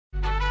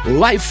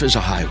Life is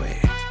a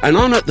highway, and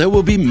on it there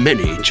will be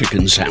many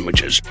chicken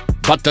sandwiches.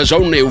 But there's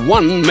only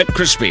one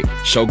McCrispy.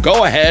 So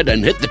go ahead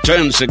and hit the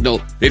turn signal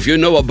if you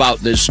know about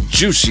this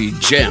juicy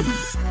gem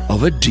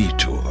of a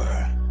detour.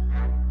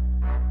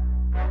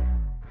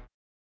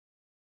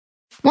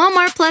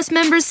 Walmart Plus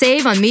members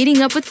save on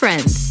meeting up with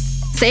friends.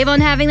 Save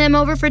on having them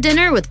over for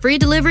dinner with free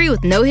delivery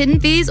with no hidden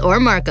fees or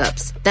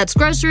markups. That's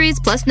groceries,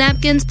 plus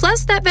napkins,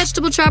 plus that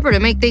vegetable chopper to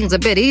make things a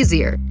bit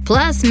easier.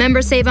 Plus,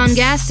 members save on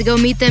gas to go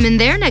meet them in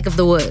their neck of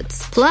the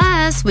woods.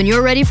 Plus, when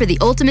you're ready for the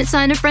ultimate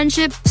sign of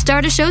friendship,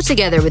 start a show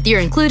together with your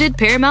included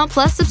Paramount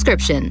Plus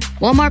subscription.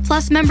 Walmart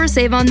Plus members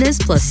save on this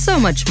plus so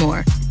much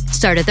more.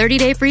 Start a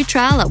 30-day free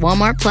trial at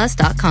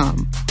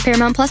walmartplus.com.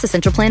 Paramount Plus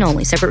Essential Plan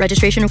only. Separate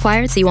registration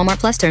required. See Walmart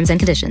Plus terms and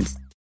conditions.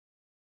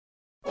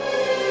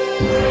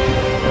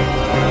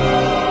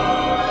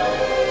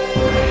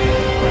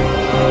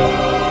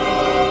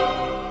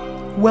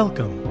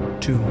 Welcome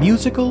to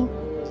Musical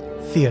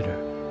Theater,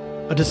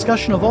 a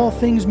discussion of all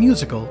things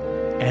musical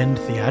and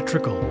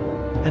theatrical.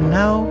 And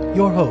now,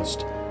 your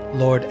host,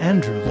 Lord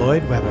Andrew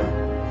Lloyd Webber.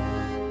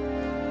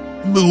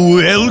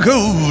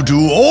 Welcome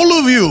to all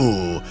of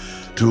you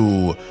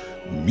to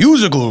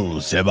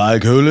Musical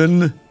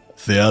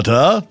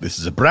Theater. This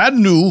is a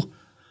brand new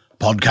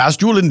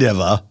podcastual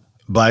endeavor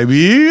by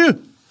me,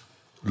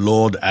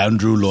 Lord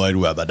Andrew Lloyd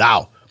Webber.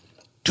 Now,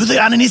 to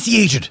the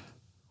uninitiated,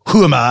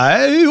 who am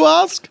I, you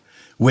ask?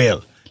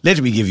 Well,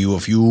 let me give you a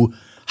few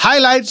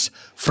highlights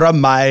from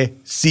my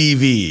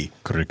CV.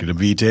 Curriculum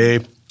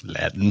vitae,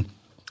 Latin.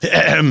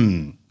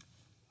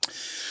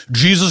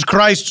 Jesus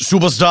Christ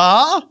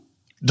Superstar?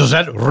 Does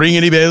that ring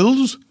any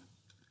bells?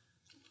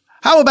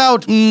 How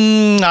about,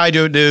 I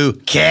don't know,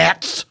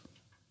 Cats?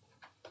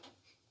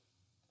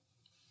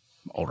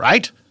 All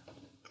right.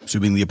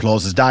 Assuming the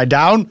applause has died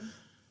down.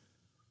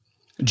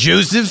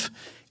 Joseph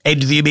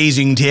and the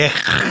Amazing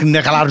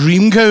Technicolor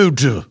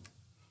Dreamcoat.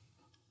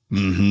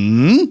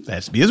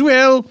 That's me as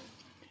well.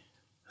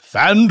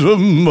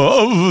 Phantom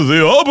of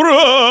the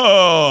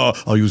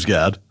Opera. Are you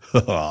scared?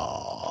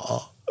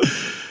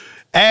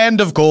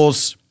 And, of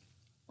course,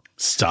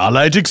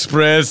 Starlight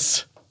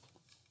Express.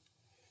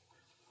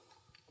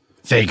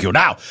 Thank you.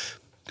 Now,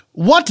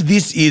 what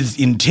this is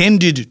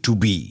intended to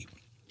be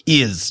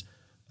is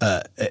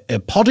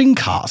a podding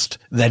cast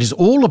that is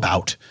all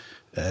about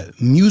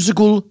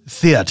musical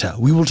theater.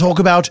 We will talk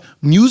about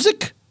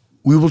music.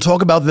 We will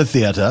talk about the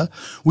theater.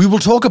 We will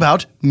talk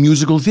about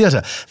musical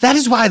theater. That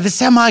is why the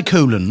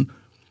semicolon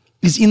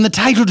is in the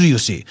title, do you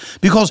see?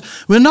 Because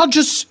we're not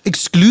just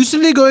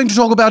exclusively going to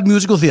talk about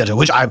musical theater,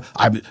 which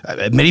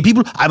many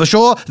people, I'm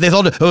sure, they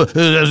thought,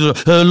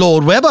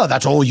 Lord Webber,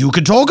 that's all you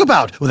could talk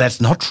about. Well, that's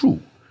not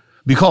true.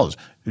 Because,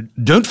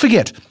 don't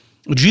forget,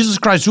 Jesus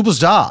Christ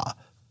Superstar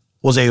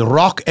was a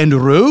rock and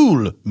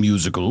roll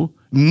musical,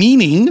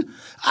 meaning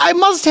I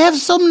must have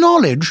some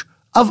knowledge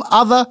of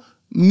other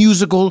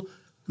musical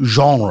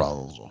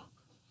genres.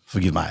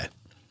 Forgive my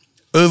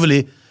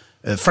overly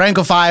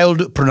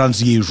francophiled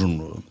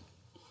pronunciation.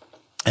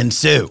 And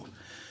so,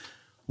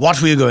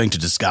 what we are going to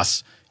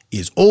discuss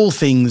is all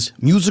things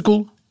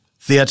musical,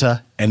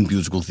 theater, and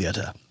musical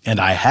theater. And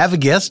I have a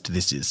guest.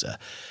 This is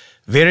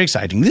very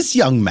exciting. This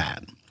young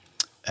man,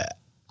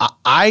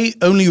 I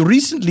only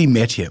recently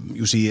met him.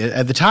 You see,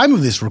 at the time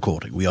of this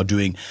recording, we are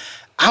doing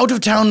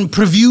out-of-town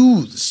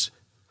previews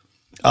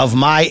of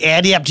my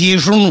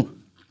adaptation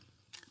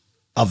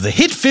of the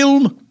hit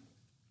film.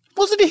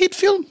 Was it a hit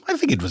film? I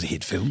think it was a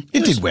hit film.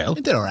 It did well.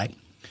 It did all right.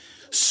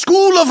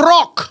 School of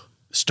Rock,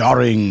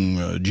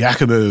 starring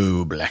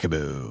Giacomo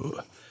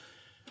Blackabo.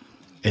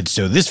 And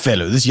so this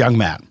fellow, this young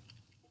man,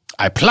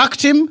 I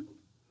plucked him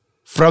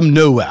from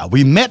nowhere.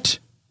 We met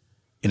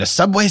in a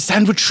Subway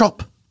sandwich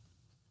shop.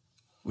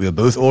 We were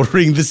both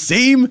ordering the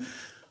same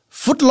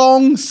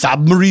foot-long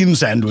submarine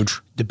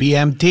sandwich. The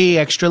BMT,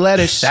 extra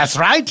lettuce. That's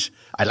right.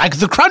 I like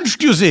the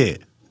crunch, you see.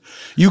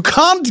 You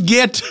can't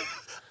get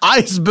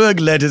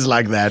iceberg lettuce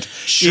like that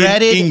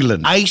Shredded, in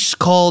England.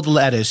 ice-cold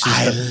lettuce.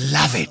 I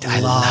love it. I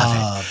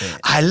love it.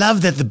 I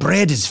love that the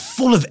bread is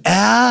full of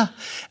air.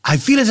 I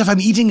feel as if I'm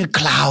eating a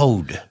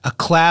cloud. A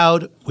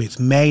cloud with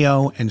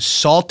mayo and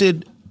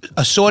assorted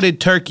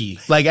turkey.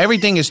 Like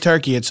everything is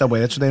turkey at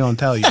Subway. That's what they don't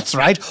tell you. That's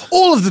right.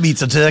 All of the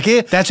meats are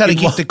turkey. That's how to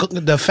keep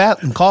the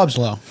fat and carbs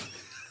low.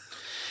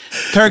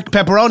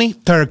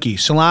 Pepperoni, turkey.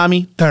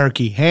 Salami,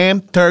 turkey.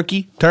 Ham,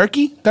 turkey.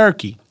 Turkey,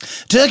 turkey.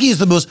 Turkey is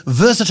the most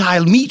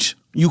versatile meat.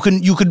 You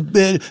can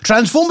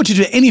transform it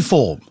into any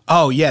form.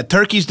 Oh, yeah.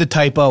 Turkey's the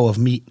type O of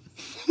meat.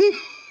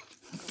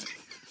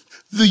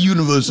 The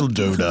universal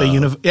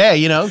donor.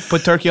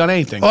 Put turkey on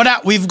anything. Oh, now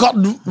we've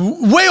gotten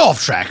way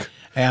off track.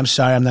 Hey, I'm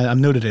sorry.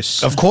 I'm new to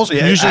this. Of course.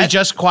 Usually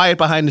just quiet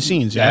behind the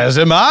scenes. Yeah? As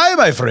am I,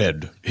 my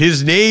friend.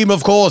 His name,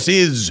 of course,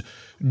 is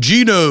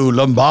Gino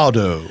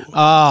Lombardo.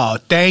 Oh,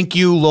 thank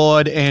you,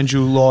 Lord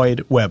Andrew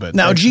Lloyd Webber.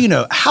 Now,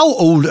 Gino, how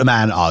old a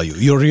man are you?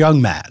 You're a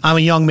young man. I'm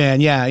a young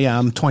man. Yeah,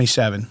 I'm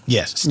 27.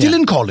 Yes. Still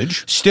in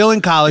college? Still in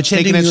college,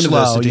 taking it slow.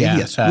 University, Yeah.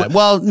 yes.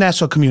 Well,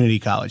 Nassau Community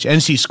College,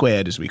 NC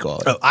Squared, as we call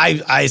it. Oh,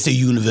 I say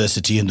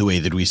university in the way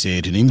that we say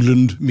it in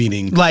England,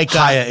 meaning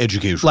higher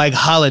education. Like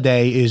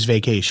holiday is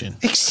vacation.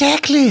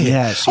 Exactly.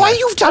 Yes. Why,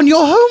 you've done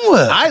your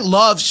homework. I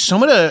love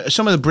some of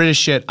the British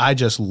shit. I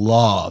just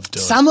love.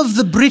 Dude. Some of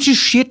the British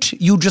shit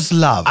you just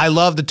love. I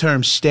love the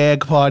term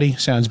stag party.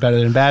 Sounds better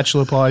than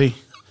bachelor party.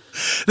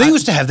 They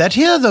used to have that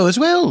here, though, as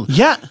well.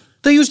 Yeah.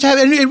 They used to have,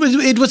 and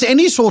it was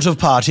any sort of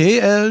party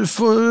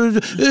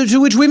to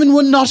which women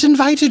were not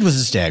invited was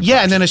a stag Yeah,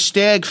 party. and then a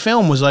stag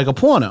film was like a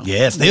porno.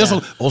 Yes, they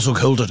also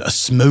called it a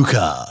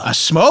smoker. A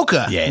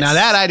smoker? Yes. Now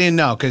that I didn't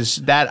know, because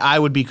that I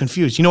would be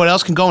confused. You know what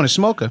else can go in a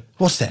smoker?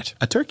 What's that?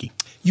 A turkey.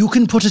 You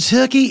can put a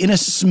turkey in a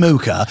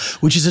smoker,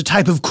 which is a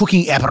type of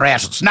cooking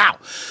apparatus. Now,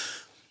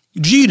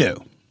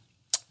 Gino,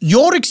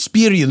 your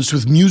experience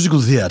with musical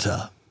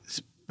theater...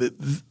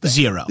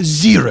 Zero.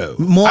 Zero.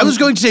 I was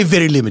going to say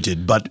very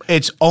limited, but...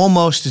 It's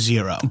almost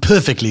zero.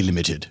 Perfectly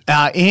limited.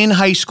 In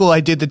high school, I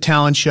did the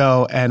talent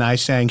show, and I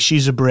sang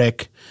She's a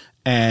Brick,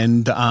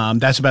 and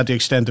that's about the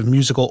extent of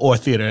musical or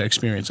theater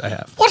experience I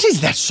have. What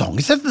is that song?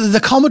 Is that the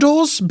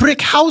Commodores'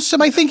 Brick House,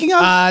 am I thinking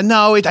of?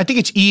 No, I think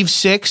it's Eve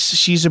 6,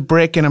 She's a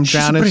Brick, and I'm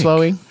drowning brick.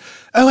 slowly.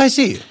 Oh, I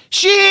see.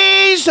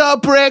 She's a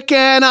brick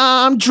and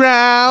I'm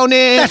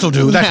drowning. That'll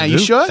do. Yeah, you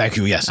sure? Thank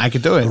you, yes. I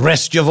could do it.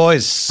 Rest your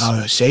voice.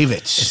 Oh, save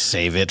it.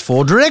 Save it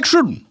for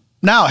direction.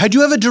 Now, had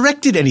you ever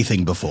directed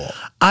anything before?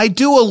 I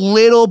do a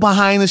little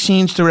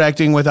behind-the-scenes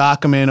directing with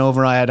Ackerman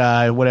over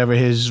at whatever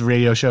his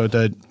radio show,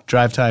 the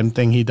drive time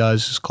thing he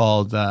does is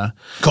called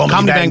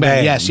Comedy Bang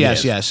Bang.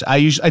 Yes. I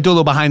do a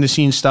little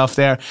behind-the-scenes stuff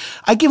there.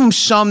 I give him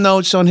some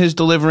notes on his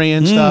delivery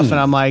and stuff, and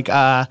I'm like,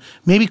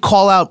 maybe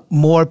call out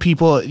more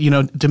people,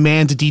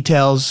 demand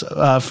details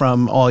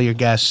from all your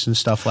guests and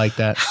stuff like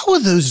that. How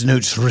are those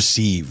notes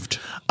received?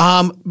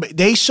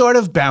 They sort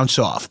of bounce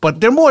off, but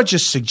they're more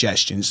just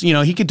suggestions.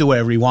 He could do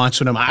whatever he wants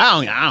with them.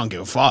 I don't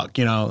give a fuck.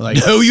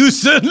 No, you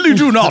certainly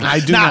do not. I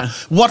do now,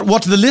 not.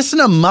 What the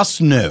listener must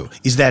know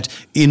is that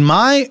in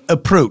my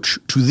approach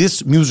to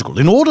this musical,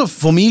 in order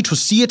for me to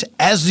see it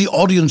as the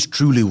audience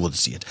truly would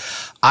see it,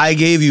 I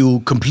gave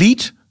you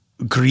complete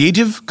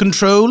creative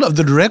control of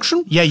the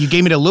direction. Yeah, you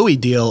gave me the Louis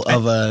deal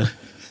of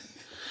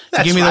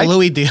That's Give me right. the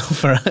Louis deal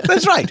for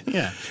That's right.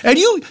 Yeah. And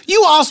you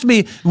asked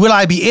me, will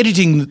I be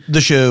editing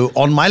the show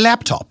on my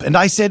laptop? And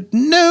I said,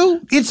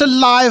 no, it's a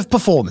live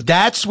performance.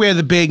 That's where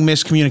the big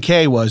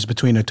miscommunique was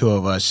between the two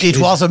of us. It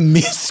was a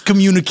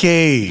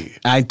miscommunique.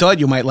 I thought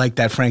you might like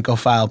that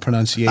Francophile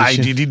pronunciation. I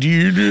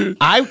did.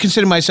 I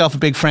consider myself a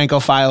big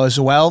Francophile as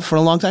well for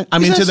a long time.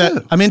 I'm Is into that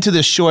so? I'm into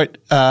the short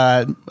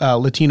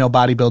Latino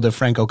bodybuilder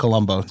Franco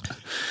Colombo,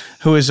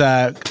 who is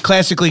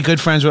classically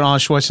good friends with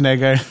Arnold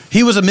Schwarzenegger.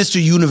 He was a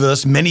Mr.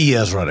 Universe many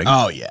years running.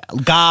 Oh yeah,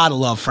 gotta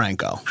love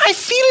Franco. I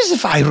feel as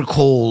if I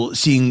recall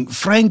seeing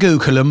Franco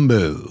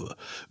Colombo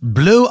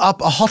blow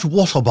up a hot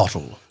water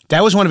bottle.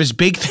 That was one of his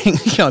big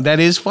things. That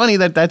is funny.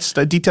 That's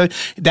the detail.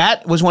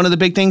 That was one of the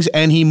big things,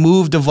 and he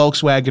moved the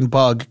Volkswagen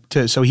Bug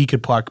so he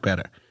could park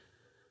better.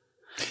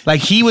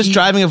 Like he was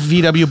driving a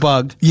VW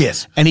Bug,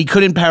 Yes. and he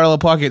couldn't parallel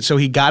park it, so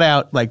he got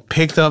out,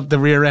 picked up the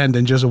rear end,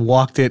 and just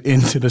walked it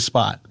into the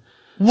spot.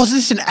 Was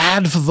this an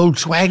ad for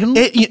Volkswagen?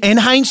 In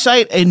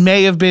hindsight, it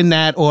may have been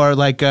that, or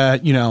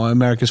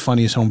America's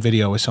Funniest Home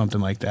Video or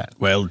something like that.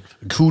 Well,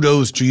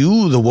 kudos to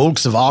you, the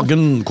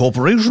Volkswagen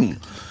Corporation,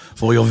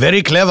 for your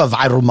very clever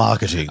viral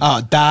marketing. Oh,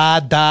 da.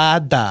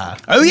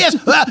 Oh, yes.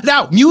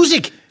 Now,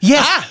 music.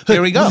 Yes.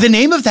 Here we go. The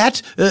name of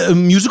that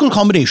musical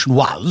combination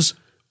was...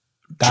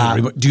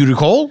 Do you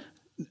recall?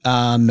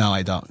 No,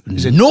 I don't.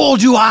 Is it? Nor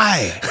do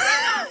I.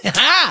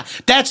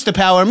 That's the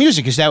power of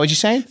music. Is that what you're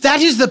saying?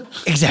 That is the...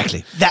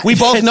 Exactly. We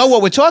both know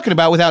what we're talking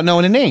about without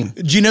knowing a name.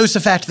 Do you know,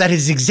 Safat, that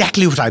is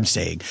exactly what I'm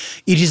saying.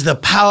 It is the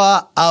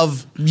power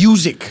of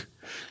music.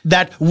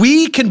 That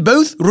we can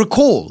both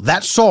recall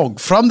that song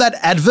from that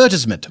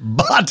advertisement,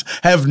 but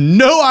have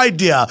no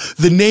idea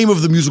the name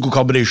of the musical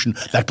combination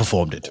that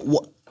performed it.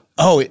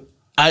 Oh,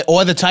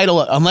 or the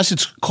title, unless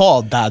it's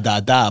called Da Da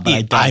Da.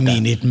 But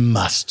It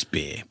must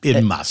be.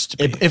 It must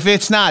be. If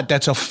it's not,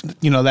 that's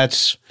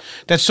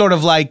that's sort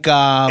of like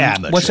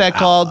Amateur what's that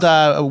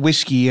called?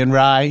 Whiskey and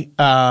Rye,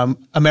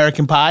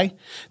 American Pie.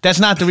 That's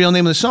not the real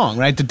name of the song,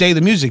 right? The Day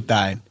the Music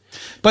Died.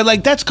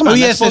 But that's come on. Oh,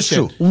 yes, that's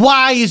bullshit. true.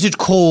 Why is it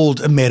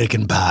called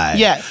American Pie?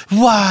 Yeah.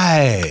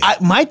 Why?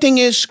 My thing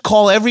is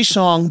call every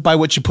song by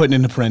what you're putting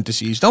in the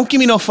parentheses. Don't give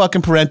me no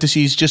fucking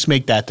parentheses. Just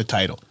make that the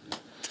title.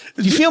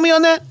 Do you feel me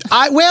on that?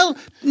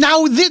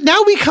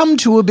 Now we come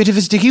to a bit of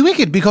a sticky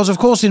wicket because, of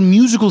course, in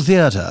musical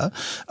theatre,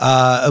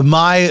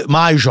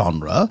 my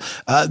genre,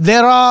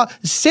 there are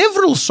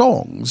several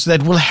songs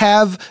that will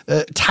have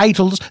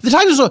titles. The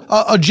titles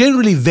are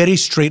generally very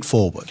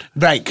straightforward.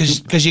 Right,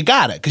 because you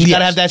got it. Because you got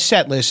to have that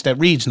set list that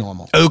reads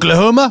normal.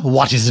 Oklahoma,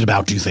 what is it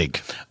about, do you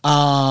think?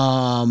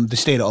 The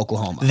state of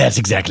Oklahoma. That's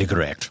exactly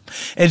correct.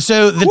 And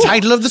so the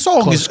title of the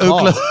song is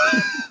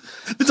Oklahoma.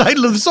 The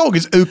title of the song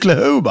is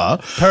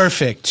Oklahoma.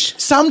 Perfect.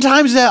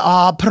 Sometimes there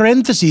are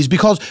parentheses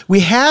because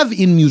we have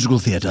in musical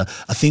theatre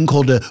a thing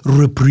called a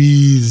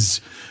reprise.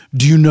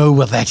 Do you know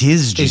what that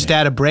is, Gina? Is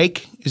that a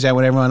break? Is that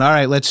what everyone? All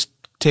right, let's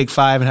take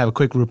 5 and have a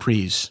quick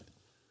reprise.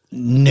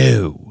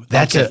 No,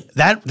 that's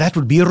that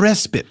would be a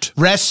respite.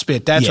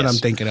 Respite. That's Yes. what I'm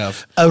thinking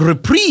of. A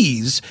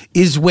reprise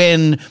is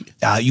when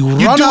you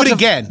run do out it of,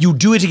 again. You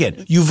do it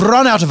again. You've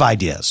run out of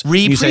ideas.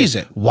 Reprise You say,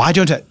 it. Why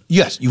don't I?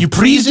 Yes, you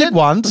reprise reprise it it?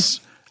 once,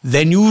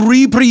 then you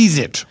reprise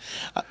it.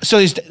 So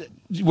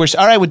we're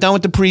all right. We're done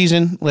with the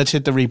preason. Let's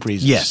hit the reprises.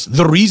 Yes,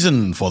 the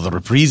reason for the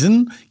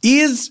reprison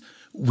is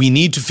we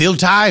need to fill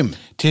time.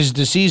 'Tis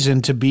the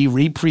season to be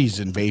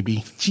reprisen,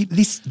 baby.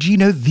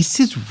 Gino, this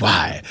is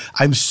why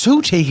I'm so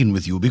taken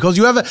with you because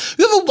you have a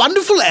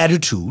wonderful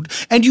attitude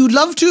and you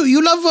love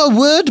a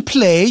word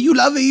play. You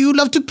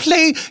love to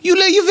play. You're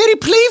very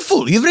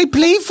playful. You're very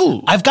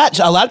playful. I've got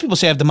a lot of people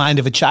say I have the mind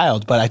of a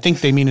child, but I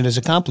think they mean it as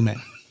a compliment.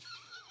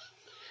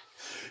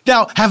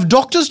 Now, have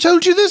doctors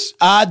told you this?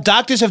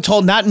 Doctors have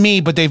told, not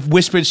me, but they've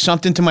whispered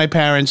something to my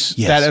parents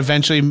Yes. that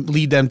eventually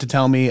lead them to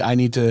tell me I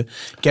need to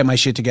get my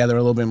shit together a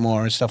little bit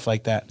more and stuff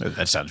like that.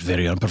 That sounds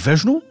very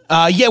unprofessional.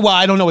 Yeah, well,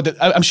 I don't know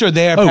I'm sure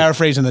they're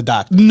paraphrasing the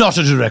doctor. Not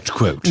a direct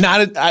quote.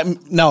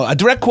 A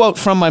direct quote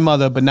from my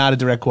mother, but not a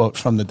direct quote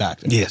from the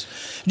doctor. Yes.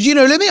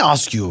 Gino, let me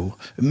ask you,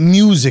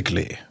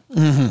 musically,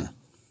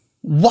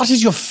 what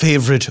is your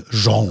favorite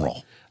genre?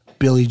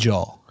 Billy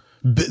Joel.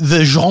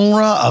 The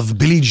genre of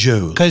Billy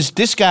Joel. Because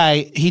this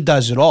guy, he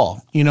does it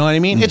all. You know what I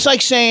mean? It's like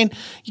saying,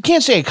 you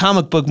can't say a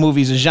comic book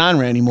movie is a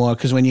genre anymore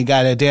because when you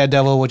got a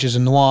Daredevil, which is a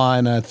noir,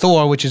 and a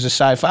Thor, which is a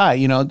sci-fi,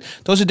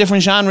 those are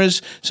different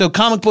genres. So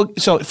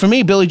for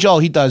me, Billy Joel,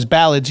 he does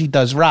ballads, he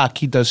does rock,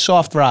 he does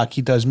soft rock,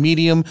 he does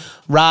medium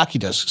rock, he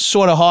does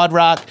sort of hard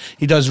rock,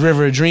 he does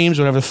River of Dreams,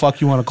 whatever the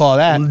fuck you want to call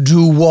that.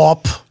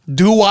 Doo-wop.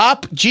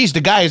 Doo-wop? Jeez,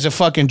 the guy is a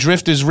fucking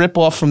Drifters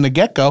ripoff from the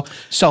get-go,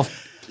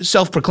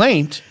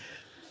 self-proclaimed.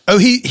 Oh,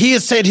 he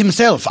has said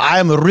himself, I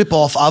am a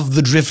ripoff of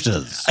the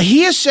Drifters.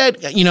 He has said,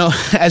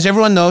 as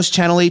everyone knows,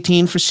 Channel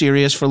 18 for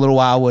Sirius for a little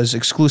while was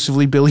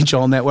exclusively Billy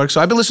Joel Network.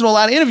 So I've been listening to a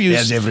lot of interviews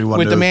As everyone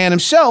with the knows. man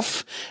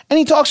himself. And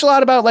he talks a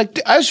lot about,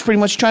 I was pretty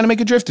much trying to make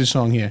a Drifters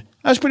song here.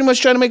 I was pretty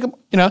much trying to make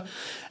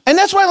and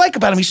that's what I like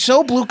about him. He's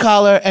so blue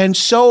collar and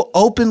so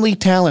openly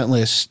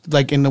talentless,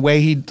 in the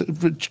way he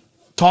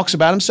talks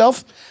about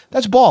himself.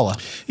 That's baller.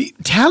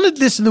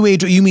 Talentless in the way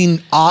you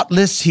mean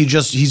artless?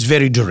 He's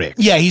very direct.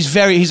 Yeah, he's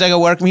like a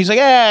workman. He's like,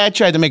 I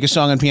tried to make a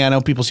song on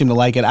piano. People seem to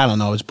like it. I don't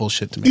know. It's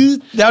bullshit to me.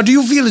 Now, do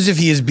you feel as if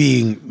he is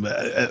being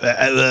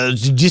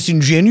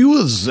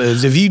disingenuous?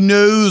 As if he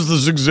knows the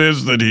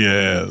success that he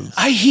has?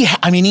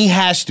 He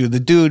has to. The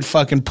dude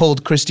fucking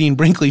pulled Christine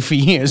Brinkley for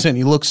years, and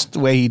he looks the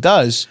way he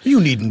does. You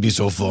needn't be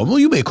so formal.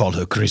 You may call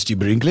her Christy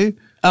Brinkley.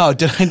 Oh,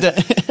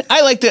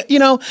 I like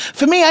to,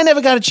 for me, I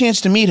never got a chance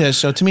to meet her,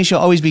 so to me, she'll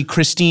always be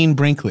Christine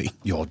Brinkley.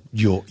 You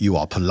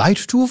are polite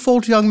to a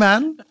fault, young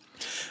man.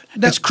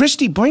 That's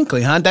Christy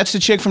Brinkley, huh? That's the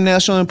chick from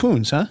National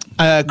Lampoons, huh?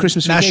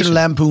 Christmas Vacation. National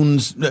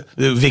Lampoon's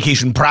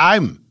Vacation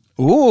Prime.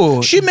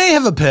 Ooh. She may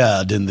have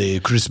appeared in the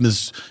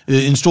Christmas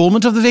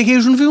installment of the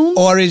Vacation film.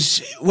 Or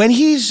when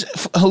he's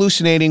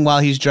hallucinating while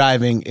he's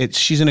driving,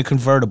 she's in a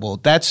convertible.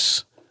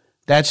 That's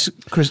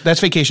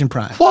Vacation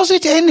Prime. Was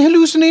it an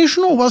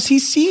hallucination or was he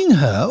seeing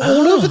her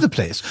all over the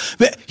place?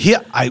 But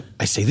here, I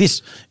say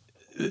this.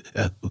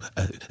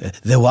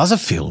 There was a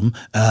film,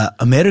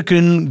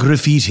 American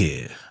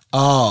Graffiti.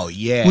 Oh,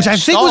 yeah. Which I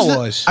think Star was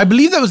Wars. I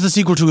believe that was the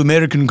sequel to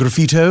American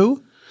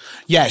Graffito.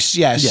 Yes.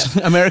 Yeah.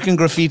 American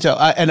Graffito.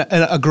 And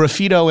a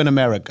Graffito in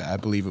America, I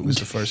believe it was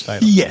the first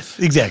title. Yes,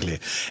 exactly.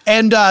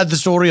 And the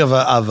story of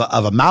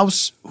a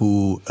mouse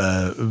who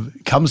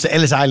comes to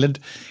Ellis Island.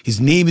 His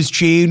name is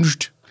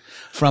changed.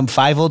 From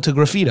Fievel to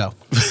Graffito.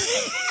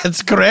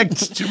 That's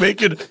correct, to make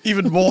it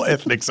even more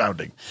ethnic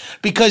sounding.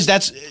 Because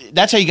that's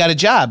how you got a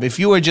job. If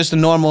you were just a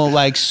normal,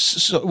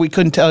 we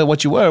couldn't tell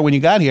what you were when you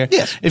got here.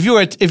 Yes. If you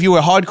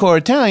were hardcore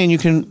Italian, you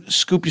can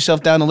scoop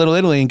yourself down to Little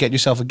Italy and get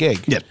yourself a gig.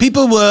 Yes,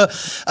 people were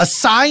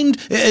assigned,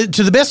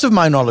 to the best of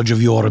my knowledge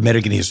of your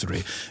American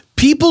history,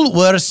 people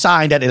were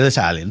assigned at Ellis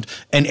Island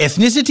an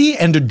ethnicity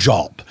and a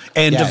job.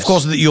 And Yes. of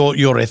course, your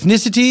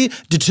ethnicity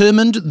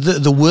determined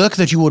the work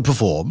that you would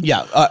perform.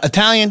 Yeah,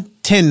 Italian,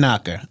 tin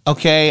knocker.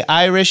 Okay,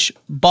 Irish,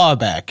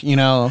 barback. The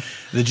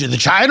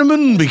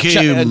Chinaman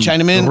became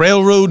Chinaman.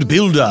 railroad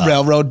builder.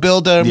 Railroad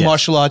builder, Yes.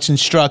 martial arts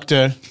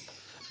instructor,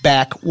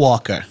 back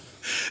walker.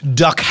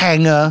 Duck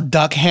hanger.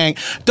 Duck hang.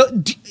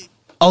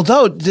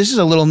 Although this is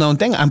a little known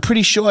thing, I'm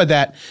pretty sure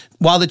that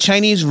while the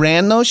Chinese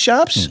ran those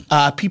shops,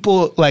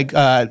 people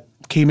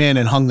came in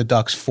and hung the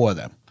ducks for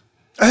them.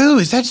 Oh,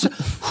 is that so?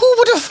 Who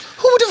would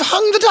have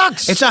hung the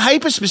ducks? It's a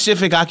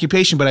hyper-specific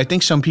occupation, but I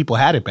think some people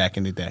had it back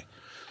in the day.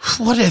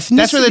 What ethnicity?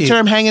 That's where the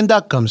term hanging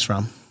duck comes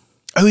from.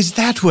 Oh, is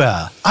that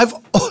where?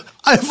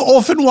 I've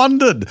often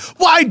wondered,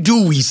 why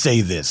do we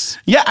say this?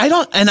 Yeah, I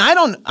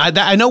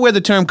know where the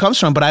term comes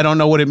from, but I don't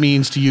know what it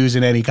means to use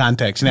in any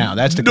context now.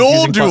 That's the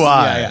Nor confusing do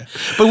part. I. Yeah.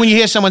 But when you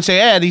hear someone say,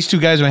 "Yeah, these two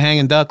guys were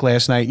hanging duck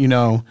last night," you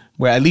know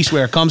at least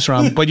where it comes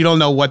from, but you don't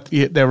know what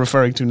they're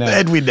referring to now.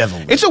 And we never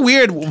will. It's a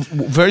weird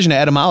version of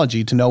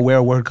etymology to know where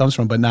a word comes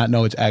from, but not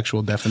know its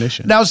actual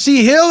definition. Now,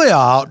 see, here they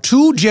are,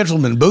 two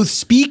gentlemen, both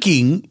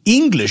speaking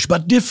English,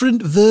 but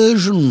different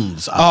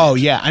versions of it.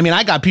 Yeah. I mean,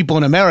 I got people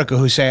in America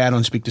who say I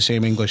don't speak the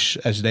same English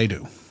as they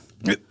do.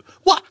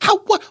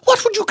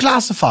 What would you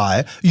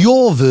classify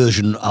your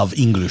version of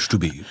English to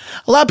be?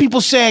 A lot of people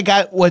say I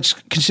got what's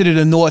considered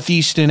a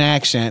Northeastern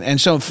accent. And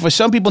so for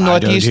some people,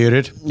 Northeast... I don't hear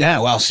it. Yeah,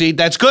 well, see,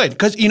 that's good.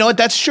 Because you know what?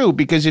 That's true.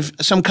 Because if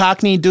some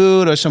Cockney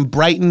dude or some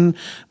Brighton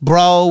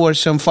bro or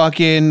some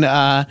fucking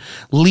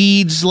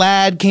Leeds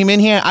lad came in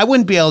here, I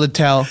wouldn't be able to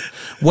tell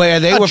where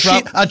they were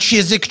from. A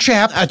Chiswick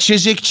chap. A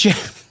Chiswick chap.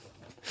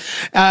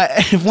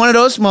 If one of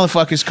those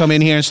motherfuckers come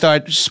in here and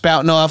start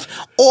spouting off,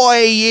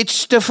 "Oi,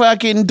 it's the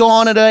fucking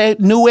dawn of the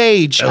new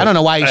age." I don't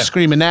know why he's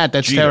screaming that.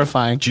 That's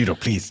terrifying. Gino,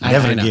 please, I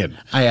never know. again.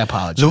 I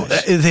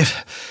apologize.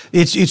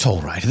 It's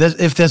all right.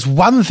 If there's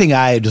one thing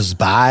I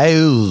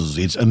despise,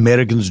 it's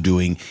Americans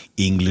doing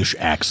English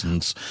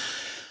accents.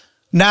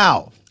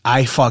 Now,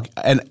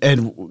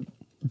 and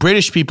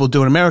British people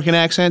doing American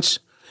accents,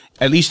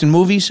 at least in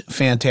movies,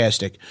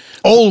 fantastic.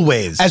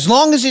 Always. As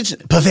long as it's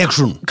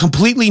perfection.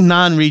 Completely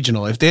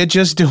non-regional. If they're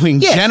just doing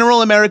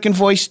general American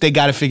voice, they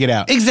got to figure it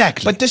out.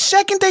 Exactly. But the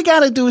second they got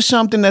to do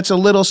something that's a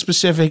little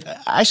specific,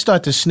 I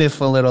start to sniff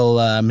a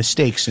little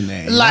mistakes in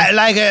there.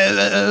 Like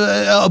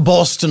a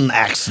Boston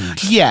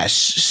accent.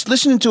 Yes.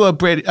 Listening to a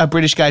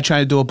British guy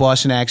trying to do a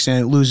Boston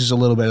accent, it loses a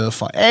little bit of the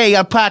fun. "Hey,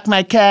 I parked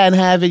my car in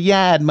Harvard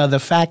Yard,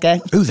 motherfucker."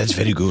 Oh, that's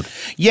very good.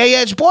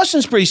 Yeah.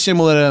 Boston's pretty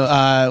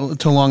similar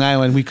to Long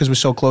Island because we're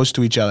so close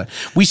to each other.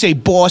 We say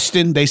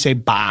Boston, they say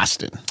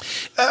Boston.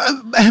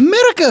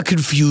 America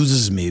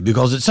confuses me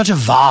because it's such a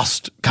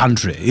vast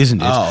country,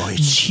 isn't it? Oh,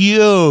 it's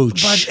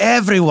huge. But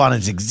everyone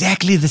is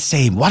exactly the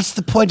same. What's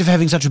the point of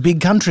having such a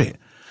big country?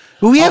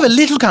 Well, we have a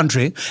little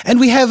country, and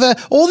we have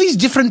all these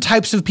different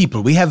types of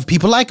people. We have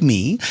people like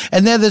me,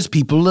 and there's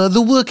people,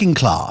 the working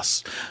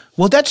class.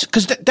 Well, that's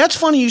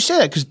funny you say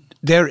that, because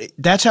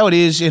that's how it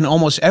is in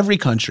almost every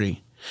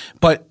country.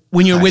 But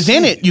when you're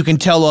within it, you can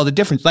tell all the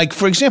difference. Like,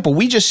 for example,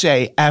 we just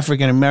say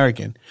African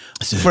American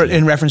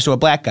in reference to a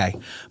black guy.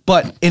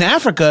 But in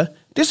Africa,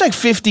 there's like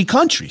 50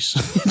 countries.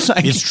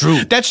 It's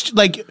true. That's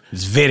like...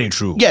 It's very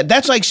true. Yeah,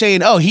 that's like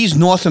saying, "Oh, he's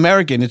North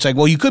American." It's like,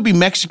 well, you could be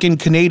Mexican,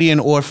 Canadian,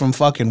 or from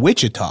fucking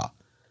Wichita.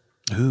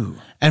 Ooh.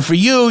 And for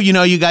you,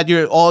 you got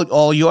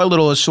all your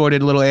little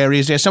assorted little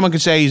areas there. Someone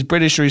could say he's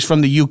British or he's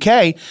from the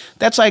UK.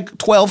 That's like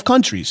 12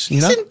 countries.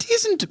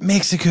 Isn't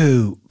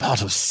Mexico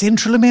part of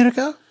Central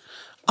America?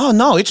 Oh,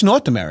 no, it's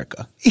North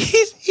America.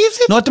 Is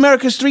it? North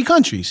America is 3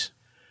 countries.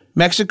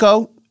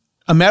 Mexico,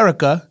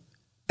 America,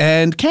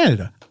 and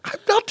Canada. I'm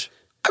not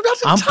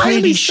I'm entirely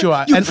pretty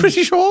sure. You're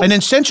pretty sure? And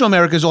then Central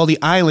America is all the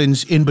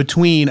islands in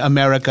between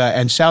America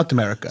and South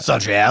America.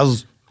 Such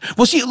as?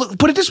 Well, see, look,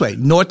 put it this way.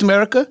 North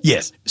America.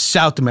 Yes.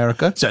 South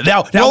America. So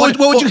now what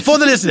would you, for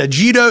the listener,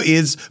 Gino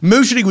is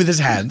motioning with his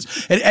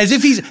hands and as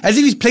if he's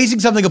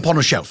placing something upon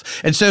a shelf.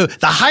 And so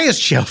the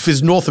highest shelf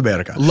is North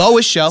America.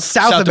 Lowest shelf,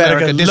 South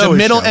America. There's a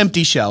middle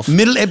empty shelf.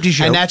 Middle empty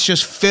shelf. And that's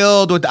just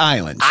filled with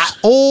islands.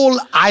 All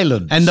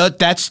islands. And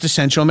that's the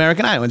Central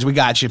American islands. We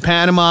got your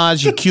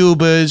Panamas, your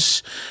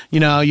Cubas,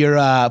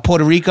 your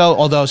Puerto Rico,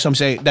 although some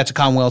say that's a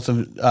Commonwealth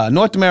of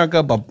North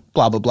America, but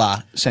blah, blah,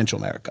 blah, Central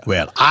America.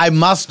 Well, I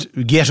must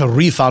get a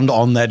refund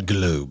on that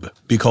globe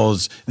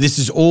because this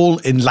is all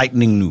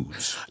enlightening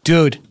news.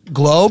 Dude,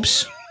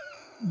 globes,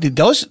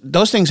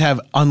 those things have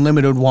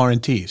unlimited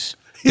warranties.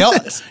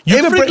 Yes.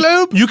 Every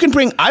globe? You can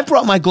bring, I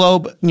brought my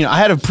globe, I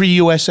had a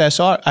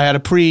pre-USSR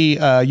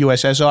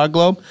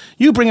globe.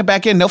 You bring it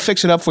back in, they'll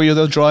fix it up for you,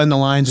 they'll draw in the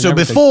lines. So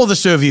before the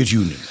Soviet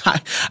Union.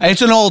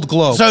 It's an old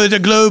globe. So it's a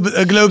globe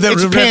that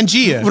it's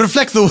Pangea.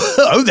 Reflect the,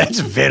 oh, that's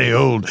very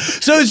old.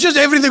 So it's just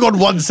everything on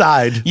one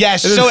side.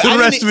 Yes. So the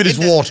rest of it is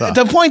water.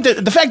 The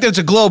fact that it's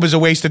a globe is a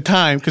waste of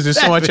time because there's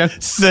so much.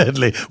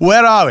 Certainly.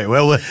 Where are we?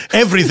 Well,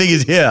 everything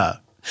is here.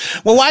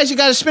 Well, why has it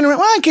got to spin around?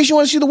 Well, in case you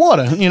want to see the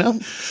water,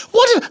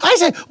 What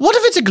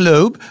if it's a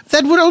globe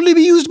that would only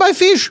be used by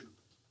fish?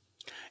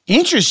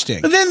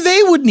 Interesting. Then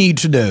they would need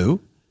to know,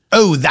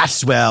 oh,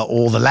 that's where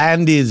all the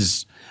land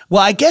is.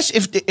 Well, I guess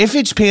if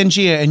it's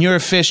Pangea and you're a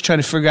fish trying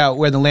to figure out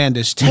where the land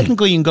is,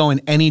 technically you can go in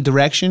any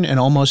direction and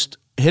almost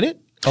hit it?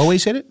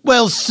 Always hit it?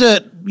 Well,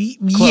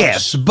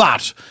 yes,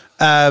 but...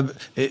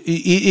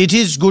 it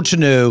is good to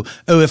know,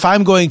 if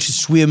I'm going to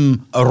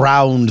swim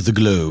around the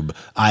globe,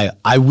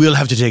 I will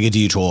have to take a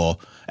detour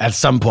at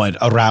some point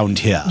around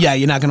here. Yeah,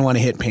 you're not going to want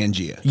to hit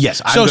Pangea.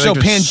 Yes. So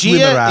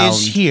Pangea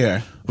is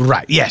here.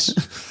 Right, yes.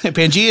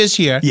 Pangea is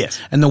here. Yes.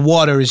 And the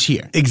water is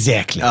here.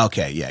 Exactly.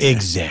 Okay, yeah.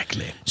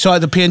 Exactly. So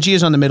the Pangea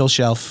is on the middle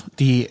shelf.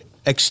 The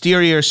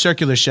exterior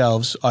circular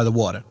shelves are the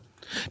water.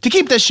 To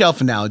keep this shelf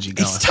analogy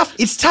going.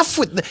 It's tough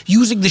with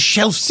using the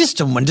shelf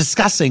system when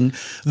discussing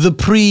the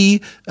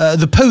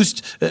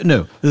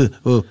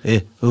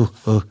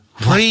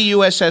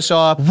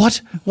pre-USSR.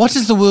 What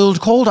is the world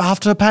called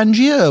after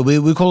Pangea?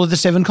 We call it the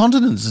seven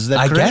continents. Is that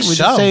I correct? guess We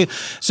so. just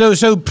say,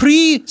 so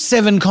pre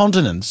seven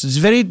continents. It's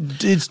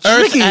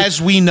Earth tricky.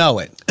 as we know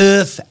it.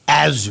 Earth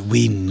as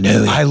we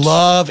know it. I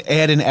love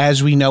adding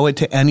 "as we know it"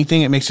 to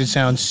anything. It makes it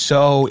sound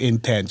so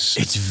intense.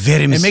 It's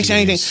very It mysterious. makes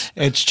anything.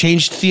 It's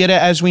changed theater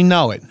as we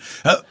know it.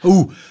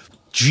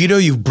 Gino,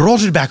 you've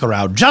brought it back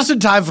around just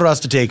in time for us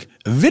to take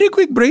a very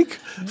quick break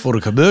for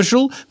a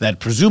commercial that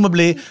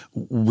presumably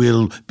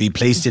will be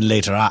placed in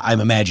later.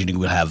 I'm imagining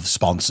we'll have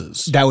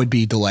sponsors. That would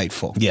be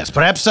delightful. Yes,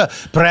 perhaps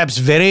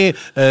very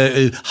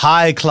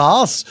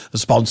high-class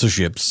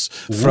sponsorships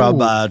from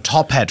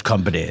top hat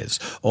companies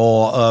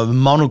or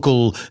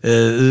monocle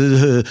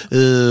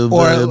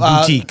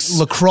boutiques.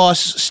 Lacrosse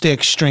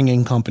stick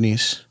stringing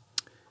companies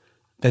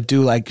that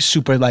do like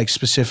super like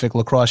specific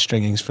lacrosse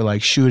stringings for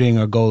like shooting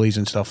or goalies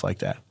and stuff like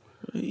that.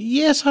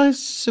 Yes, I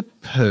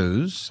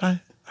suppose.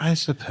 I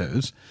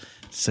suppose.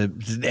 It's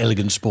an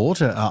elegant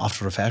sport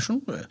after a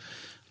fashion.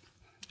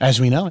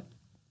 As we know it.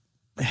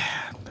 I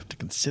have to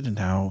consider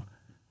now,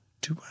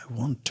 do I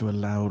want to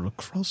allow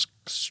lacrosse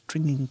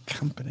stringing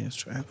companies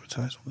to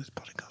advertise on this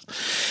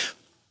podcast?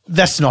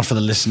 That's not for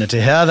the listener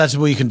to hear. That's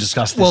where you can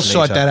discuss this We'll later.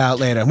 sort that out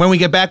later. When we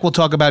get back, we'll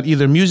talk about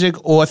either music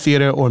or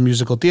theater or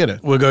musical theater.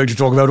 We're going to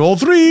talk about all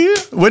three.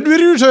 When we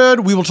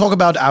return, we will talk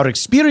about our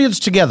experience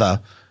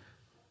together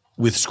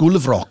with School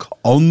of Rock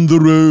on the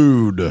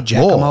road.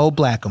 Giacomo More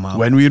Blackomo.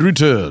 when we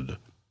return.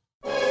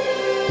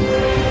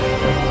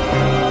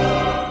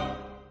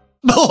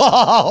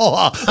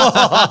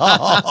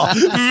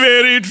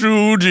 Very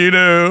true,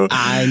 Gino.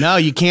 I know,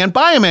 you can't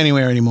buy them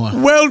anywhere anymore.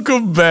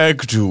 Welcome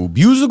back to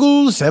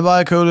Musical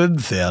Semicolon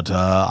Theatre.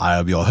 I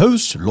am your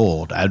host,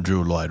 Lord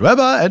Andrew Lloyd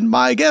Webber, and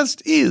my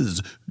guest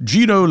is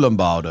Gino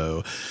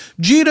Lombardo.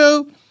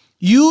 Gino,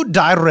 you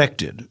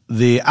directed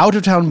the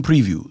out-of-town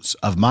previews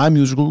of my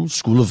musical,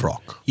 School of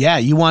Rock. Yeah,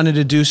 you wanted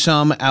to do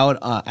some out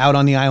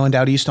on the island,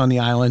 out east on the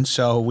island,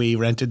 so we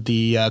rented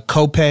the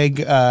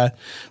Copeg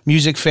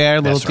Music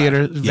Fair, little That's right.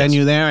 theater Yes.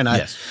 venue there, and I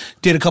Yes.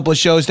 did a couple of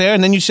shows there,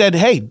 and then you said,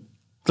 hey,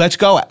 let's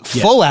go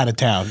full out of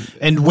town,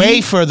 and way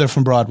further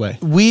from Broadway.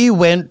 We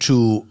went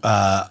to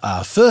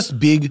our first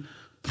big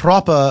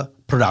proper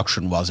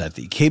production was at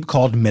the Cape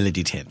Cod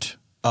Melody Tent.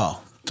 Oh,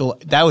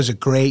 that was a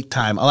great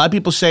time. A lot of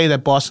people say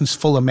that Boston's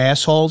full of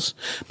mass holes,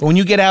 but when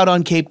you get out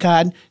on Cape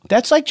Cod,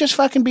 that's like just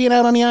fucking being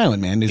out on the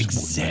island, man.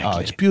 Exactly. Oh,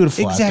 it's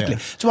beautiful Exactly. out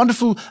there. It's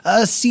wonderful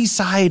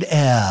seaside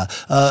air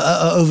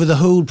over the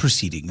whole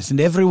proceedings, and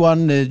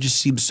everyone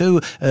just seems so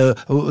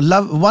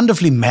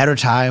wonderfully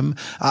maritime.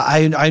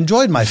 I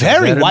enjoyed myself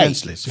Very there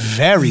white. immensely.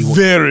 Very white.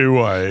 Very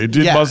white. It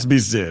Yeah. must be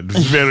said.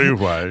 Very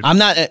white. I'm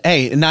not,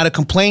 not a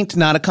complaint,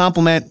 not a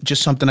compliment,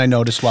 just something I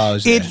noticed while I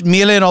was there. It's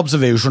merely an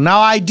observation.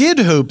 Now, I did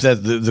hope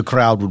that the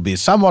crowd would be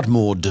somewhat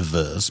more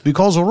diverse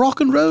because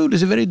rock and roll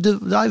is a very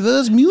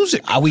diverse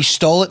music. We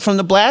stole it from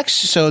the blacks,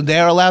 so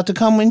they're allowed to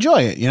come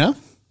enjoy it, you know?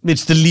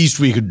 It's the least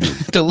we could do.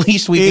 The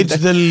least we It's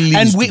could the least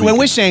And we when could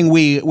we're do. saying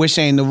we're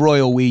saying the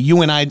royal we.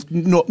 You and I,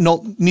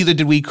 neither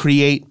did we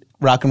create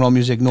rock and roll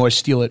music nor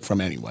steal it from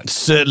anyone.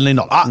 Certainly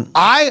not.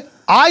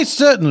 I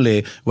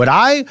certainly, when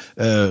I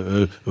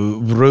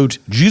wrote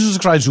Jesus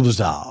Christ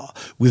Superstar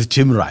with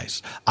Tim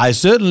Rice, I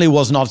certainly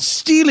was not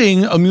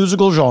stealing a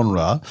musical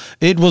genre.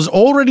 It was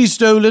already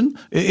stolen.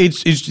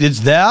 It's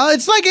there.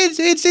 It's like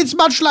it's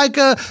much like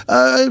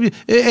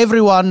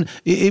everyone.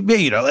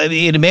 You know,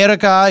 in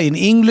America, in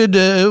England,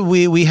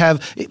 we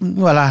have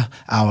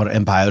our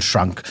empire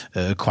shrunk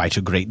quite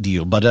a great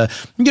deal. But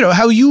you know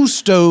how you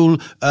stole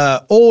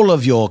all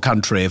of your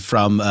country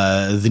from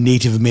the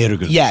Native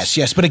Americans.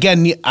 Yes, but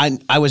again,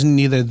 I was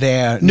neither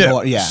there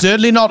No, nor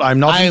certainly not. I'm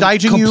not I am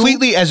indicting you.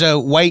 completely, as a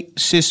white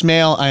cis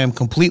male, I am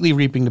completely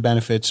reaping the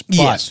benefits. But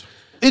Yes.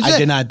 I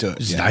did not do it.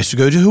 It's nice to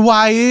go to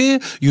Hawaii.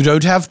 You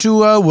don't have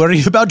to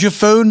worry about your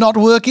phone not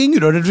working. You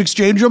don't have to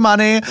exchange your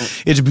money.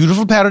 It's a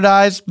beautiful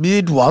paradise.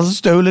 It was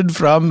stolen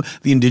from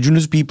the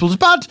indigenous peoples,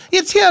 but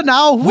it's here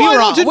now. Why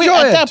not enjoy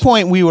at it? that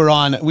point we were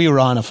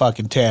on a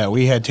fucking tear.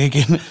 We had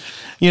taken,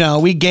 you know,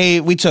 we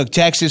took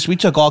Texas, we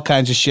took all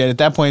kinds of shit. At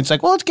that point, it's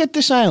like, well, let's get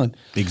this island.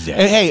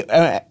 Exactly. And,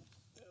 hey,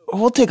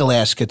 we'll take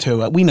Alaska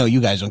too. We know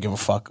you guys don't give a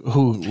fuck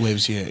who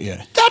lives here.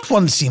 Yeah. That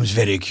one seems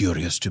very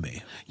curious to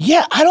me.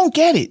 Yeah, I don't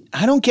get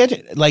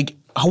it. Like,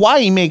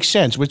 Hawaii makes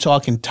sense. We're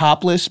talking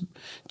topless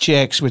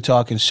chicks. We're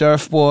talking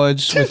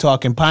surfboards. We're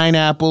talking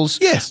pineapples.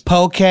 Yes.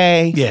 Poke.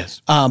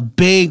 Yes.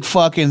 Big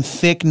fucking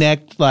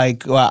thick-necked,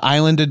 like,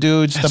 islander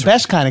dudes. That's the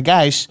best kind of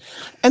guys.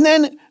 And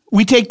then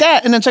we take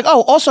that, and then it's like,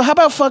 oh, also, how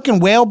about fucking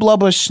whale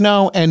blubber,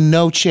 snow, and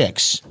no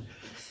chicks?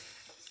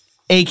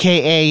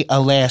 AKA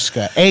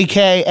Alaska.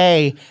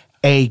 AKA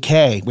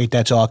AK. Wait,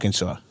 that's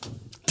Arkansas.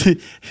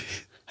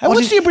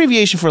 What's the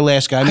abbreviation for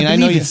Alaska? I mean, I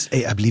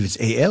believe it's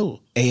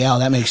AL. AL,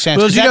 that makes sense.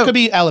 Well, Because that could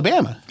be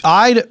Alabama.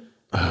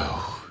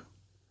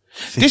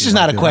 This is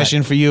not a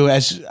question for you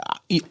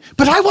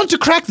But I want to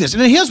crack this,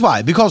 and here's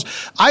why. Because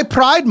I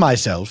pride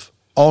myself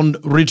on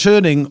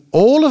returning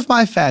all of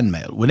my fan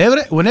mail.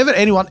 Whenever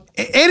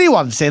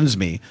anyone sends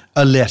me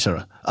a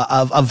letter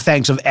of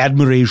thanks, of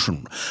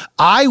admiration,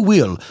 I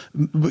will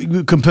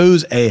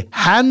compose a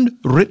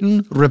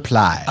handwritten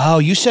reply. Oh,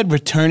 you said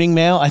returning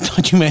mail? I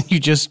thought you meant you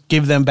just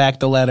give them back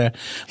the letter.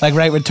 Like,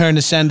 write return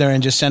to sender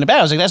and just send it back.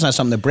 I was like, that's not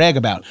something to brag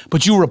about.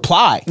 But you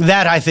reply.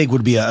 That, I think,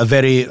 would be a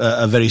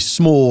very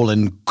small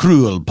and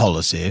cruel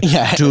policy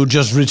to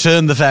just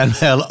return the fan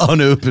mail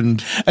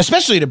unopened.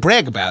 Especially to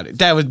brag about it.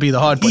 That would be the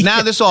hard part.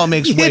 Now this all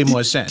makes way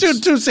more sense.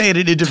 To say in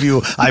an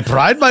interview, I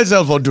pride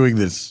myself on doing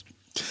this.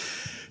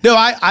 No,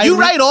 you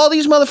write all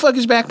these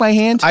motherfuckers back by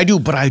hand? I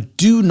do, but I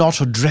do not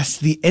address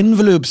the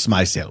envelopes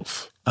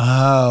myself.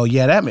 Oh,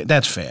 yeah,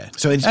 that's fair.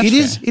 So it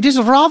is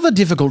rather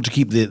difficult to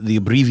keep the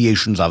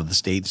abbreviations of the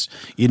states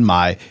in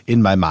my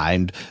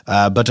mind.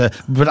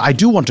 But I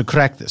do want to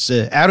crack this.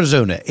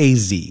 Arizona,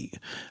 AZ.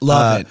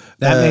 Love it.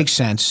 That makes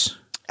sense.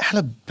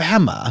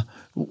 Alabama,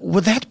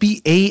 would that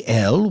be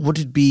AL? Would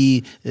it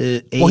be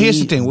A? Well, here's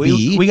the thing.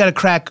 We got to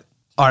crack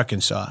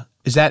Arkansas.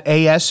 Is that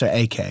AS or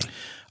AK?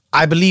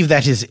 I believe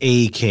that is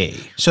AK.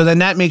 So then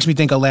that makes me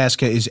think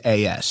Alaska is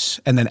AS,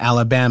 and then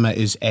Alabama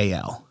is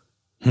AL.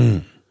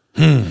 They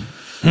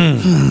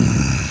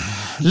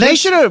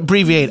should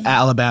abbreviate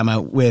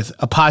Alabama with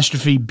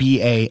apostrophe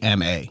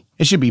BAMA.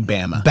 It should be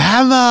Bama.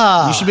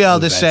 Bama. You should be able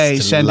to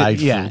send it.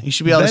 Yeah, you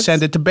should be able to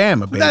send it to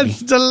Bama, baby.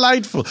 That's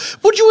delightful.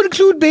 Would you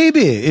include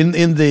baby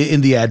in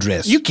the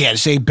address? You can't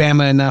say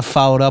Bama and not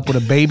follow it up with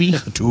a baby.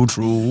 Too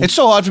true. It's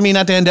so hard for me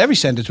not to end every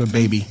sentence with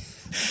baby.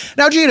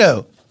 Now,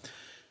 Gino,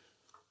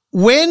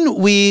 when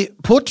we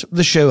put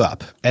the show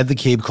up at the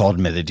Cape Cod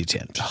Melody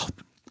Tent,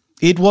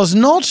 it was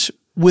not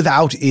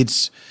without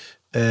its,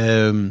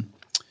 how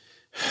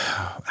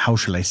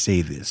shall I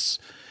say this,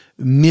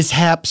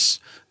 mishaps,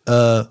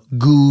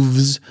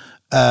 goofs,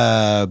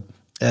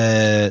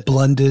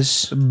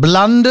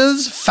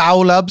 blunders,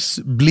 foul-ups,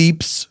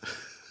 bleeps,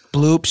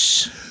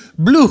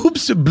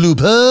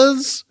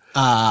 bloopers,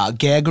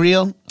 gag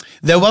reel.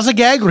 There was a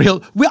gag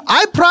reel.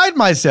 I pride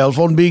myself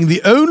on being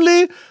the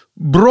only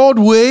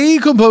Broadway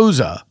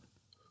composer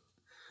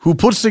who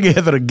puts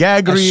together a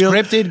gag reel,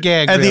 scripted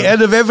gag at reel the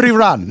end of every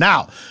run.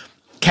 Now,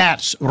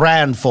 Cats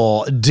ran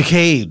for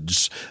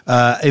decades.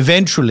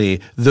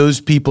 Eventually,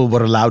 those people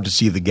were allowed to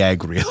see the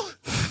gag reel.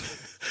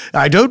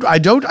 I don't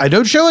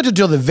show it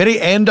until the very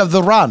end of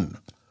the run.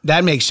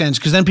 That makes sense,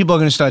 because then people are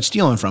going to start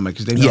stealing from it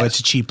because they know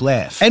it's a cheap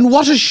laugh. And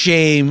what a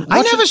shame.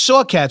 I never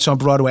saw Cats on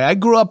Broadway. I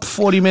grew up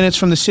 40 minutes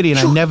from the city, and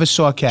I never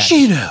saw Cats.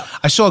 Gino.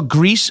 I saw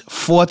Grease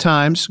 4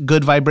 times,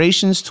 Good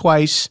Vibrations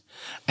twice,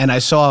 and I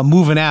saw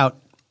Moving Out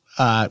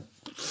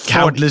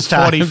countless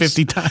 40,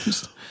 50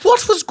 times.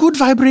 What was Good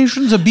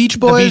Vibrations? A Beach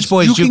Boys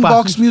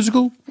jukebox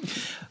musical?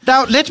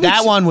 Now,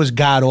 that one was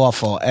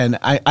god-awful, and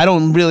I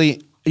don't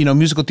really...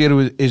 musical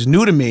theater is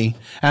new to me,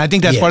 and I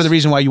think that's part of the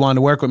reason why you wanted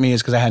to work with me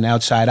is because I had an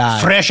outside eye.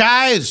 Fresh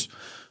eyes.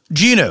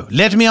 Gino,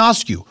 let me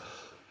ask you,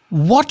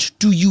 what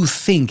do you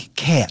think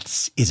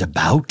Cats is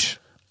about?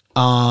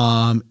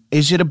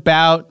 Is it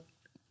about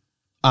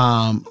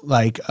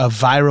like a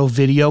viral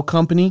video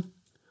company?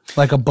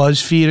 Like a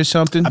BuzzFeed or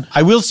something?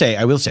 I will say,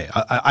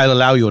 I'll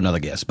allow you another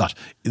guess, but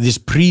this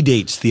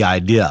predates the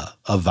idea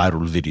of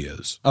viral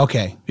videos.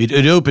 Okay.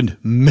 It opened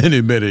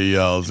many, many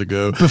years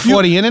ago.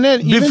 Before the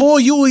internet? Even? Before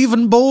you were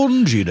even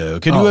born,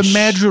 Gino. Can you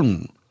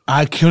imagine?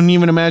 I couldn't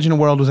even imagine a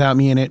world without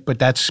me in it, but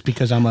that's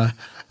because I'm a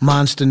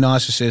monster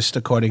narcissist,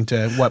 according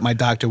to what my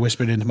doctor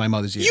whispered into my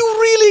mother's ear. You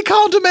really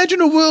can't imagine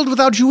a world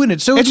without you in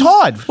it. So it's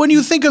hard. When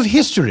you think of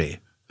history...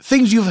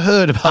 things you've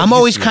heard about. I'm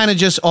always kind of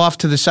just off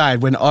to the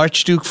side. When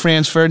Archduke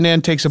Franz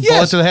Ferdinand takes a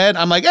bullet to the head,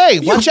 I'm like, hey,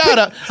 watch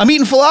out. I'm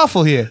eating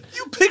falafel here.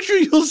 You picture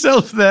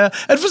yourself there,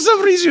 and for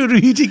some reason you're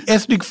eating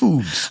ethnic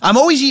foods. I'm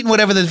always eating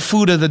whatever the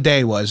food of the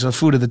day was, or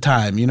food of the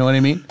time. You know what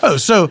I mean? Oh,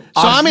 so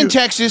I'm in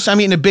Texas.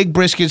 I'm eating a big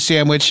brisket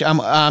sandwich.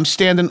 I'm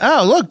standing.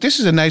 Oh, look, this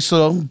is a nice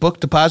little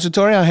book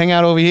depository. I'll hang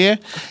out over here.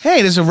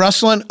 Hey, there's a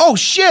rustling. Oh,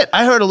 shit.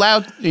 I heard a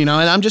loud, and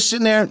I'm just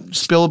sitting there,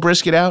 spill a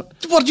brisket out.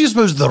 What do you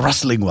suppose the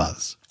rustling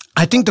was?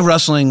 I think the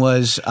rustling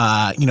was,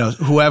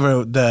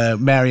 whoever the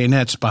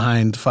marionettes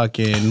behind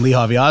fucking Lee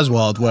Harvey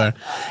Oswald were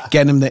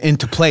getting him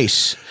into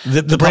place.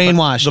 The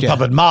brainwashed. The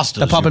puppet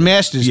masters. The puppet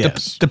masters.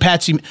 Yes. The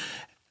patsy.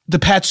 The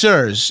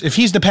patsers. If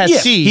he's the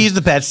patsy. He's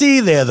the patsy,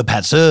 they're the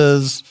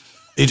patsers.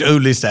 It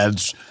only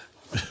stands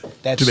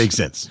to make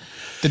sense.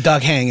 The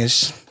dog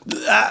hangers.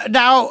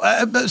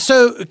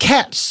 So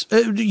Cats,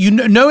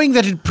 knowing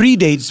that it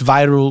predates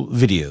viral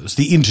videos,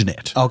 the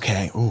internet.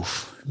 Okay,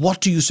 oof. What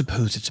do you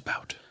suppose it's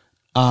about?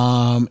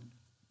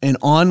 An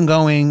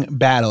ongoing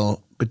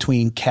battle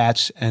between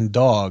cats and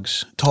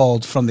dogs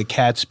told from the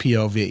cat's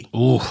POV.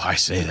 Ooh, I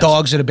say that.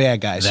 Dogs are the bad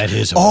guys. That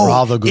is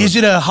rather good. Is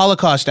it a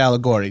Holocaust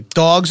allegory?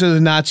 Dogs are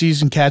the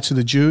Nazis and cats are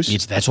the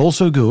Jews? That's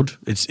also good.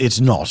 It's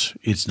not.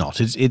 It's are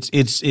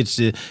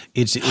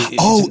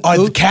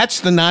the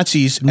cats the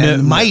Nazis and the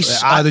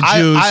mice are the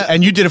Jews?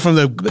 And you did it from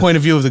the point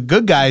of view of the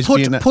good guys.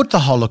 Put the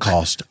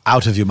Holocaust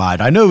out of your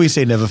mind. I know we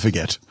say never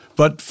forget,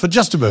 but for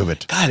just a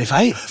moment. God, if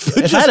I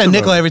had a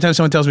nickel every time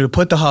someone tells me to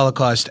put the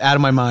Holocaust out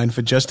of my mind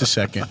for just a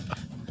second.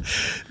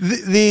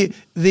 The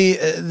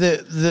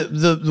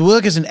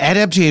work is an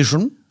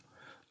adaptation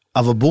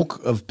of a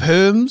book of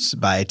poems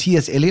by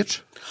T.S.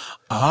 Eliot.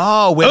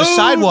 Oh, where the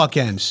sidewalk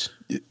ends.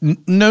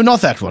 No,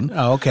 not that one.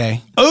 Oh,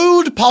 okay.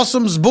 Old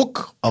Possum's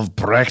Book of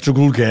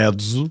Practical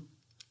Cats.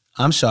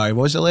 I'm sorry,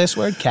 what was the last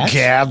word? Cats?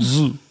 Cats.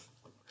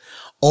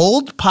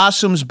 Old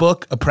Possum's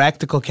Book of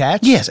Practical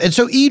Cats? Yes, and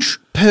so each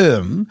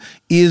poem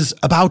is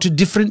about a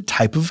different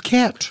type of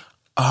cat.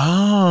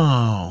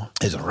 Oh.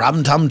 There's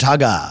Rum Tum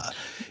Tugger.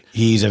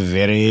 He's a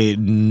very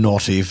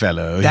naughty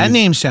fellow. That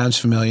name sounds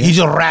familiar. He's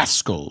a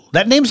rascal.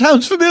 That name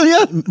sounds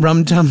familiar?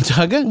 Rum Tum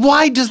Tugger?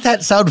 Why does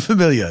that sound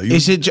familiar?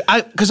 Is it?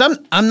 Because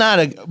I'm not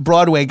a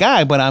Broadway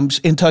guy, but I'm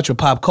in touch with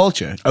pop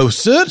culture. Oh,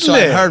 certainly. So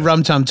I've heard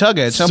Rum Tum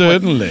Tugger at some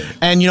point. Certainly.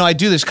 And I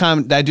do this.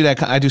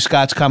 I do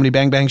Scott's Comedy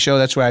Bang Bang show.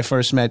 That's where I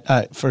first met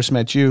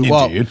you. Indeed.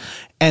 Well,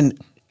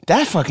 and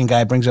that fucking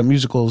guy brings up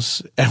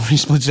musicals every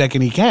split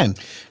second he can.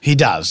 He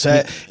does.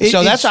 I think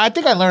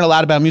I learned a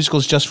lot about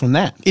musicals just from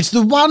that. It's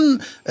the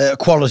one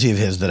quality of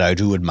his that I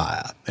do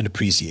admire and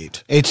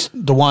appreciate. It's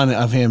the one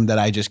of him that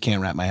I just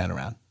can't wrap my head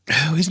around.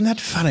 Oh, isn't that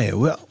funny?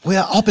 We're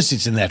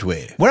opposites in that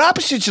way. We're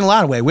opposites in a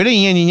lot of ways. We're the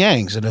yin and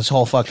yangs in this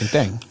whole fucking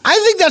thing. I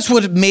think that's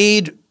what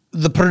made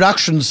the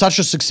production such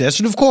a success.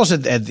 And of course,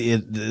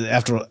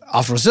 after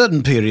a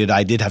certain period,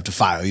 I did have to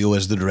fire you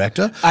as the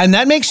director. And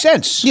that makes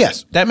sense.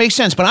 Yes. That makes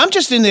sense. But I'm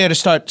just in there to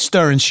start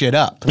stirring shit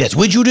up. Yes,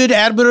 which you did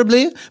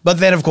admirably. But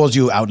then, of course,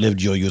 you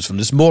outlived your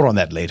usefulness. More on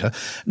that later.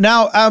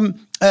 Now,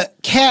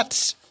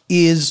 Cats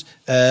is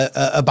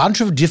a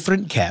bunch of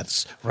different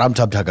cats. Rum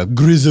Tum Tugger,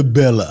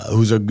 Grisabella,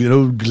 who's a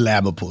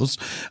glamour puss.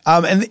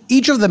 And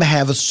each of them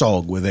have a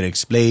song where they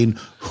explain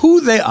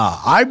who they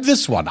are. I'm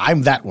this one.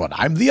 I'm that one.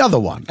 I'm the other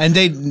one. And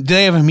do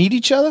they ever meet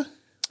each other?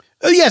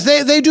 Yes,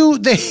 they do.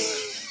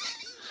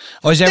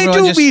 Or is they everyone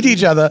do just meet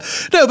each other.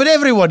 No, but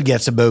everyone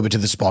gets a moment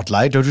in the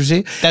spotlight, don't you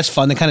see? That's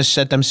fun. They kind of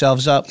set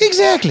themselves up.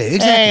 Exactly.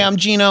 Hey, I'm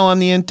Gino. I'm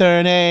the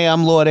intern. Hey,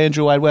 I'm Lord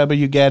Andrew White Weber.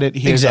 You get it.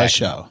 Here's our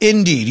show.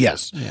 Indeed,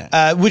 yes.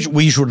 Yeah. Which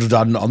we should have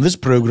done on this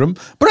program.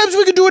 Perhaps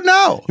we could do it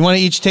now. You want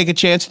to each take a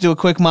chance to do a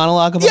quick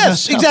monologue about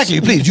Yes,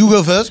 exactly. Please, you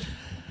go first.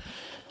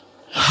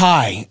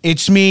 Hi,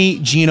 it's me,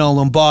 Gino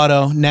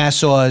Lombardo,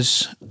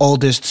 Nassau's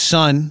oldest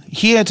son,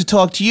 here to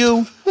talk to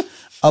you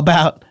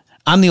about...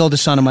 I'm the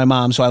oldest son of my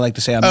mom, so I like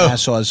to say I'm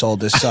Nassau's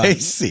oldest son. I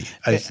see.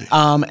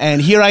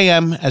 And here I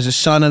am as a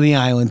son of the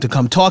island to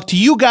come talk to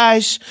you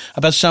guys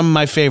about some of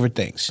my favorite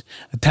things.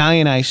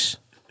 Italian Ice,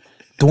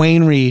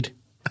 Dwayne Reed,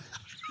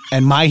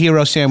 and My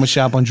Hero Sandwich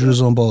Shop on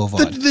Jerusalem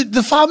Boulevard.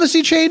 The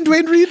pharmacy chain,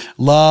 Dwayne Reed?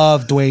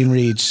 Love Dwayne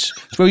Reed's.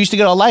 It's where we used to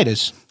get our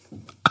lighters.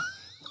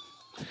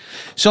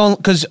 So,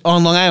 because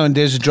on Long Island,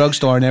 there's a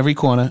drugstore in every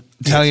corner,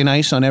 Italian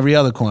Ice on every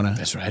other corner.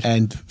 That's right.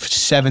 And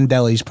 7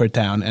 delis per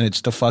town, and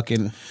it's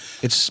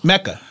it's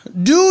Mecca.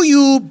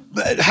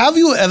 Have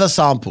you ever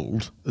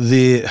sampled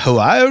the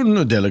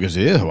Hawaiian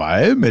delicacy,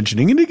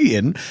 mentioning it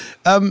again,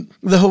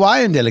 the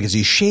Hawaiian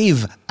delicacy,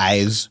 shave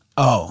ice?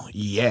 Oh,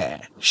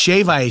 yeah.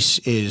 Shave Ice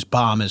is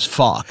bomb as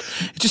fuck.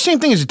 It's the same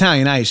thing as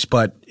Italian Ice,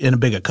 but in a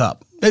bigger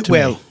cup.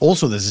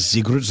 Also there's a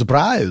secret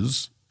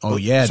surprise. Oh,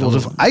 yeah. Sort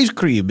of ice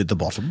cream at the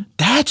bottom.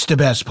 That's the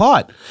best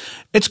part.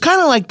 It's kind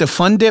of like the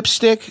Fun Dip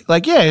stick.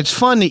 Like, yeah, it's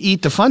fun to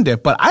eat the Fun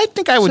Dip, but I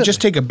think I would just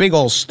take a big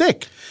old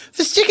stick.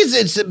 The stick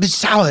it's a bit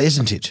sour,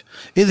 isn't it?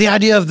 The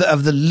idea of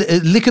the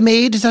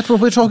Liquor-Maid, is that what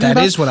we're talking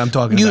about? That is what I'm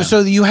talking about. So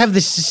you have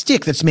this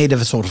stick that's made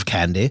of a sort of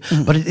candy,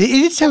 but it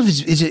itself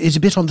is a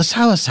bit on the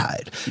sour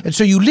side. And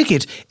so you lick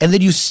it, and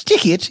then you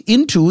stick it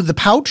into the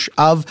pouch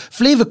of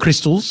flavor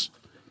crystals.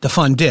 The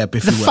Fun Dip,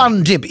 if you will. The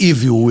Fun Dip,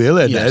 if you will,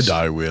 and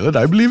I will, and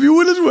I believe you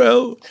will as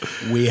well.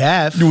 We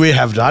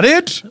have done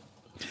it.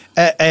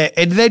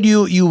 And then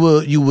you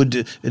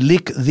would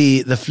lick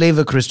the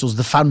flavor crystals,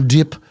 the Fun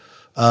Dip,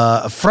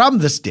 from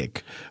the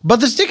stick.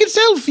 But the stick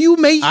itself, you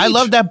may eat. I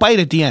love that bite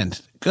at the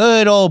end.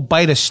 Good old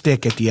bite of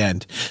stick at the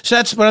end. So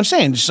that's what I'm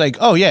saying. Just like,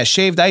 oh yeah,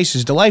 shaved ice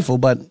is delightful,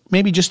 but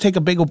maybe just take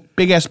a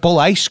big ass bowl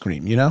of ice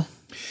cream, you know?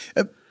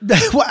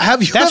 That's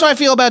how I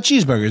feel about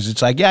cheeseburgers.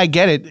 It's like, yeah, I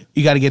get it.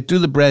 You got to get through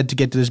the bread to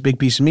get to this big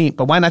piece of meat,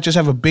 but why not just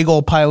have a big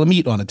old pile of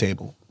meat on a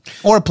table?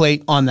 Or a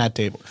plate on that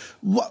table.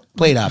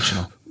 Plate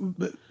optional.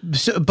 But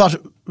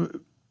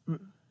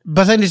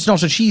then it's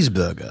not a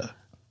cheeseburger.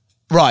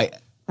 Right.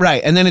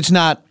 And then it's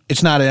not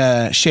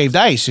a shaved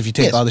ice if you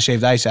take all the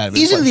shaved ice out of it.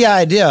 Isn't the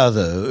idea,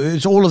 though,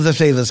 it's all of the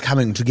flavors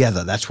coming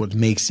together. That's what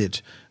makes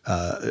it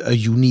a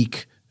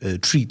unique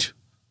treat.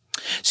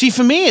 See,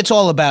 for me, it's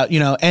all about,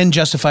 end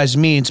justifies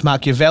means,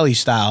 Machiavelli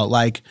style.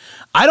 Like,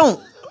 I don't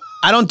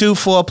I don't do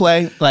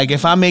foreplay. Like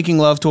if I'm making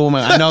love to a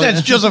woman, I know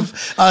That's just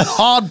a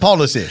hard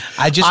policy.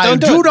 I just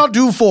don't do it. not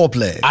do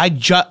foreplay.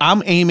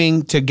 I'm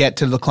aiming to get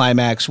to the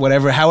climax,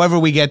 however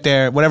we get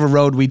there, whatever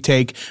road we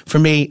take. For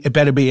me, it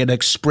better be an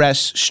express,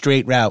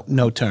 straight route,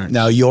 no turn.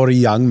 Now, you're a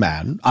young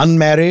man,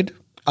 unmarried.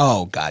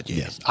 Oh, God,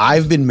 Yes,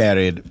 I've been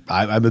married.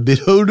 I'm a bit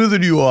older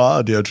than you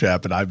are, dear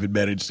chap, and I've been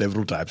married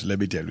several times. Let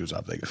me tell you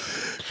something.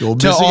 You're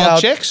To missing all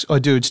out. chicks or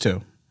dudes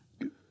too?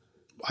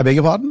 I beg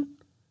your pardon?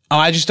 Oh,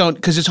 I just don't,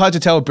 because it's hard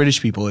to tell with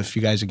British people if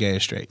you guys are gay or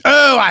straight.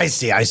 Oh, I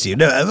see.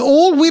 No,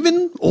 all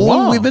women,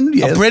 Wow.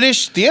 yes. A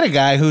British theater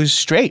guy who's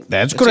straight.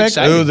 That's correct.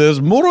 exciting. Oh,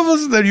 there's more of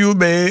us than you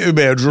may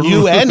imagine.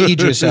 You and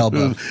Idris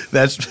Elba.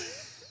 That's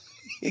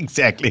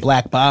exactly.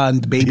 Black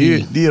Bond,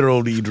 baby. Dear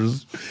old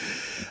Idris.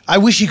 I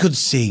wish he could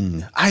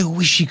sing.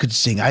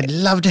 I'd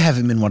love to have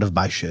him in one of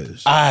my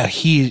shows.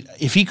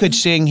 If he could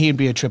sing, he'd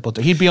be a triple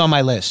threat. He'd be on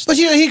my list. But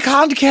he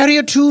can't carry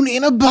a tune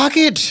in a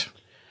bucket.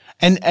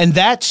 And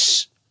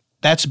that's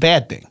a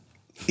bad thing.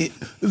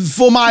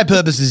 For my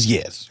purposes,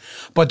 yes.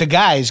 But the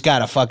guy's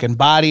got a fucking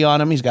body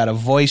on him. He's got a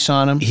voice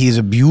on him. He's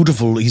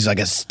like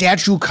a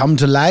statue come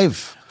to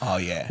life. Oh,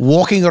 yeah.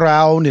 Walking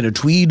around in a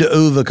tweed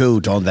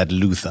overcoat on that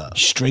Luther.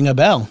 String a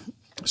bell.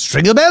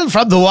 String a bell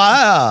from the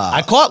wire.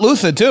 I caught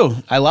Luther too.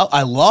 I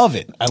love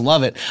it.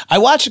 I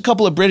watched a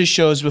couple of British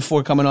shows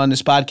before coming on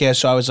this podcast,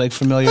 so I was like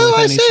familiar with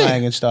I any see.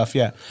 slang and stuff.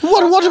 Yeah.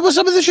 What were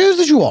some of the shows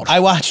that you watched? I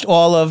watched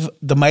all of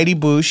The Mighty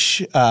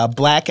Boosh,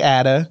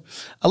 Blackadder,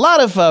 a lot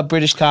of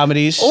British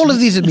comedies. All of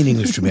these are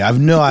meaningless to me. I have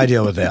no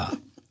idea what they are.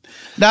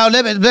 Now,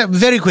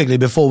 very quickly,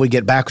 before we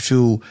get back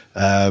to,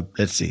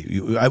 let's see,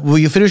 will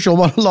you finish your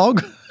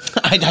monologue?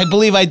 I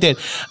believe I did.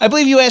 I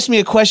believe you asked me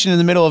a question in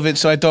the middle of it,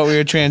 so I thought we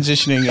were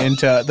transitioning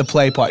into the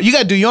play part. You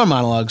got to do your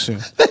monologue soon.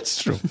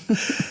 That's true.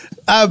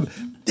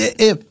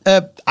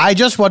 I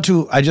just want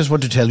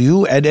to tell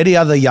you and any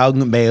other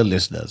young male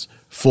listeners,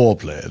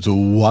 foreplay is a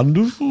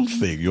wonderful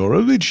thing. You're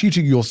only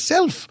cheating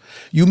yourself.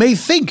 You may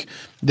think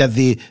that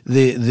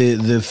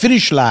the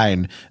finish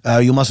line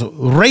you must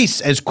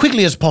race as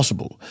quickly as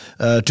possible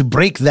to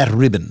break that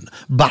ribbon,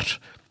 but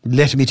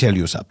let me tell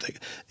you something.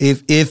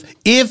 If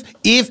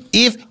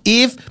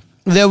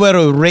there were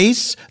a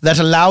race that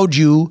allowed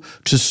you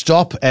to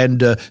stop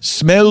and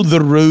smell the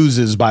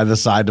roses by the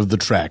side of the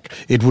track,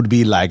 it would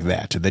be like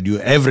that. And then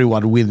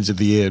everyone wins at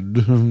the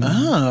end.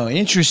 Oh,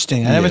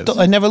 interesting. Yes.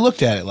 I never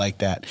looked at it like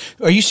that.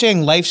 Are you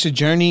saying life's a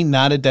journey,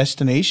 not a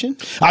destination?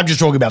 I'm just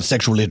talking about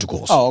sexual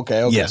intercourse. Oh,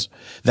 okay. Yes,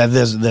 that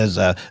there's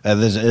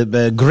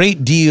a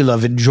great deal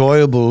of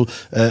enjoyable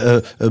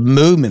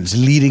moments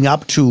leading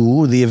up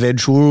to the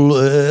eventual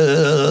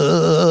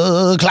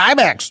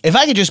climax. If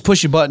I could just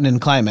push a button and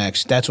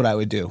climax, that's what I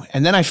would do.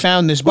 And then I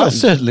found this Well, button.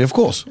 certainly, of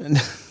course,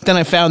 Then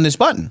I found this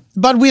button.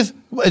 but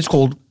it's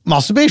called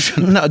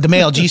masturbation. No, the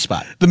male G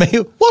spot. The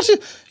male. What?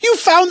 You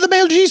found the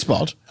male G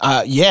spot?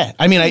 Yeah.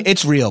 I mean,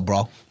 it's real,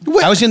 bro.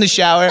 What? I was in the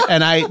shower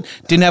and I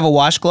didn't have a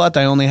washcloth.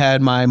 I only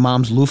had my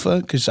mom's loofah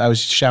because I was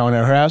showering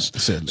at her house.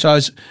 Certainly. So I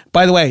was.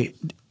 By the way,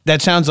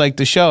 that sounds like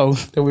the show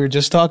that we were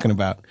just talking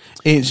about.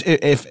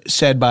 If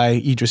said by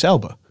Idris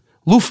Elba,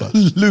 loofah.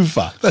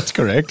 Loofah. That's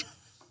correct.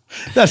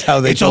 That's how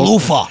they. It's a talk.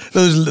 loofah.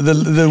 Those the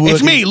working,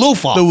 It's me,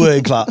 loofah. The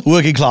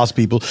working class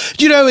people.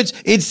 Do you know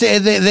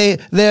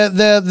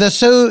they're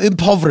so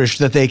impoverished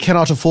that they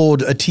cannot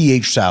afford a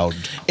th sound.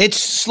 It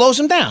slows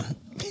them down.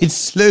 It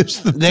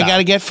slows them They down. got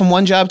to get from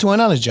one job to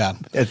another job.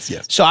 Yes.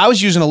 So I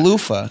was using a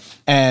loofah,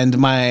 and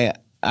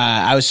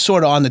I was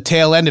sort of on the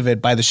tail end of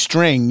it by the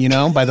string,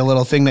 by the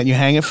little thing that you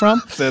hang it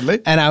from.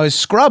 Certainly. And I was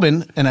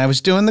scrubbing, and I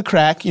was doing the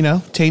crack,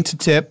 taint to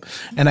tip,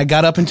 and I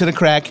got up into the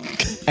crack,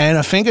 and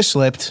a finger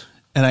slipped,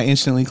 and I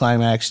instantly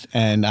climaxed,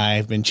 and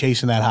I've been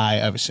chasing that high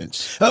ever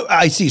since. Oh,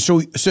 I see. So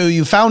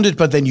you found it,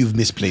 but then you've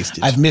misplaced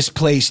it. I've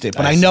misplaced it,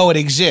 but I see. know it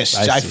exists.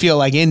 I I see. feel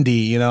like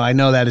Indy, I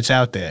know that it's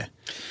out there.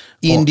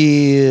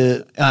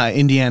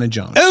 Indiana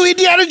Jones. Oh,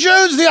 Indiana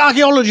Jones, the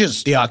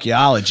archaeologist. The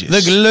archaeologist.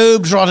 The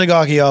globe-trotting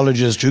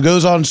archaeologist who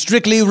goes on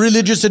strictly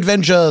religious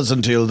adventures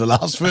until the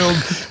last film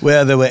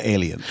where there were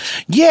aliens.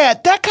 Yeah,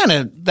 that kind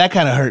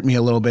of hurt me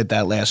a little bit,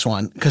 that last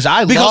one, because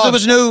There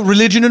was no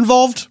religion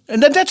involved?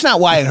 and that's not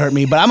why it hurt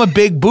me, but I'm a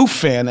big Boof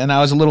fan, and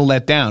I was a little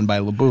let down by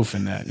LaBouffe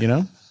in that,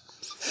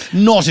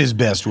 Not his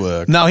best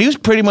work. No, he was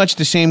pretty much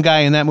the same guy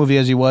in that movie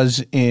as he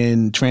was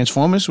in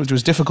Transformers, which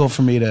was difficult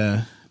for me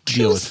to Do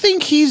deal you with.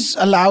 think he's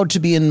allowed to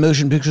be in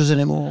motion pictures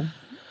anymore?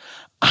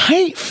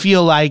 I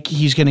feel like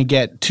he's going to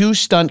get 2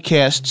 stunt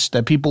casts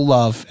that people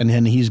love, and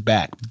then he's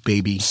back,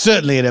 baby.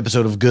 Certainly an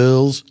episode of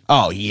Girls.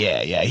 Oh,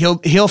 yeah.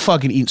 He'll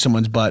fucking eat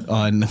someone's butt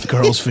on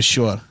Girls for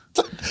sure.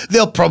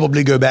 They'll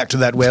probably go back to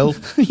that well.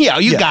 Yeah,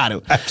 you Yeah, got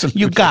to.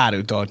 absolutely. You got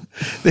to, dog.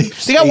 They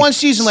got one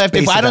season left.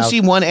 If space I it don't out. see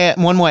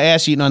one more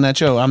ass eating on that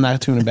show, I'm not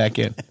tuning back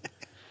in.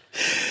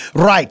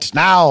 Right,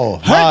 now.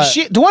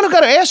 The one who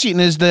got her ass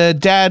eaten is the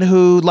dad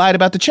who lied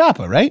about the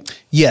chopper, right?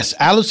 Yes,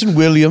 Alison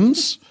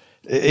Williams.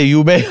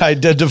 You may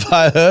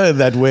identify her in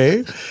that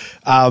way.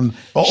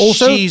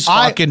 Also, she's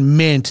fucking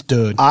mint,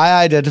 dude.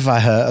 I identify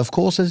her, of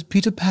course, as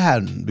Peter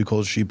Pan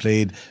because she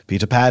played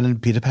Peter Pan in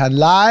Peter Pan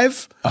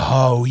Live.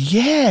 Oh,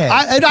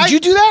 yeah. Did you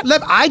do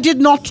that? I did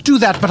not do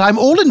that, but I'm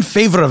all in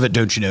favor of it,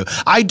 don't you know?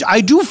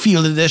 I do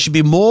feel that there should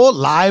be more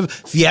live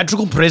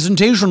theatrical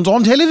presentations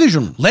on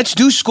television. Let's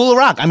do School of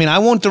Rock. I mean, I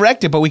won't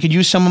direct it, but we could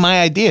use some of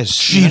my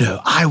ideas. You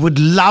know, I would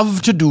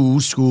love to do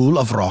School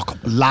of Rock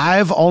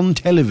live on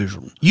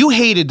television. You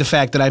hated the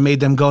fact that I made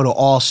them go to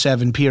all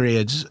 7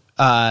 periods.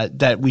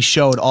 That we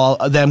showed all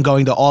of them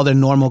going to all their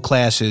normal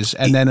classes,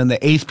 and then in the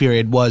 8th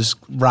period was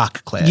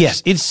rock class.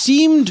 Yes, it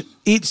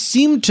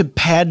seemed to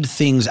pad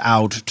things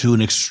out to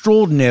an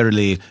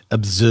extraordinarily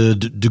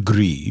absurd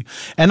degree.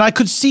 And I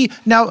could see,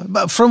 now,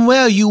 from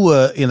where you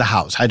were in the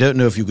house, I don't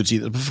know if you could see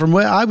this, but from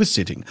where I was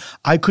sitting,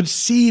 I could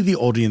see the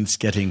audience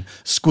getting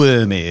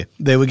squirmy.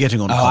 They were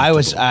getting uncomfortable. I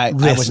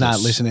was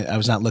not listening. I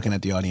was not looking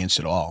at the audience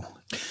at all.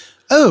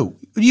 Oh,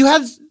 you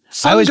had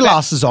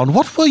sunglasses on.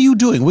 What were you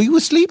doing? Were you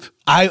asleep?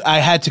 I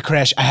had to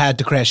crash. I had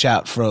to crash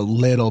out for a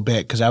little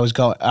bit because I was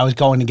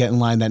going to get in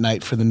line that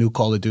night for the new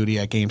Call of Duty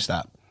at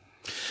GameStop.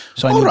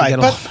 So I needed to get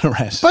a little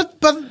rest. But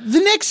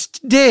the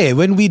next day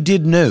when we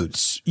did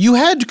notes, you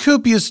had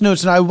copious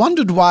notes, and I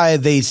wondered why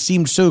they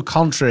seemed so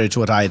contrary to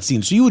what I had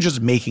seen. So you were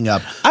just making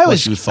up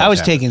what you thought. I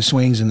was taking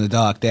swings in the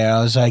dark there.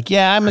 I was like,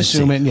 yeah, I'm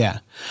assuming, yeah.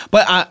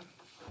 But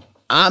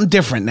I'm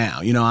different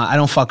now. You know, I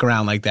don't fuck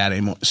around like that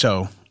anymore.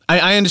 So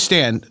I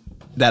understand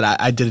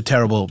that I did a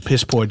terrible,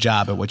 piss-poor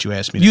job at what you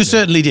asked me to do. You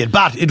certainly did,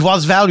 but it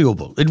was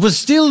valuable. It was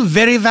still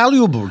very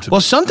valuable to me.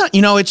 Well, sometimes,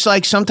 you know, it's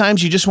like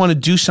sometimes you just want to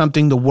do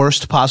something the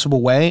worst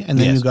possible way, and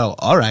then you go,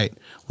 all right,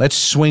 let's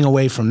swing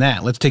away from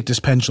that. Let's take this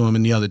pendulum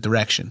in the other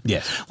direction.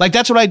 Yes. Like,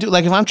 that's what I do.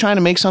 Like, if I'm trying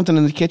to make something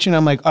in the kitchen,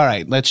 I'm like, all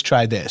right, let's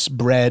try this.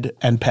 Bread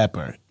and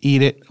pepper.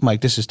 Eat it. I'm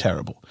like, this is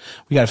terrible.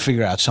 We got to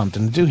figure out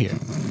something to do here.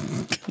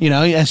 You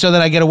know, and so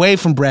then I get away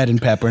from bread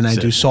and pepper and I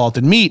do salt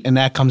and meat, and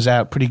that comes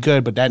out pretty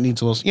good, but that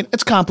needs a little, you know,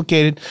 it's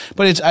complicated,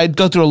 but I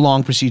go through a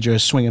long procedure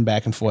of swinging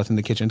back and forth in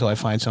the kitchen until I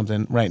find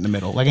something right in the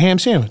middle, like a ham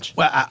sandwich.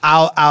 Well,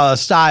 our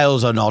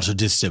styles are not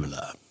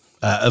dissimilar.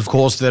 Of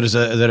course, there is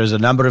a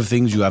number of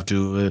things you have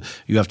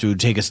to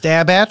take a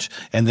stab at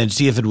and then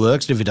see if it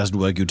works. And if it doesn't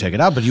work, you take it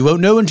out, but you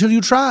won't know until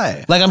you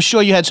try. Like, I'm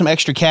sure you had some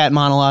extra cat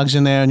monologues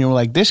in there, and you were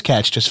like, "This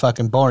cat's just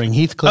fucking boring."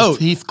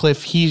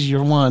 Heathcliff, he's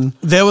your one.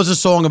 There was a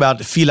song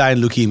about feline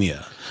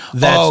leukemia.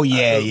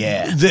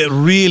 That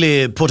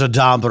really put a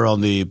damper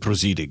on the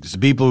proceedings.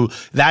 People,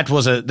 that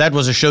was a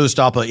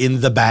showstopper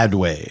in the bad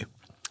way.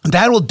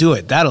 That'll do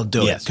it.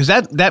 Yes. Because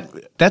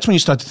that's when you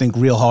start to think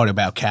real hard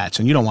about cats,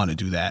 and you don't want to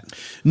do that.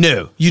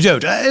 No, you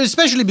don't.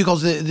 Especially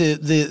because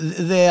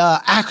they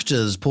are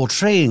actors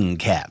portraying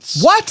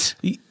cats. What?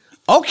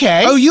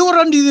 Okay. Oh, you were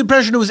under the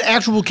impression it was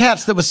actual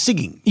cats that were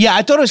singing. Yeah,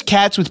 I thought it was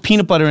cats with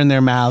peanut butter in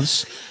their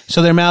mouths.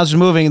 So their mouths are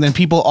moving, and then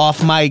people off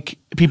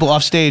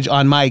stage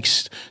on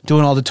mics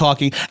doing all the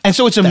talking. And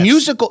so it's a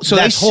musical. So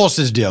that's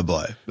horses, dear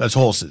boy. That's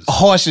horses.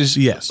 Horses.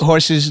 Yes.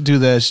 Horses do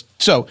this.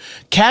 So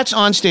cats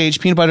on stage,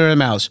 peanut butter in their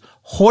mouths.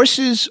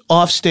 Horses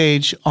off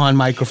stage on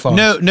microphones.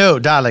 No,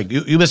 darling,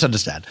 you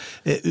misunderstand.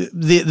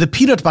 The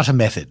peanut butter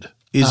method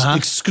is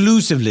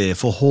exclusively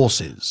for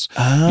horses.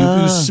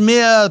 You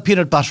smear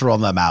peanut butter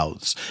on their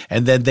mouths,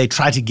 and then they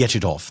try to get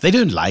it off. They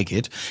don't like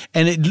it,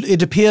 and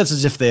it appears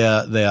as if they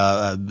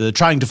are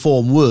trying to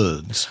form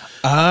words.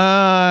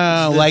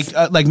 Like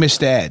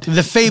Mr. Ed.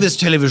 The famous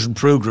television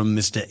program,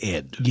 Mr.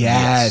 Ed.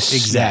 Yes,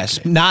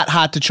 exactly. Yes. Not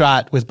Hot to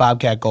Trot with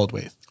Bobcat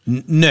Goldthwait.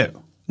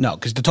 No,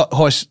 because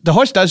the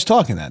horse does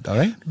talk in that, though,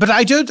 right? But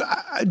I don't.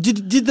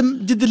 Did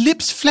the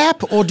lips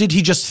flap, or did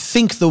he just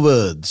think the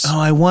words? Oh,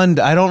 I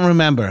wonder. I don't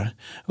remember.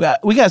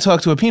 We got to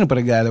talk to a peanut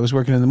butter guy that was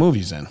working in the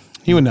movies. Then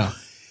he would know.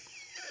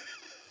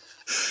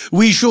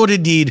 We should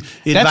indeed.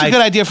 That's a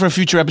good idea for a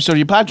future episode of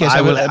your podcast.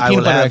 I will have a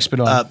peanut butter expert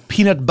on. A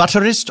peanut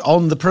butterist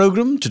on the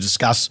program to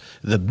discuss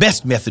the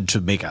best method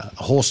to make a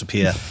horse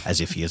appear as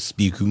if he is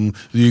speaking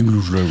the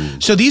English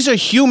language. So these are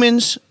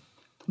humans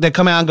that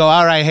come out and go,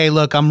 all right, hey,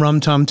 look, I'm Rum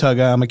Tum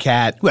Tugger, I'm a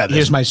cat. Well,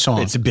 here's my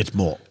song. It's a bit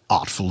more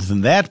artful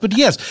than that, but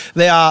yes,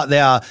 they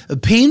are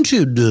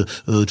painted to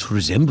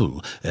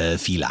resemble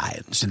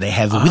felines, and they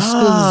have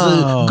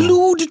whiskers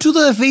glued to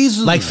their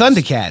faces, like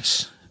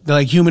Thundercats. They're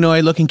like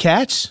humanoid-looking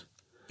cats.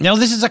 Now,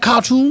 this is a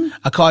cartoon.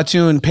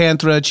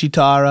 Panthera,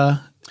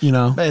 Chitara. You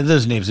know,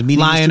 those names are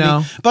meaningless Lion-O, to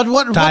me. But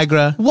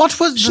Tigra. What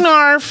was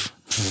Snarf?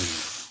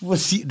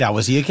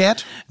 Was he a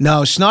cat?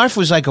 No, Snarf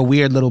was like a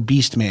weird little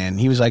beast man.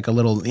 He was like a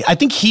little. I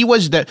think he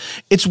was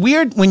it's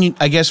weird when you,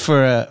 I guess,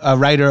 for a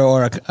writer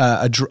or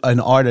an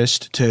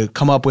artist to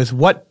come up with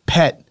what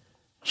pet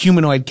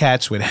humanoid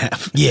cats would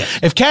have. Yeah.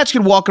 If cats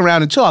could walk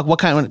around and talk, what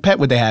kind of pet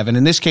would they have? And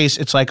in this case,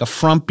 it's like a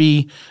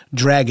frumpy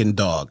dragon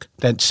dog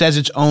that says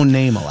its own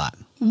name a lot.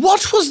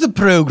 What was the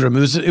program?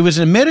 It was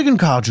an American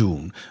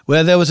cartoon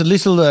where there was a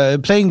little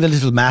playing the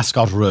little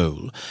mascot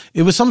role.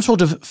 It was some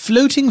sort of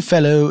floating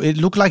fellow. It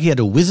looked like he had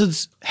a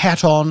wizard's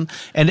hat on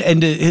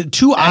and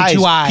two eyes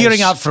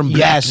peering out from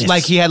blackness. Yes,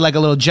 like he had like a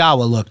little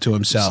Jawa look to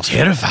himself. It's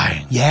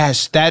terrifying.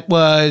 Yes, that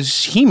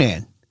was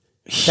He-Man.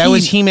 That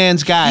was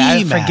He-Man's guy.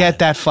 He-Man. I forget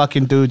that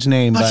fucking dude's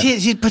name. But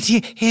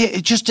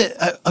he just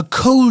a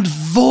cold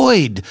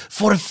void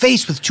for a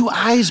face with two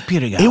eyes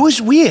peering out. It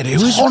was weird.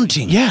 It was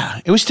haunting. Yeah,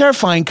 it was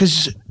terrifying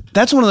because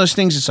that's one of those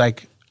things. It's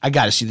like, I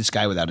got to see this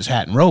guy without his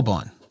hat and robe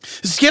on.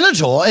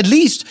 Skeletor at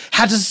least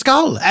had a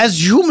skull,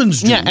 as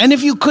humans do. Yeah, and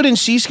if you couldn't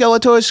see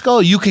Skeletor's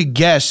skull, you could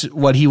guess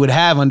what he would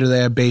have under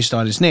there based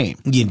on his name.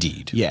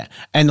 Indeed. Yeah,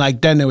 and like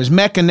then there was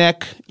Mecha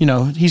Neck. You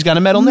know, he's got a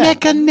metal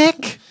neck. Mecha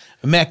neck?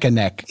 Mecha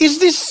Neck. Is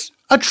this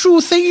a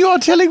true thing you are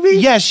telling me?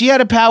 Yes, he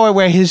had a power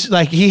where he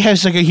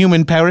has like a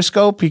human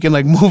periscope. He can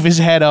like move his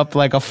head up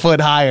like a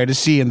foot higher to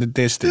see in the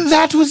distance.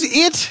 That was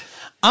it?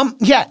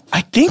 Yeah,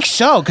 I think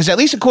so. Because at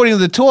least according to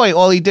the toy,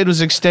 all he did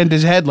was extend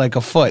his head like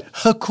a foot.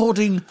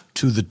 According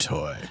to the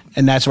toy.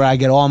 And that's where I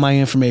get all my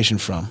information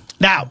from.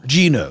 Now,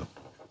 Gino,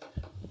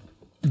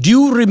 do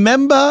you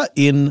remember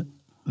in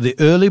the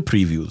early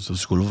previews of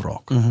School of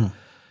Rock,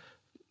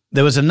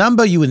 there was a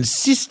number you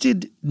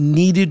insisted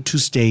needed to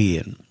stay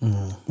in,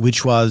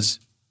 which was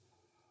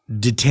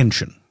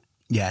detention.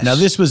 Yes. Now,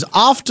 this was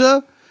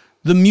after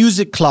the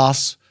music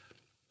class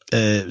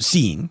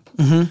scene,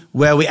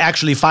 where we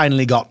actually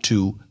finally got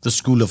to the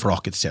School of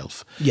Rock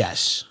itself.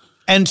 Yes.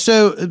 And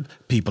so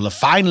people are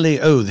finally,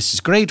 this is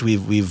great.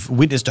 We've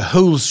witnessed a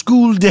whole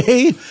school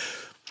day.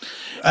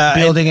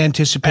 Building And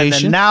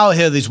anticipation. then now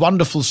hear these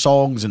wonderful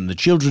songs and the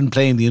children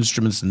playing the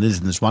instruments and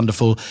this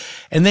wonderful.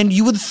 And then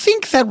you would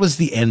think that was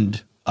the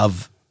end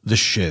of the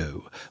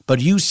show. But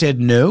you said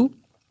no.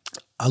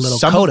 A little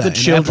Some coda, of the an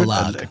children,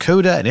 epilogue. a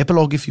coda, an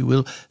epilogue, if you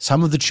will.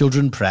 Some of the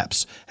children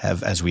perhaps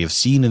have, as we have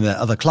seen in the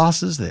other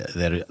classes,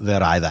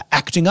 they're either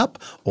acting up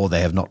or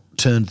they have not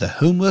turned their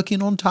homework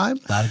in on time.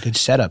 A lot of good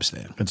setups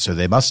there. And so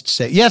they must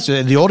say, yes,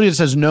 the audience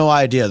has no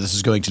idea this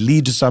is going to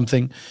lead to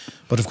something.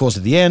 But of course,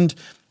 at the end,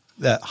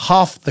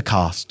 half the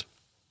cast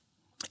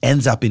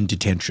ends up in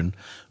detention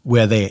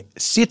where they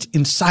sit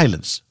in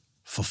silence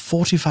for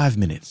 45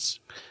 minutes.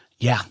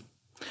 Yeah.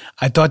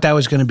 I thought that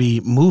was going to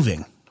be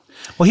moving.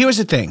 Well, here was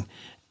the thing.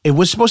 They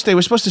were supposed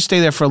to stay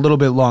there for a little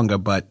bit longer,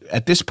 but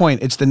at this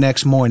point, it's the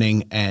next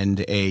morning,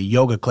 and a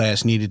yoga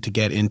class needed to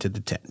get into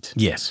the tent.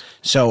 Yes.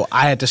 So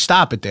I had to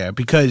stop it there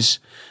because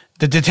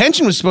the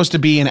detention was supposed to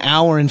be an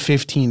hour and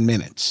 15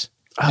 minutes.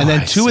 And then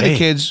I two of the see.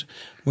 kids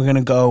were going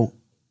to go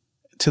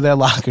to their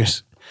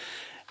lockers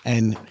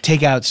and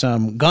take out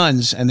some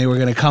guns, and they were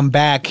going to come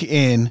back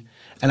in,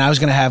 and I was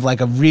going to have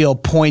like a real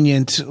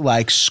poignant,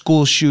 like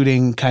school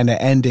shooting kind of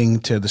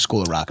ending to the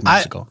School of Rock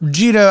musical.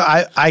 Gino,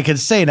 I can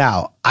say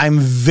now, I'm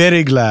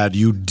very glad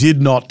you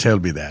did not tell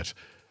me that.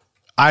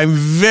 I'm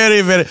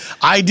very, very.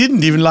 I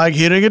didn't even like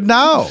hearing it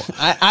now.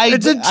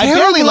 It's a terrible I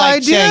barely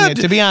liked idea. saying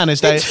it, to be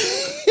honest.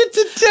 It's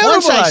a terrible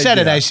Once I said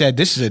it, idea. I said,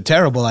 this is a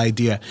terrible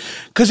idea.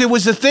 Because it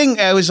was the thing,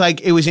 I was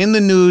like, it was in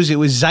the news, it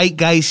was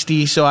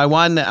zeitgeisty, so I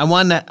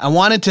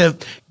wanted to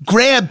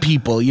grab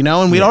people, you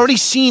know, and we'd already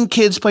seen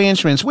kids play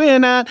instruments. We're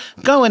not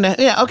going to,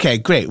 yeah, okay,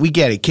 great, we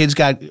get it. Kids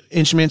got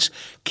instruments,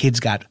 kids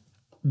got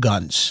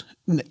guns.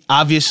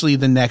 Obviously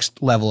the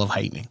next level of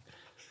heightening.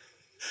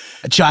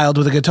 A child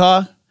with a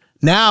guitar,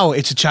 now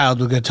it's a child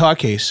with a guitar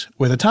case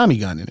with a Tommy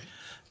gun in it.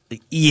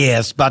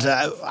 Yes, but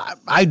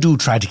I do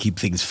try to keep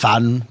things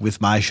fun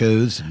with my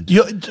shows.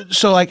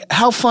 So, like,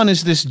 how fun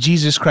is this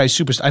Jesus Christ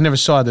Superstar? I never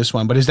saw this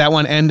one, but does that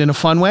one end in a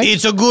fun way?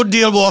 It's a good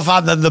deal more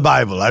fun than the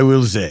Bible, I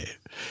will say.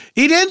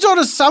 It ends on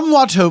a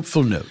somewhat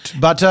hopeful note,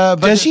 but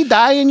does he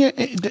die in your?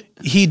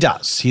 He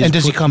does. He is And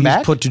does he come he's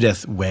back? put to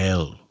death.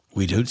 Well,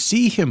 we don't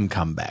see him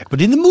come back,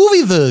 but in the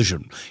movie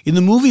version,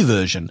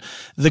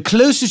 the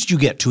closest you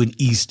get to an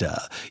Easter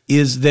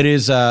is there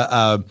is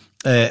a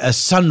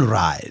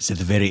sunrise at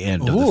the very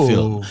end of the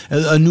film.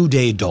 A new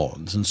day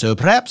dawns, and so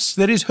perhaps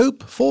there is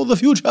hope for the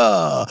future,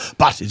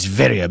 but it's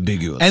very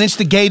ambiguous. And it's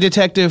the gay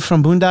detective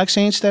from Boondock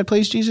Saints that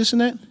plays Jesus in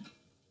that?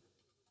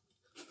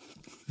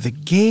 The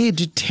gay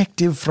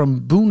detective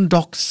from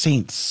Boondock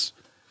Saints.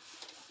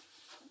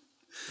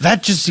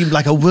 That just seemed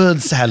like a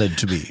word salad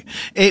to me.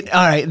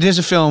 All right, there's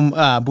a film,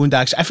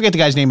 Boondocks. I forget the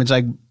guy's name. It's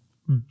like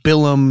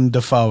Willem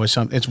Dafoe or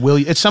something. It's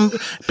some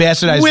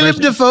bastardized Willem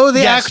version. Dafoe,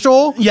 the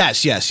actor?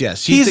 Yes.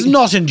 He's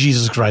not in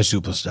Jesus Christ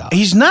Superstar.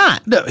 He's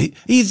not. No,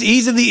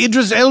 he's in the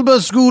Idris Elba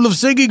School of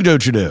Singing,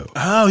 don't you know?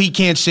 Oh, he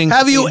can't sing.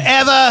 Have you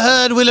ever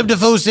heard Willem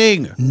Dafoe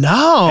sing?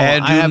 No.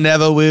 And you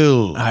never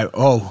will.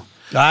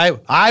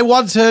 I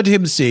once heard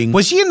him sing.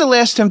 Was he in The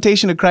Last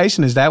Temptation of Christ,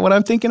 and is that what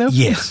I'm thinking of?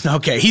 Yes.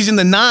 Okay, he's in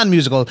the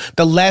non-musical,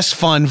 the less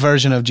fun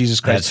version of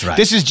Jesus Christ. That's right.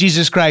 This is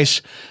Jesus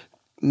Christ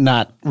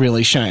not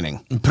really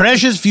shining.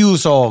 Precious few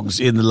songs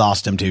in The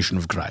Last Temptation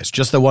of Christ.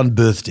 Just the one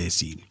birthday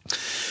scene.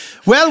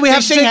 Well, we have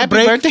to sing take a Happy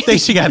break. Birthday? They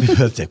sing Happy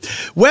Birthday.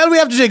 Well, we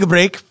have to take a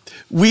break.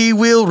 We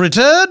will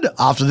return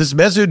after this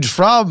message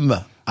from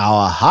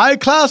our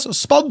high-class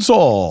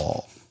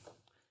sponsor.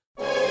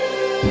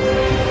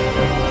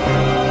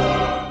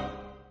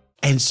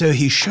 And so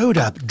he showed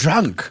up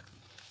drunk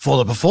for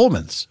the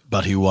performance,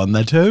 but he won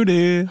the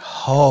Tony.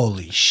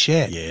 Holy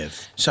shit.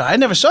 Yes. So I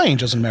never saw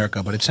Angels in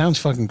America, but it sounds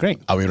fucking great.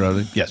 Are we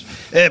rolling? Yes.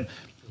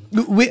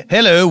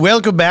 Hello,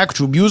 welcome back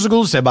to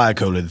Musical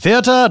Semicolon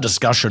Theater,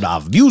 discussion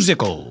of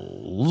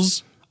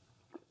musicals,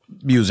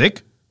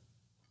 music,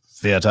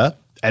 theater,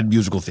 and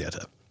musical theater.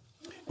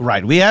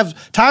 Right, we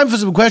have time for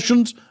some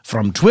questions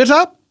from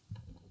Twitter.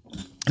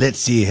 Let's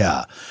see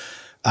here.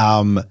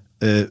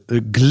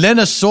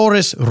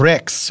 Glenosaurus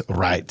Rex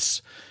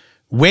writes,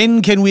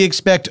 when can we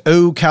expect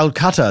O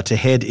Calcutta to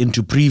head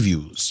into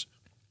previews?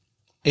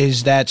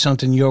 Is that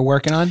something you're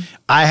working on?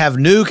 I have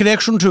no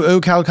connection to O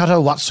Calcutta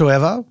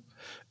whatsoever.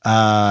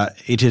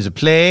 It is a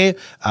play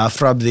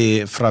from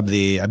the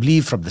I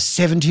believe from the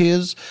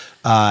 70s.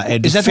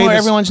 And Is that the one where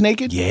everyone's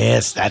naked?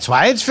 Yes, that's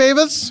why it's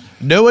famous.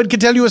 No one can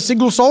tell you a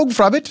single song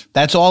from it.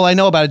 That's all I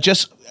know about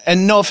it.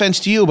 And no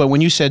offense to you, but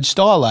when you said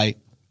Starlight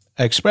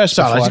Express,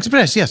 Starlight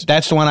Express, yes.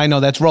 That's the one I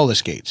know. That's roller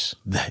skates.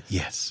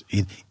 Yes,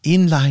 in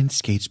inline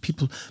skates,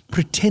 people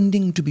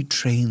pretending to be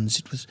trains.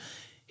 It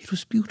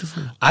was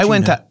beautiful. I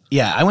went to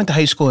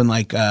high school in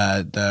like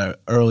the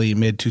early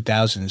mid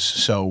 2000s,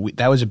 so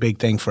that was a big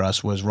thing for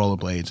us was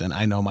rollerblades, and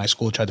I know my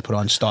school tried to put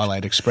on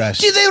Starlight Express.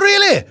 Did they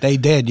really? They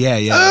did, yeah.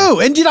 Oh,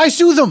 and did I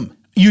sue them?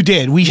 You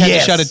did. We had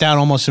Yes. to shut it down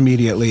almost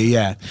immediately,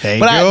 yeah.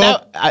 Thank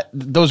you.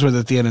 Those were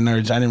the theater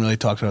nerds. I didn't really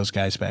talk to those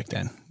guys back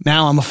then.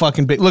 Now I'm a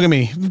fucking big, look at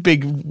me,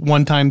 big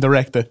one-time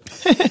director.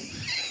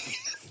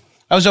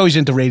 I was always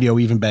into radio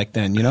even back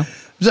then, you know?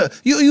 So,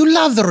 you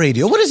love the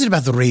radio. What is it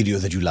about the radio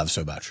that you love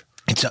so much?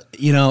 It's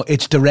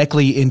it's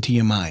directly into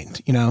your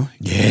mind, you know?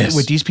 Yes.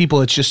 With these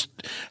people, it's just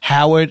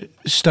Howard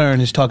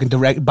Stern is talking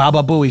direct,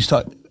 Baba Booey's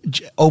talking,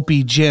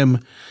 Opie, Jim,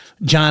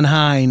 John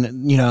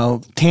Hine,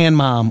 Tan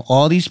Mom,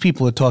 all these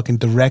people are talking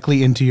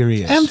directly into your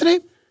ears.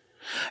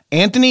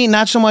 Anthony,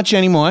 not so much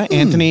anymore.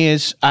 Anthony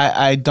is,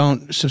 I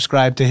don't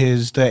subscribe to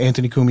the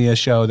Anthony Cumia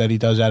show that he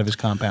does out of his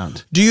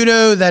compound. Do you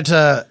know that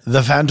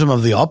the Phantom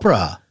of the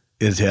Opera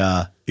is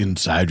here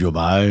inside your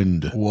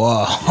mind?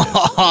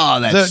 Whoa,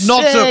 that's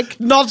sick.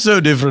 Not so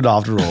different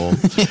after all.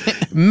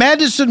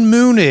 Madison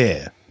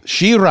Mooney,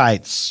 she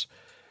writes,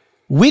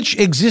 which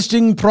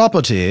existing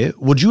property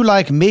would you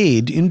like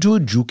made into a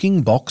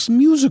Juking Box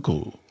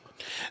musical?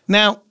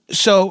 Now,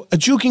 so a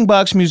Juking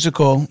Box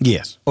musical,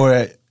 Yes.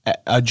 or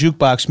a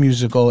jukebox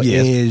musical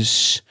Yes.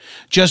 is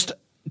just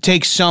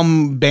take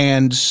some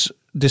band's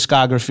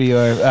discography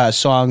or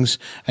songs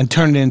and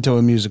turn it into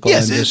a musical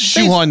Yes, and just it's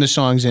shoehorn the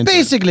songs into it.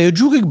 Basically, a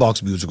Juking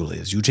Box musical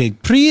is you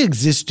take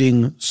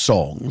pre-existing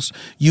songs,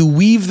 you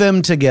weave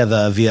them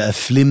together via a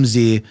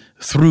flimsy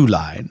through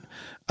line,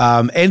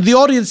 and the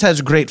audience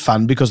has great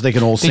fun because they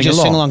can all They sing just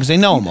along. sing along because they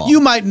know them all. You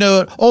might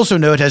also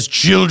know it as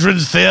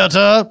children's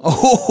theater.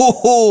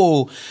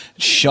 Oh,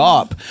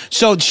 sharp.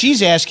 So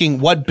she's asking,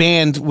 what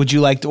band would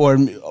you like to, or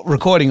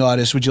recording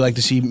artist would you like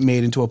to see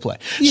made into a play?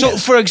 So,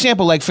 Yes. for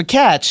example, like for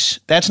Cats,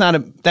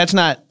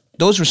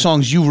 those were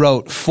songs you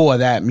wrote for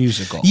that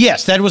musical.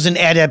 Yes, that was an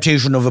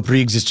adaptation of a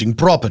pre-existing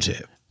property.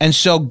 And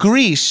so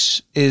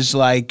Grease is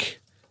like,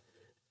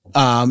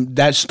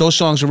 those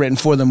songs were written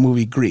for the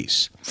movie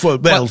Grease. For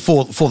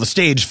the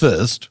stage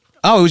first.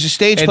 Oh, it was a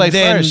stage And play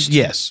then, first.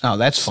 yes. Oh,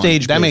 that's fun.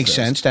 Stage That play makes first.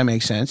 sense. That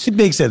makes sense. It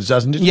makes sense,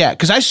 doesn't it? Yeah,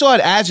 because I saw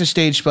it as a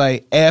stage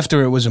play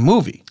after it was a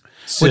movie,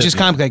 which is Certainly.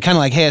 complicated, kind of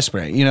like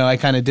Hairspray. I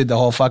kind of did the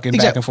whole fucking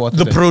back and forth.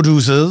 The of it.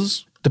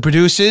 producers. The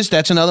Producers,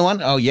 that's another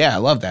one. Oh yeah, I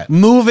love that.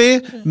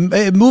 Movie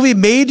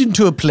made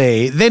into a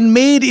play, then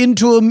made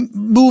into a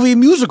movie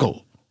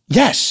musical.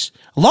 Yes,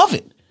 love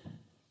it.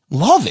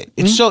 Love it.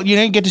 It's so you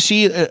get to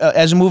see it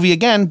as a movie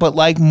again, but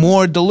like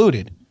more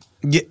diluted.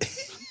 Yeah.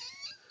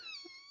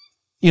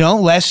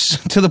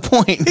 Less to the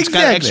point. It's got an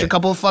Exactly. extra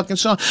couple of fucking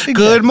songs.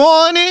 Good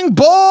morning,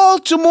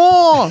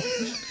 Baltimore.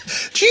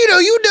 Gino,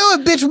 you know a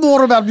bit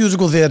more about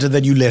musical theater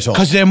than you let on.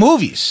 Because they're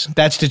movies.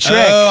 That's the trick.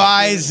 Oh,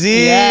 I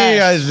see.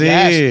 Yes, I see.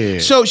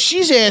 yes. So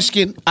she's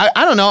asking,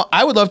 I don't know,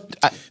 I would love...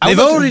 They've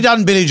already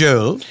done Billy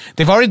Joel.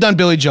 They've already done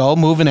Billy Joel,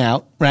 Moving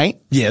Out, right?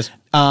 Yes.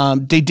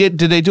 Did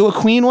they do a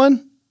Queen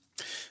one?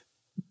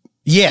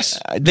 Yes,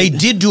 they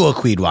did do a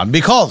Queen one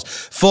because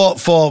for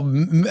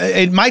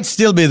it might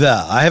still be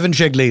there. I haven't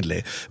checked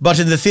lately, but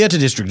in the theatre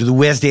district of the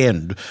West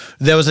End,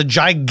 there was a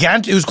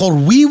gigantic. It was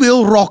called "We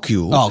Will Rock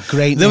You." Oh,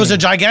 great There was name. a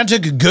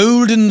gigantic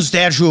golden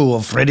statue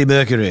of Freddie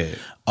Mercury.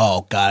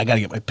 Oh, God, I got to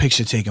get my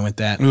picture taken with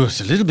that. Oh,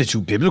 it's a little bit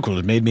too biblical.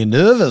 It made me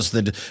nervous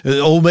that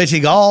Almighty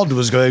God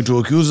was going to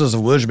accuse us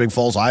of worshipping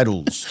false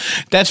idols.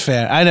 That's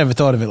fair. I never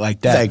thought of it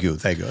like that. Thank you.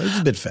 It's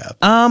a bit fair.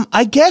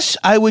 I guess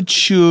I would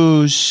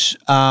choose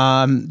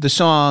the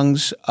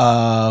songs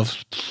of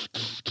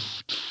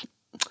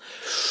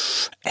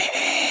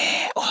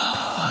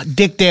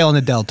Dick Dale and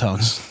the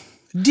Deltones.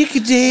 Dick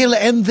Dale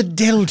and the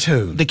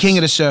Deltones. The king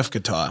of the surf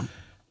guitar.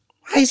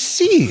 I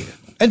see.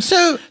 And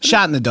so,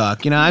 Shot in the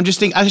dark. I was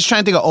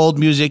trying to think of old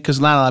music because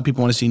not a lot of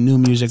people want to see new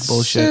music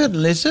bullshit.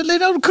 Certainly.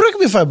 Now, correct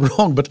me if I'm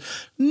wrong, but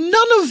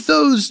none of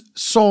those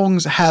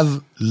songs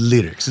have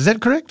lyrics. Is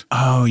that correct?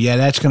 Oh, yeah,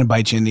 that's going to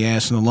bite you in the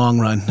ass in the long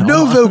run.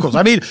 No vocals.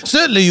 I mean,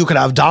 certainly you can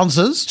have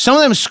dancers. Some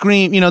of them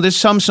scream, there's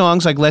some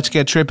songs like Let's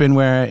Get Trippin'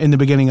 where in the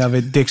beginning of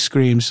it, Dick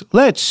screams,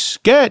 "Let's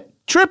get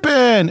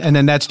tripping, and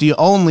then that's the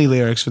only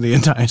lyrics for the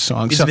entire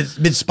song. It's So, a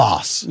bit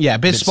sparse. yeah,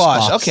 bit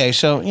sparse. Okay,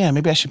 so yeah,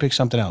 maybe I should pick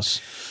something else.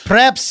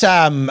 Perhaps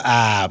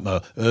Bob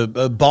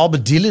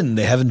Dylan.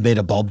 They haven't made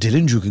a Bob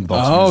Dylan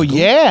jukebox. Oh musical.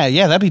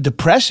 yeah, that'd be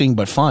depressing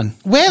but fun.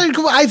 Well,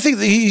 I think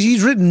that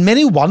he's written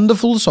many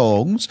wonderful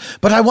songs,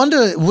 but I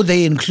wonder, would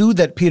they include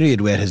that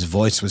period where his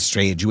voice was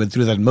strange? He went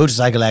through that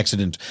motorcycle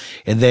accident,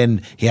 and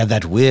then he had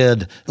that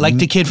weird, Like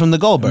the kid from the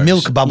Goldbergs.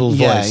 milk bubble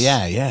voice.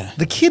 Yeah.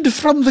 The kid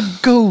from the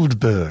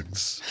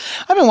Goldbergs.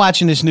 I've been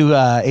watching this new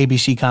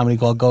ABC comedy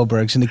called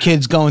Goldbergs, and the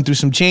kid's going through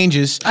some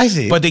changes. I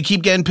see. But they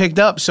keep getting picked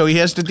up, so he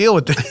has to deal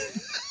with it.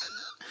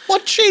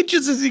 What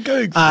changes is he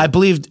going through? I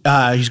believe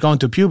he's going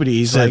through puberty.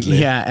 He's Certainly.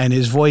 like, yeah, and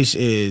his voice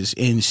is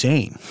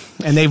insane.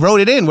 And they wrote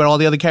it in where all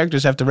the other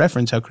characters have to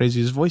reference how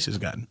crazy his voice has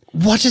gotten.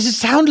 What does it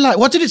sound like?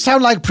 What did it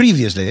sound like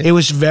previously? It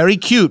was very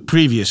cute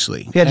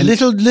previously. He had And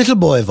little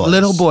boy voice.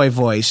 little boy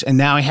voice, and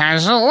now he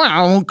has a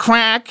little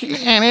crack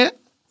in it.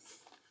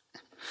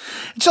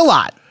 It's a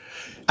lot.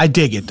 I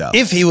dig it though.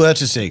 If he were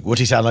to sing, would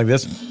he sound like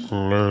this?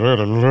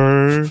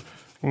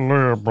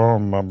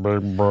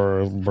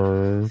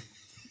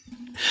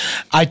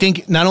 I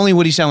think not only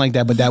would he sound like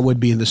that, but that would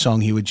be the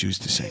song he would choose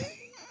to sing.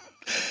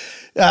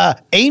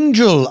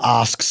 Angel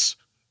asks,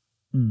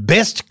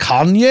 best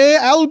Kanye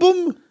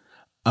album?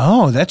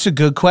 Oh, that's a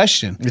good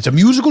question. It's a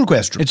musical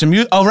question. It's a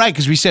right,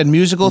 because we said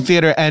musical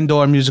theater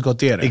and/or musical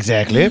theater.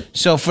 Exactly.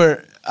 So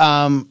for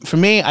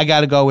me, I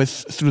got to go with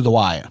Through the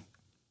Wire.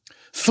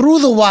 Through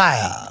the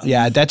Wire.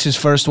 Yeah, that's his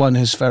first one,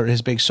 his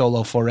big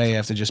solo foray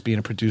after just being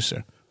a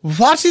producer.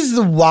 What is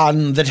the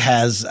one that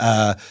has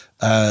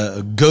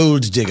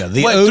Gold Digger?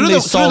 The only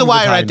song Through the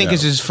Wire, that I think, know.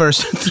 is his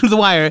first. Through the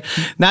Wire,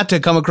 not to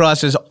come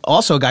across as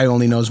also a guy who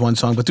only knows one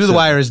song, but Through the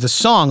Wire is the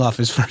song off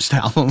his first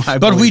album.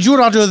 But we do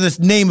not know the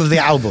name of the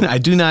album. I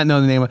do not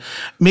know the name of.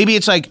 Maybe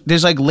it's like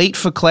there's like Late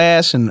for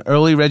Class and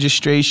Early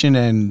Registration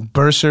and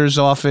Bursar's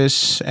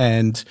Office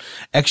and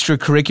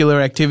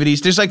extracurricular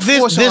activities. There's like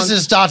four songs. This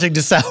is starting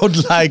to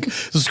sound like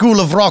the School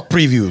of Rock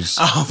previews.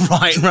 Oh,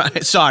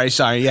 right.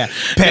 Sorry, yeah.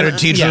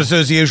 Parent-teacher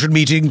association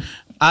meeting.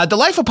 The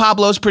Life of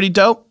Pablo is pretty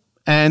dope,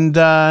 and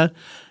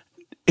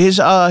his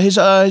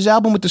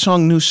album with the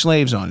song "New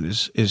Slaves" on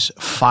it is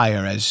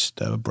fire, as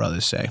the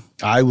brothers say.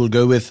 I will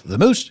go with the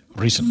most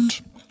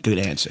recent. Good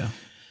answer.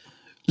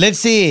 Let's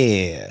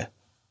see.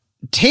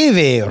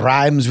 TV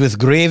rhymes with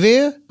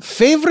gravy.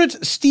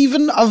 Favorite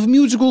Stephen of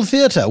musical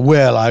theatre?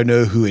 Well, I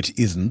know who it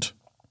isn't.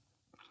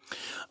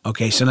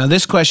 Okay, so now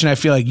this question I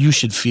feel like you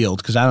should field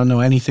because I don't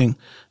know anything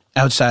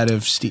outside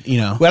of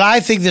Well, I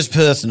think this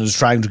person is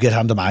trying to get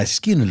under my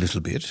skin a little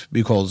bit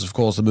because, of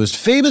course, the most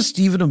famous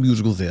Stephen of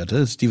musical theatre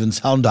is Stephen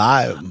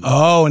Sondheim.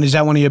 Oh, and is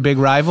that one of your big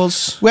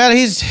rivals? Well,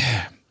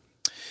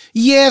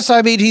 yes,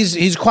 I mean,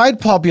 he's quite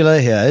popular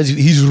here.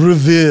 He's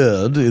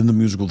revered in the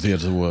musical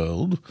theatre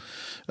world.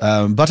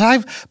 But I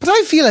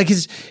feel like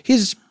his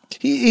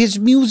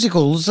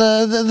musicals,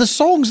 the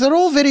songs,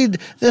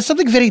 there's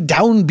something very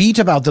downbeat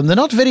about them. They're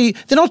not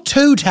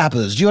toe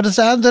tappers. Do you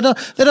understand? They're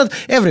not,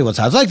 everyone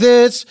sounds like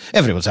this.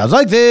 Everyone sounds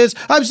like this.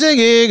 I'm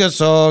singing a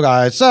song.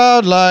 I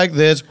sound like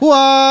this.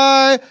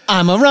 Why?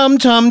 I'm a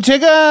rum-tum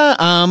tigger.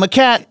 I'm a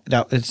cat.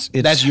 No, it's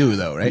That's you,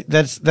 though, right?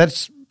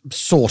 That's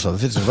sort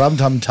of. It's a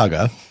rum-tum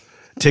tugger.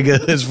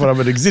 Tigger is from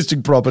an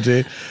existing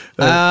property.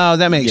 Oh,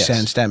 that makes yes.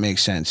 sense. That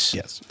makes sense.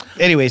 Yes.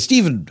 Anyway,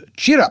 Stephen,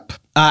 cheer up.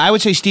 I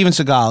would say Steven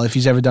Seagal, if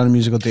he's ever done a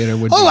musical theater.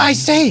 Oh, I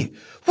say,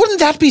 wouldn't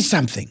that be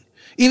something?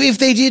 If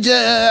they did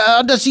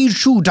Under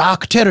Siege 2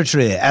 Dark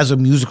Territory as a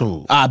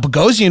musical.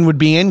 Bogosian would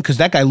be in because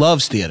that guy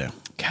loves theater.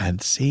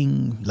 Can't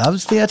sing,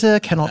 loves theater,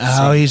 cannot sing.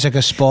 Oh, he's like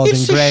a Spalding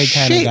It's a Gray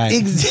kind of shame. guy.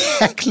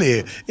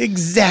 Exactly.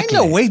 I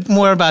know way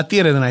more about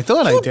theater than I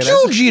thought I did.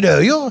 You, Gino,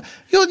 you.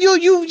 I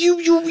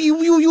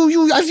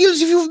feel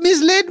as if you've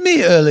misled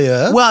me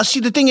earlier. Well, see,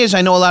 the thing is,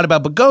 I know a lot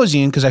about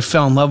Bogosian because I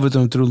fell in love with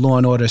him through Law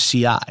and Order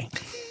CI.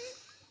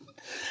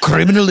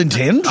 Criminal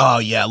Intent? Oh,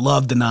 yeah,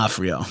 love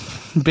D'Onofrio.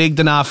 Big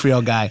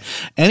D'Onofrio guy.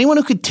 Anyone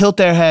who could tilt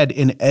their head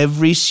in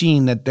every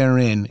scene that they're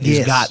in has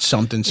Yes. got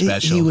something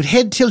special. He would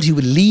head tilt, he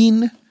would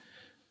lean.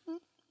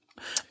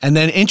 And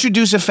then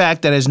introduce a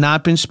fact that has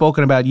not been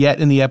spoken about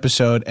yet in the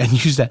episode and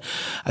use that.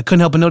 I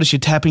couldn't help but notice you're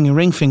tapping your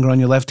ring finger on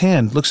your left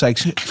hand. Looks like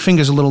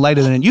finger's a little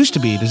lighter than it used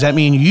to be. Does that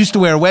mean you used to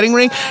wear a wedding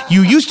ring?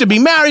 You used to be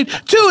married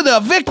to the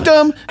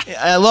victim?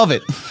 I love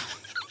it.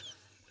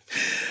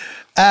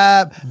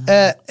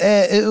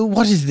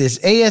 What is this?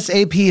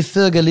 ASAP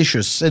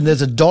Fergalicious, and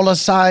there's a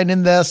 $sign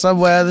in there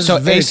somewhere. This So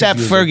is very ASAP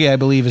confusing. Fergie, I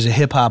believe, is a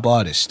hip-hop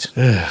artist.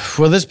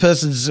 Well, this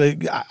person's,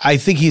 I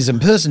think he's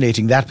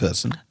impersonating that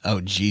person.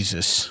 Oh,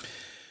 Jesus.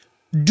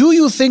 Do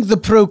you think the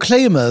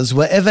Proclaimers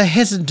were ever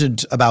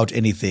hesitant about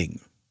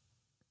anything?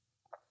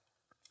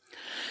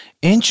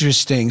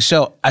 Interesting.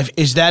 So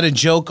is that a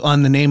joke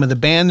on the name of the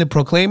band, the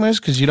Proclaimers?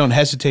 Because you don't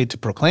hesitate to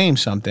proclaim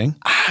something,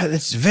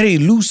 That's very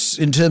loose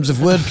in terms of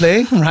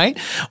wordplay. right?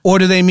 Or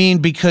do they mean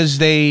because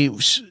they're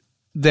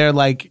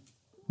like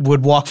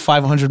would walk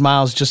 500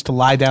 miles just to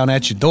lie down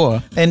at your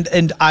door?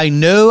 And I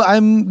know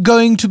I'm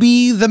going to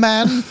be the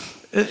man.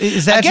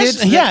 Is that I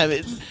guess, it?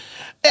 yeah.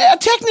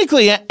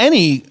 Technically,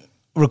 any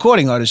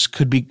recording artist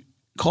could be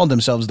called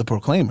themselves the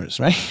Proclaimers,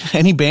 right?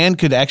 Any band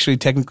could actually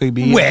technically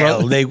be.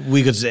 Well, they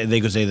could say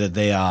that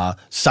they are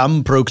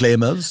some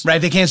proclaimers. Right,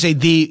 they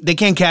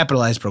can't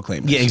capitalize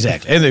Proclaimers. Yeah,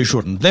 exactly. And they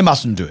shouldn't. They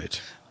mustn't do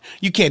it.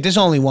 You can't. There's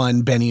only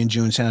one Benny and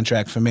June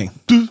soundtrack for me.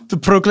 The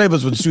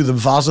Proclaimers would sue them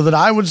faster than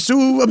I would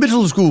sue a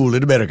middle school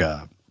in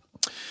America.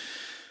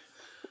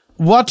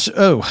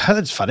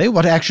 That's funny.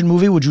 What action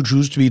movie would you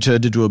choose to be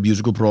turned into a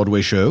musical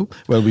Broadway show?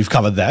 Well, we've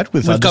covered that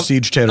with Under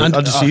Siege. That'd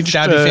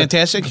be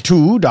fantastic.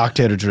 2, Dark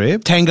Territory.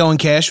 Tango and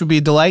Cash would be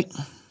a delight.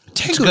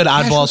 It's a good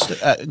oddball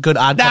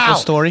couple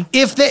story.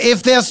 If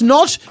there's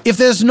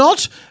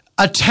not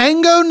a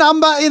tango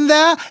number in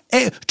there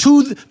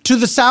to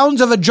the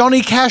sounds of a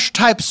Johnny Cash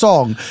type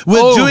song,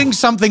 we're doing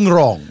something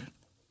wrong.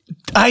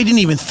 I didn't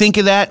even think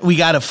of that. We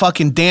got a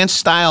fucking dance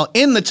style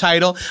in the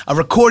title, a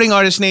recording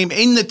artist name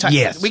in the title.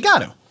 Yes. We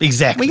got him.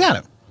 Exactly. We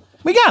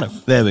got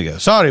him. There we go.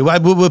 Sorry,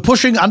 we're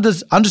pushing Under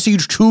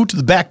Siege 2 to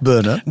the back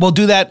burner. We'll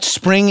do that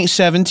spring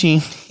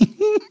 17.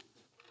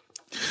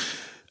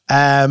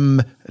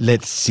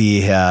 Let's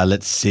see here.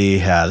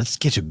 Let's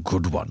get a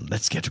good one.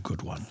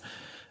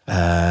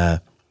 A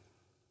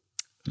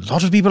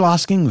lot of people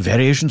asking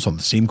variations on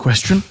the same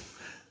question.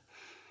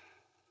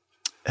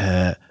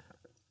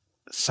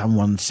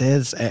 Someone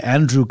says,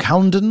 Andrew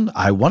Cowden,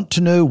 I want to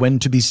know when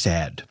to be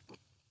sad.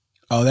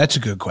 Oh, that's a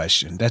good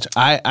question.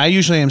 I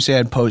usually am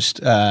sad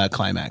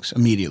post-climax,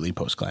 immediately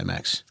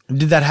post-climax.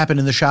 Did that happen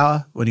in the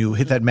shower when you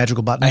hit that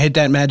magical button? I hit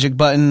that magic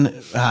button,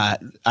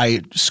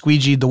 I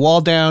squeegeed the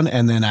wall down,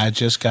 and then I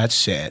just got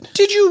sad.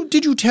 Did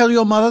you tell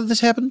your mother this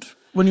happened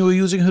when you were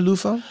using her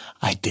loofah?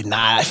 I did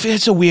not. I feel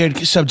it's a weird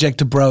subject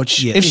to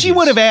broach. Yeah, if she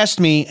would have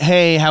asked me,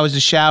 hey, how was the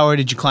shower?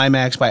 Did you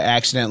climax by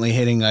accidentally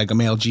hitting like a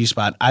male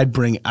G-spot? I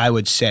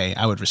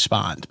would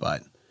respond,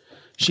 but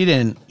she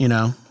didn't,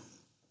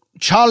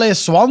 Charlie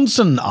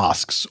Swanson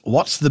asks,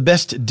 what's the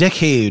best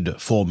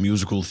decade for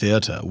musical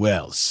theater?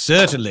 Well,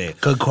 certainly.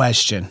 Good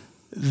question.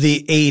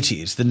 The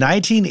 80s, the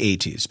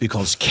 1980s,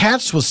 because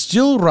Cats was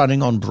still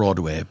running on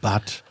Broadway,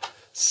 but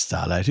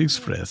Starlight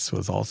Express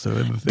was also in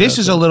the theater. This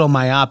is a little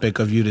myopic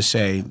of you to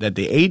say that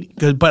the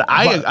 80s, but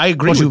I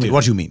agree with you.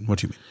 What do you mean?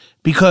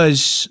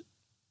 Because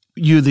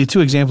the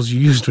two examples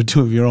you used were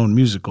two of your own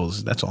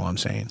musicals. That's all I'm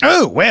saying.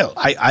 Oh, well,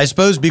 I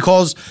suppose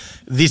because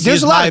this There's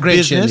is a lot my of great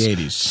business. shit in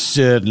the 80s.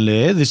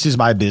 Certainly, this is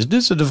my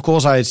business, and of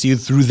course I see it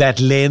through that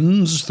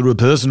lens, through a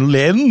personal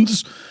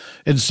lens.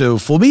 And so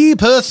for me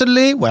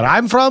personally, where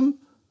I'm from,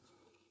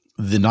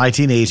 the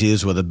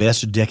 1980s were the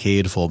best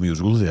decade for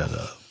musical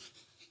theater.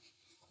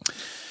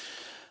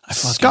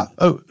 Yes, please.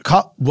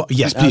 I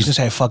was gonna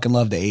say I fucking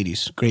love the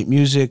 80s. Great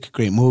music,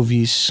 great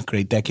movies,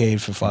 great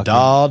decade for fucking.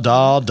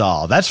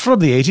 Da. That's from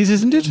the 80s,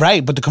 isn't it?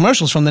 Right, but the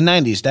commercials from the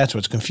 90s. That's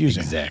what's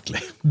confusing.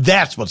 Exactly.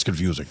 That's what's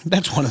confusing.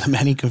 That's one of the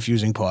many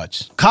confusing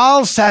parts.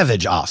 Carl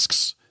Savage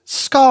asks,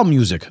 ska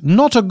music,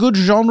 not a good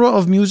genre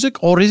of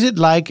music, or is it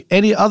like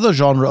any other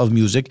genre of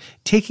music,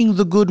 taking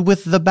the good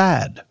with the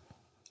bad?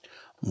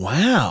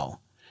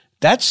 Wow.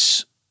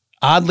 That's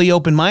oddly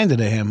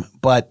open-minded of him,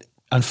 but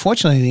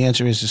unfortunately, the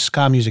answer is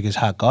ska music is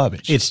hot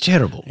garbage. It's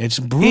terrible. It's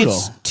brutal.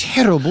 It's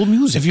terrible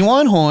music. If you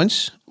want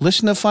horns,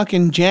 listen to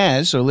fucking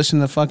jazz or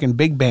listen to fucking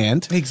big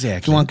band. Exactly.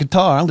 If you want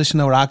guitar, listen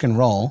to rock and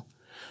roll.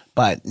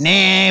 But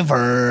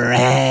never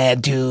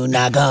had to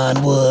knock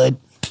on wood.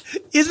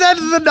 Is that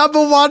the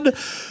number one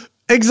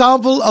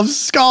example of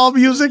ska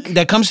music?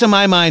 That comes to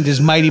my mind is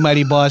Mighty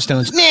Mighty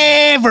Bosstones.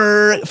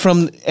 Never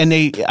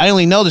I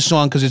only know the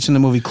song because it's in the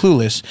movie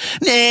Clueless.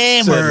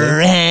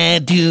 Never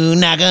had to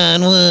knock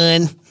on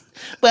wood.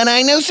 But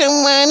I know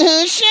someone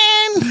who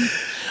should.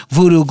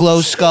 Voodoo Glow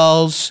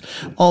Skulls,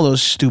 all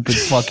those stupid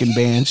fucking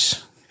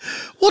bands.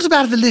 What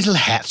about the Little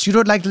Hats? You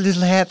don't like the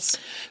Little Hats?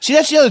 See,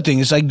 that's the other thing.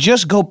 It's like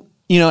just go,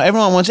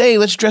 everyone wants, hey,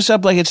 let's dress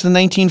up like it's the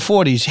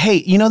 1940s.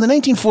 Hey, the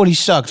 1940s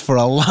sucked for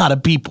a lot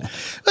of people.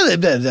 Well,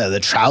 the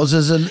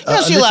trousers are you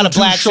don't see a lot of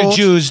blacks or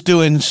Jews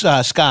doing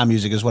ska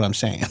music is what I'm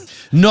saying.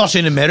 Not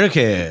in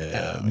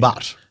America,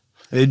 but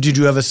did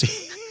you ever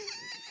see...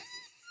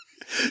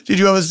 Did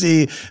you ever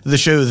see the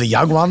show The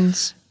Young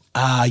Ones?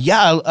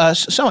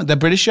 The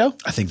British show?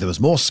 I think there was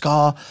more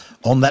ska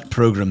on that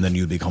program than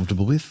you'd be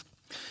comfortable with.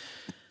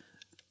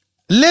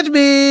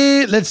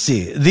 Let's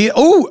see.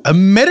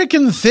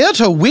 American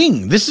Theater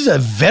Wing. This is a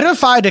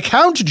verified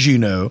account,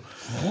 Gino.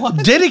 What?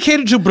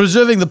 Dedicated to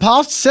preserving the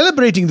past,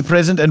 celebrating the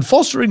present, and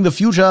fostering the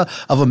future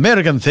of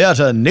American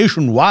theater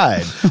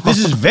nationwide. This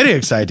is very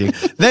exciting.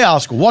 They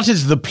ask, what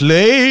is the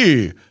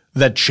play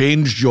that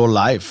changed your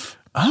life?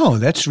 Oh,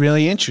 that's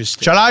really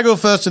interesting. Shall I go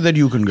first and then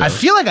you can go? I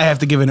feel like I have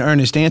to give an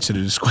earnest answer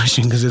to this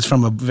question because it's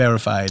from a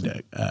verified... do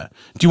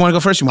you want to go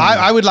first?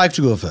 I would like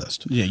to go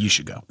first. Yeah, you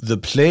should go. The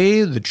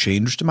play that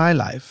changed my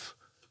life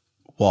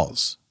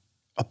was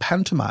a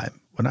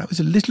pantomime. When I was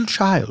a little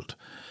child,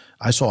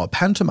 I saw a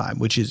pantomime,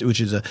 which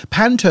is a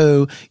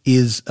panto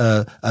is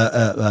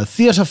a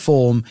theatre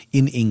form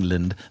in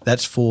England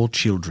that's for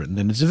children,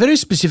 and it's a very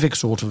specific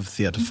sort of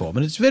theatre form,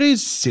 and it's very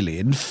silly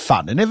and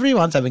fun, and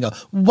everyone's having a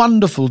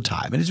wonderful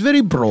time, and it's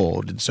very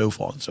broad and so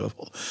forth and so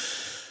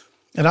forth.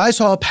 And I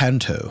saw a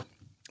panto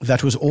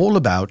that was all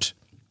about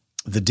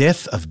the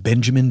death of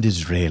Benjamin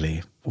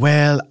Disraeli.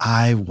 Well,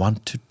 I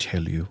want to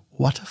tell you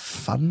what a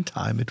fun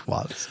time it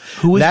was.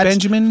 Who was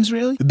Benjamin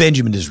Disraeli?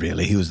 Benjamin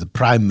Disraeli. He was the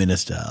Prime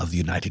Minister of the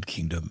United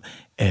Kingdom.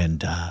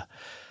 And,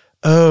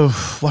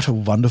 oh, what a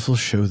wonderful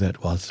show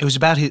that was.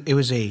 It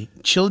was a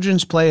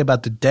children's play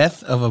about the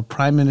death of a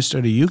Prime Minister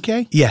of the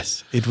UK?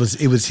 Yes, it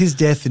was his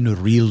death in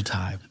real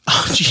time.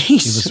 Oh,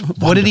 jeez.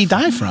 What did he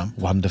die from?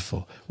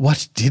 Wonderful.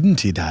 What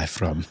didn't he die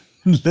from?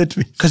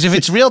 Because if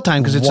it's real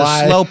time, because it's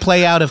a slow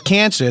play out of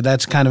cancer,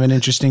 that's kind of an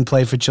interesting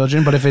play for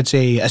children. But if it's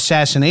a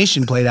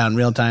assassination played out in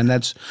real time,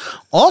 that's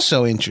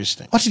also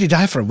interesting. What did he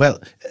die from? Well,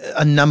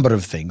 a number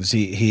of things.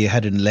 He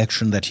had an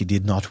election that he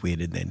did not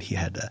win, and then he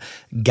had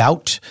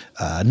gout,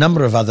 a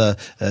number of other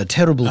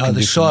terrible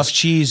conditions. The soft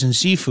cheese and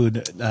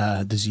seafood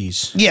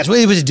disease. Yes, well,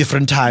 it was a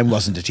different time,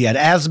 wasn't it? He had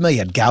asthma, he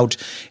had gout,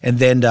 and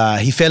then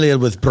he fell ill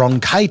with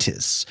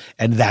bronchitis,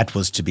 and that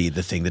was to be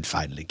the thing that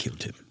finally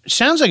killed him.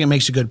 Sounds like it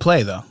makes a good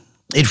play, though.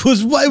 It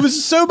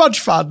was so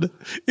much fun.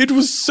 It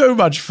was so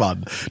much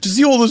fun to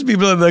see all those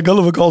people in their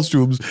Gulliver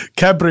costumes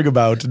campering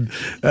about and,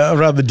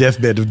 around the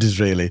deathbed of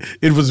Disraeli.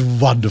 It was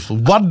wonderful,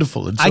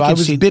 wonderful. And so I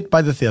was bit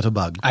by the theatre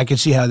bug. I could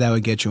see how that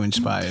would get you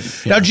inspired.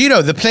 Now,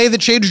 Gino, the play that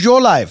changed your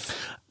life.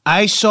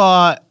 I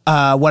saw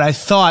what I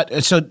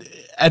thought. So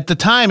at the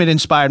time, it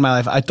inspired my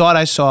life. I thought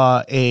I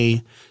saw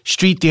a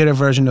street theater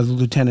version of The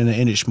Lieutenant of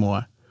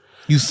Inishmore.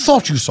 You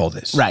thought you saw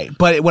this. Right.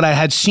 But what I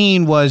had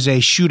seen was a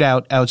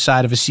shootout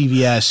outside of a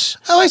CVS.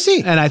 Oh, I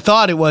see. And I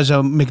thought it was a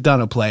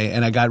McDonough play,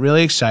 and I got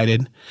really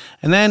excited.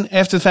 And then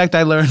after the fact,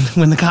 I learned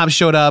when the cops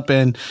showed up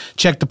and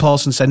checked the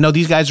pulse and said, no,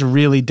 these guys are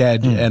really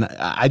dead. And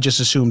I just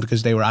assumed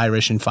because they were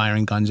Irish and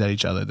firing guns at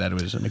each other that it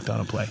was a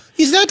McDonough play.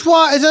 Is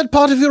that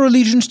part of your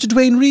allegiance to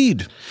Duane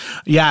Reade?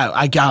 Yeah,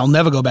 I'll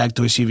never go back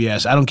to a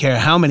CVS. I don't care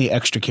how many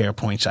extra care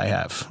points I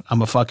have.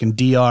 I'm a fucking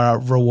DR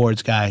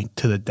rewards guy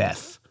to the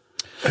death.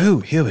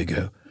 Oh, here we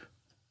go.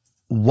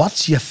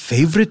 What's your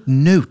favorite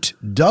note?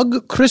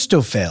 Doug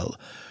Christoffel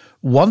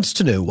wants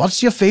to know,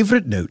 what's your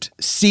favorite note?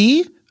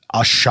 C?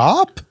 A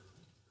sharp?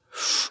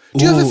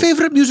 Do you have a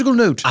favorite musical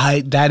note?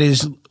 That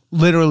is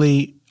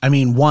literally,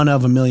 one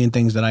of a million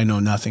things that I know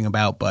nothing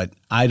about, but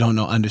I don't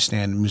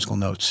understand musical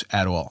notes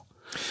at all.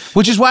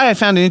 Which is why I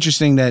found it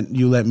interesting that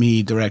you let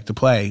me direct the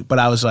play. But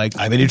I was like,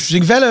 I'm an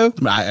interesting fellow.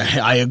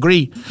 I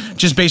agree.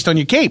 Just based on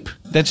your cape.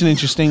 That's an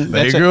interesting,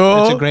 that's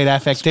a great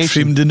affectation.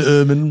 Trimmed in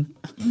ermine.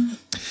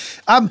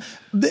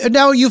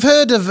 Now, you've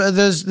heard of,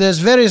 there's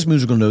various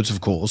musical notes, of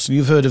course, and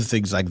you've heard of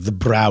things like the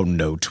brown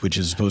note, which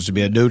is supposed to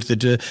be a note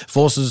that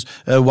forces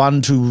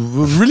one to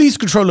release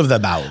control of their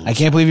bowels. I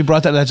can't believe you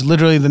brought that. That's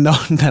literally the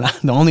note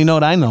the only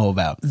note I know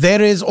about.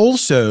 There is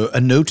also a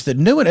note that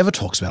no one ever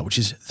talks about, which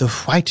is the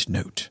white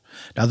note.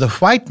 Now, the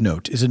white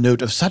note is a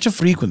note of such a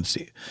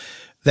frequency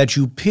that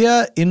you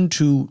peer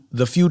into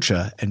the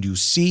future and you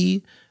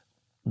see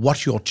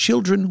what your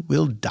children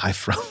will die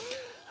from.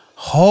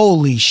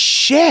 Holy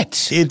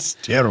shit. It's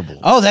terrible.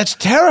 Oh, that's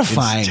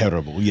terrifying. It's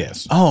terrible,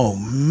 yes. Oh,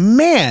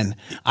 man.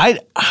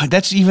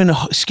 That's even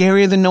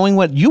scarier than knowing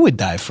what you would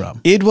die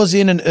from. It was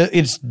in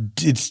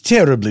it's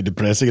terribly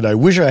depressing, and I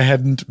wish I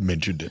hadn't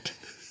mentioned it.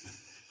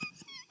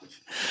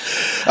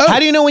 How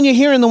do you know when you're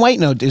hearing the white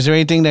note? Is there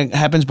anything that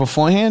happens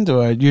beforehand,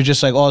 or you're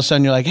just like all of a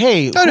sudden you're like,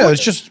 hey, no,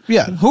 it's just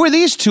who are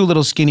these two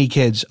little skinny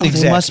kids? Oh,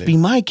 exactly. They must be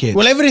my kids.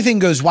 Well, everything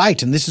goes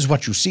white, and this is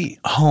what you see.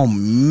 Oh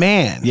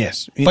man,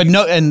 yes, but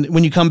no, and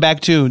when you come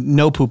back to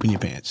no poop in your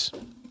pants.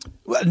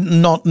 Well,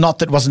 not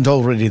that wasn't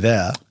already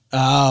there.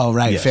 Oh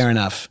right, yes. Fair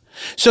enough.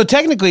 So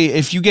technically,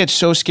 if you get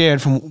so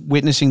scared from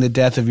witnessing the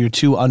death of your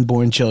two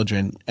unborn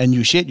children and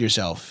you shit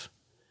yourself,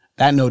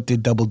 that note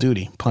did double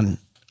duty. Pun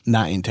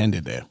not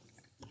intended there.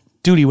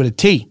 Duty with a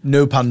T.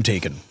 No pun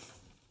taken.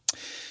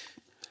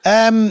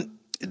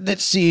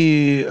 Let's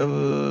see.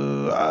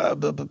 People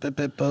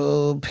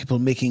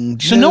making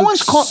jokes. So no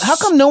one's how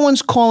come no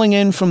one's calling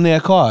in from their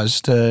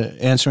cars to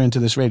answer into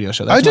this radio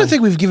show? I don't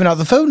think we've given out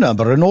the phone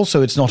number, and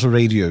also it's not a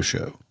radio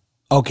show.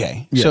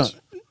 Okay. Yes. So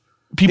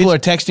people are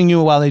texting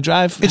you while they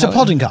drive? It's a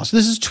podcast.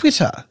 This is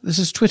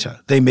Twitter.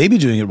 They may be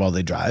doing it while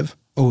they drive.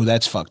 Oh,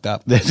 that's fucked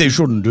up. They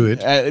shouldn't do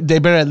it. They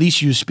better at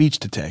least use speech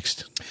to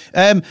text.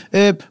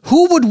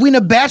 Who would win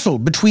a battle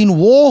between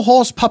War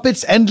Horse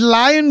puppets and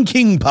Lion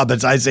King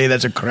puppets? I say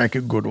that's a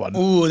cracking good one.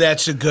 Ooh,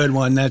 that's a good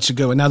one. Now,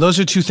 those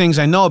are two things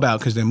I know about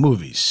because they're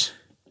movies.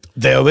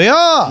 There we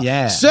are.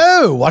 Yeah.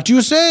 So, what do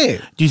you say?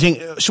 Do you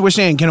think, so we're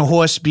saying, can a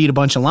horse beat a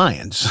bunch of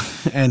lions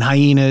and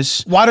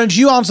hyenas? Why don't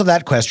you answer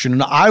that question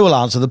and I will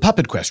answer the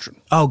puppet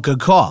question? Oh, good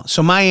call.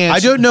 So my answer.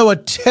 I don't know a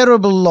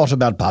terrible lot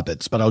about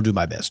puppets, but I'll do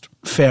my best.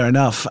 Fair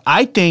enough.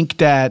 I think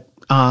that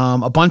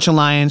a bunch of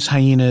lions,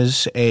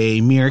 hyenas, a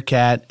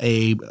meerkat,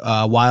 a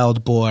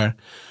wild boar,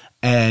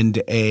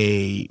 and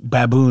a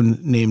baboon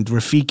named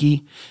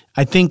Rafiki,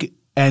 I think,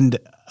 and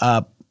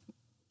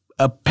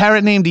a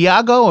parrot named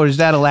Iago, or is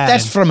that Aladdin?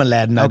 That's from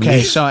Aladdin, I Okay,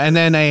 believe. so and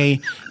then a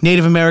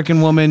Native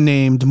American woman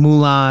named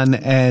Mulan,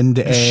 and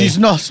She's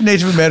not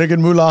Native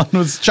American. Mulan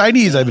was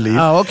Chinese, I believe.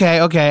 Oh,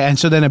 okay. And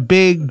so then a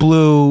big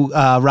blue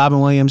Robin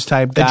Williams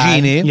type guy.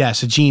 genie.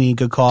 Yes, a genie.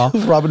 Good call.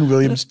 Robin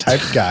Williams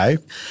type guy.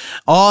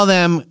 All of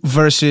them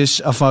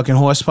versus a fucking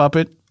horse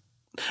puppet.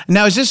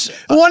 Now, is this...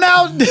 Well,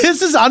 now,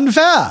 this is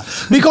unfair.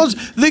 Because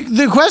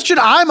the question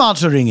I'm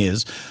answering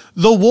is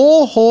the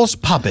war horse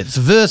puppets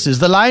versus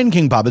the Lion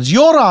King puppets.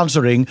 You're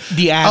answering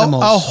The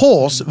animals. A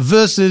horse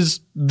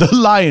versus the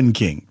Lion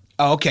King.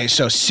 Oh, okay,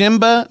 so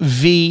Simba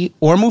v.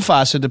 or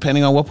Mufasa,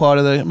 depending on what part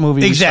of the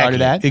movie we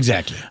started at.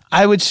 Exactly.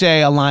 I would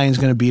say a lion's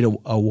going to beat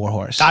a war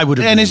horse. I would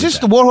agree And is with this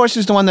that. the war horse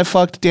is the one that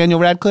fucked Daniel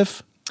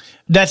Radcliffe?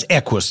 That's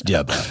Equus,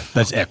 dear boy.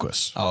 That's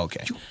Equus. Oh,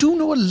 okay. You do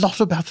know a lot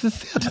about the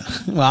theater.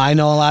 Well, I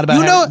know a lot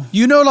about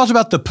You know a lot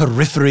about the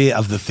periphery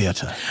of the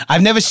theater.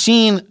 I've never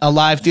seen a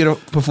live theater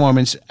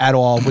performance at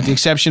all, with the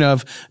exception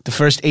of the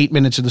first 8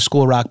 minutes of the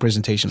School Rock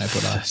presentation I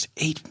put on. That's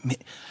 8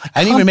 minutes.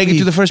 I didn't even make it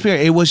through the first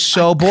period. It was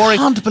so boring.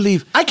 I can't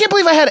believe I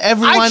had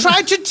everyone. I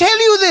tried to tell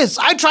you this.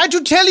 I tried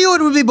to tell you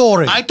it would be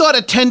boring. I thought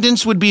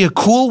attendance would be a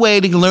cool way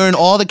to learn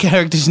all the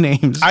characters'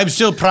 names. I'm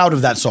still proud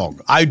of that song.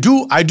 I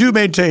do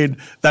maintain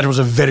that it was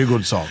a very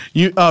good song.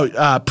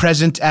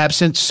 Present,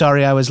 absent,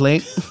 sorry I was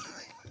late.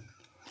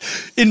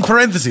 In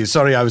parentheses,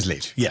 sorry I was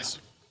late. Yes.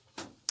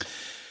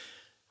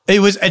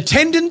 It was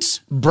attendance,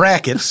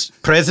 brackets,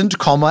 present,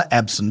 comma,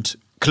 absent,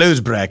 close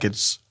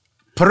brackets,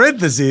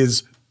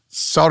 parentheses,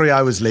 sorry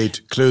I was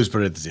late, close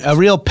parentheses. A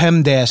real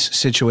PEMDAS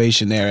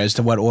situation there as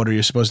to what order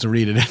you're supposed to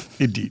read it in.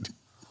 Indeed.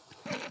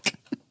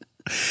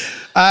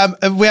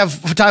 We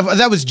have time.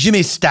 That was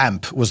Jimmy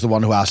Stamp was the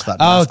one who asked that.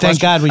 Oh, last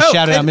thank question. God we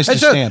shouted out Mr.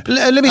 so Stamp.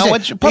 Let me Oh, say,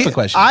 what's your puppet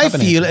question? I Puppet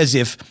feel answer. as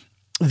if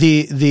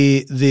the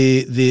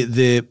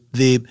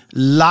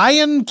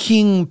Lion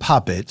King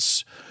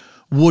puppets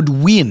would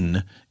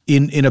win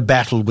in a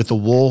battle with the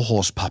war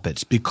horse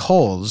puppets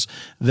because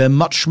they're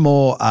much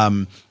more.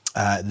 They're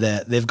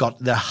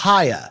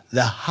higher.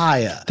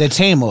 They're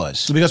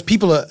Tamors. Because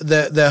people are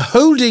they're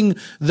holding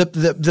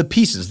the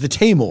pieces, the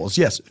Tamors.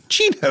 Yes,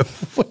 Gino.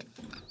 What?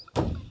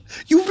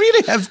 You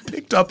really have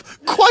picked up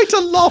quite a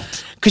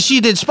lot. Because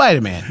she did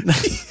Spider-Man.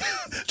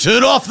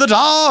 Turn off the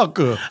dark.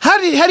 How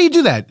do you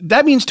do that?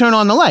 That means turn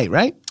on the light,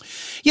 right?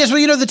 Yes,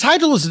 well, the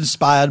title was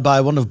inspired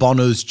by one of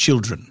Bono's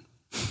children.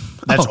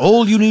 That's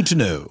all you need to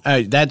know.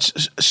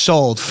 That's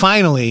sold.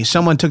 Finally,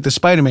 someone took the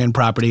Spider-Man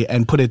property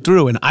and put it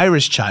through an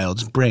Irish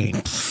child's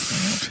brain.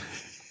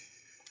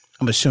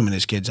 I'm assuming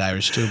this kid's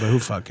Irish too, but who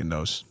fucking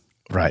knows?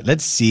 Right,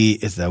 let's see.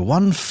 Is there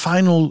one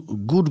final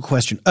good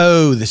question?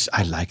 Oh,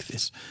 I like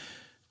this.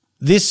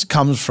 This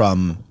comes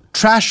from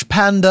Trash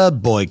Panda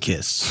Boy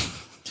Kiss.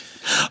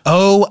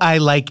 Oh, I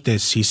like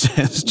this, he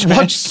says.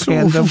 Trash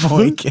Panda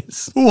Boy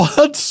Kiss.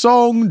 What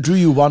song do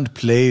you want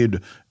played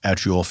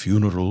at your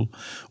funeral?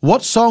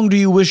 What song do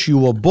you wish you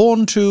were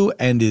born to?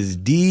 And is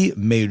D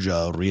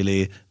major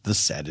really the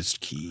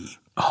saddest key?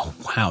 Oh,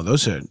 wow.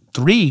 Those are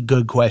 3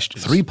 good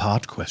questions.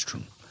 3-part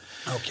question.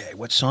 Okay,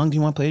 what song do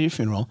you want played at your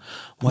funeral?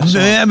 What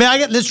song?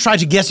 Let's try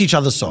to guess each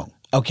other's song.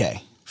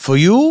 Okay. For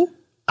you,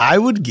 I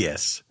would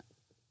guess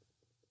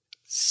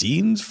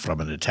Scenes from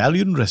an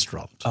Italian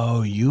Restaurant.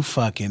 Oh, you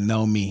fucking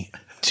know me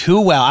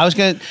too well. I was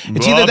gonna.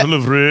 It's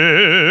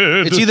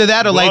either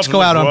that or Lights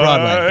Go Out on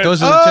Broadway.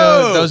 Those are the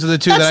two. Those are the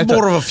two that I That's thought.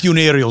 more of a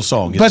funereal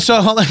song. But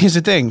so hold on, here's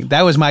the thing.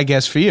 That was my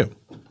guess for you.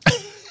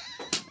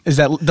 Is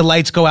that the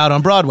Lights Go Out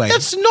on Broadway?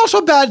 That's not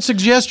a bad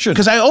suggestion.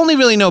 Because I only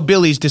really know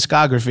Billy's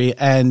discography,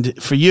 and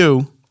for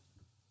you,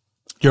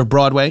 your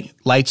Broadway,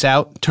 Lights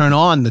Out, Turn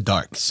On the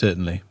Dark.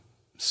 Certainly.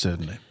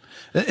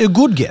 A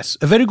good guess,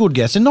 a very good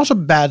guess, and not a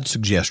bad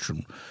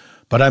suggestion.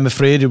 But I'm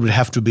afraid it would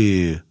have to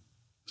be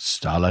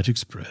Starlight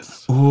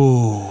Express.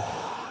 Ooh.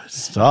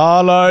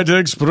 Starlight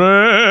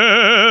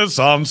Express,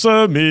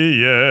 answer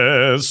me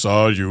yes.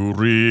 Are you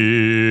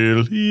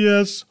real?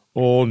 Yes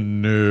or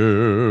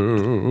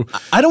no?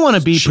 I don't want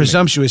to be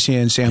presumptuous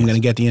here and say I'm going to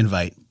get the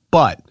invite,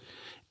 but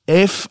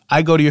if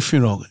I go to your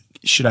funeral,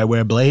 should I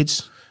wear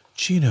blades?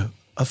 Gino,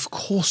 of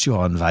course you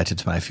are invited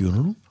to my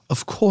funeral.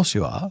 Of course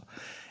you are.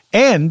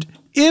 And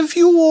if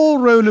you wore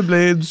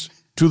rollerblades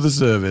to the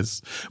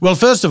service. Well,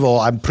 first of all,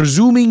 I'm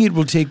presuming it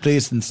will take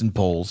place in St.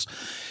 Paul's.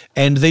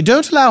 And they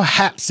don't allow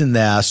hats in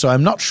there, so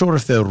I'm not sure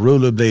if their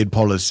rollerblade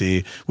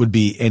policy would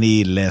be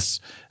any less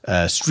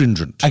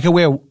stringent. I could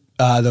wear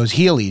those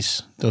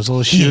Heelys, those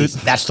little shoes.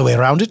 That's the way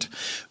around it.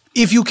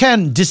 If you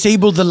can,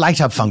 disable the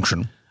light-up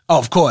function. Oh,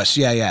 of course.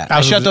 Yeah.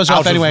 I shut those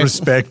off anyway.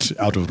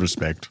 Out of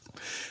respect.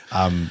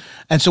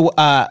 And so,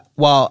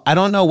 well, I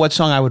don't know what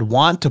song I would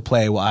want to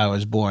play while I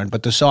was born,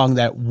 but the song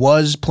that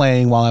was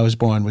playing while I was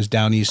born was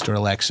Downeaster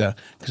Alexa,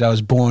 because I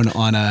was born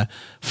on a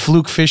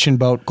fluke fishing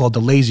boat called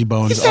the Lazy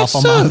Bones Is that off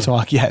of so?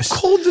 Montauk. Yes.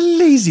 Called the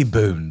Lazy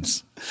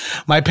Bones.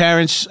 My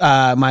parents,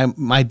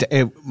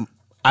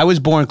 I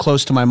was born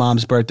close to my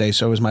mom's birthday,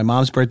 so it was my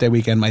mom's birthday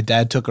weekend. My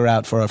dad took her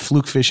out for a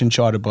fluke fishing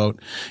charter boat.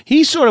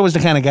 He sort of was the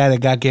kind of guy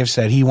that got gifts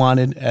that he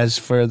wanted as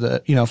for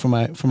the,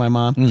 for my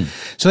mom.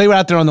 So they were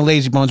out there on the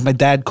lazy bones. My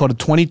dad caught a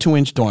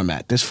 22-inch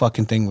doormat. This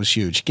fucking thing was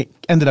huge.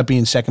 Ended up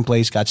being second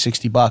place, got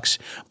 $60.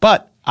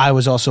 But I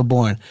was also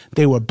born.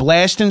 They were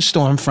blasting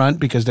Stormfront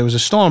because there was a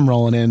storm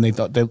rolling in. They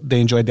thought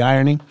they enjoyed the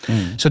irony.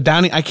 So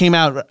I came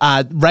out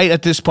right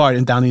at this part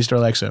in Downeaster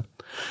Alexa.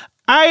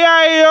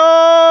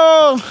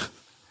 Ay-ay-yo!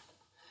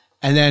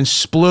 And then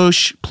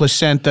sploosh,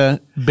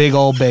 placenta, big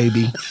old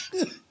baby.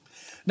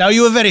 Now,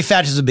 you were very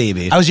fat as a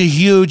baby. I was a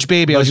huge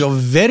baby. But you're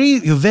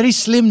very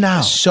slim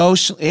now.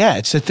 Yeah,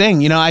 it's the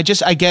thing. I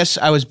guess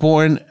I was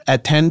born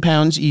at 10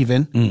 pounds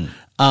even.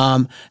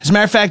 As a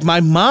matter of fact,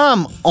 my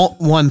mom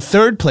won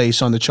third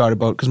place on the charter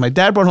boat because my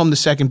dad brought home the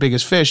second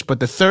biggest fish,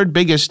 but the third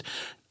biggest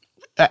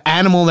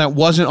animal that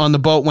wasn't on the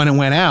boat when it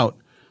went out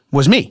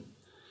was me.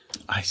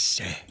 I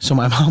say. So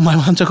my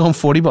mom took home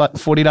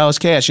 $40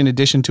 cash in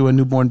addition to a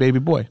newborn baby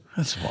boy.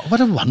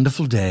 What a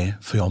wonderful day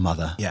for your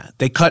mother. Yeah,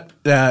 they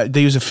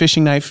use a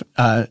fishing knife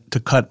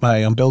to cut my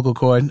umbilical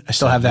cord. I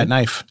still have that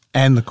knife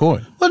and the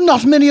cord. Well,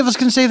 not many of us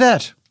can say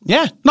that.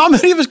 Yeah. Not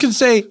many of us can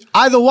say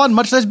either one,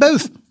 much less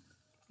both.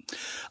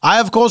 I,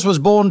 of course, was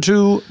born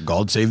to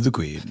God Save the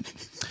Queen.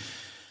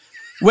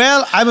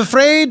 Well, I'm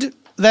afraid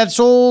that's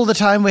all the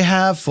time we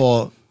have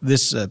for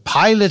this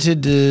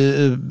piloted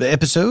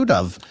episode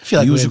of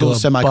Musical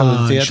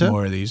Semicolon Theatre.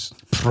 More of these.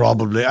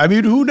 Probably. I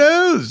mean, who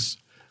knows?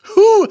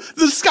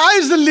 The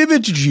sky's the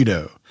limit,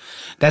 Gino.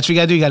 That's what you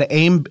got to do. You got to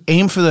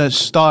aim for the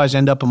stars,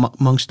 end up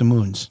amongst the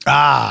moons.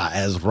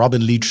 As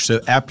Robin Leach so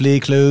aptly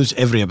closed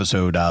every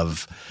episode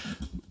of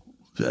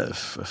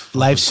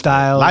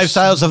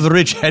Lifestyles of the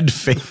Rich and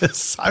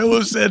Famous. I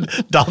almost said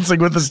Dancing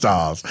with the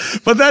Stars.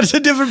 But that's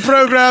a different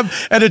program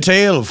and a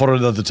tale for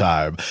another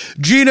time.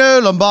 Gino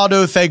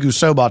Lombardo, thank you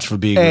so much for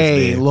being with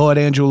me. Hey, Lord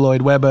Andrew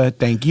Lloyd Webber,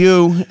 thank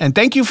you. And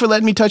thank you for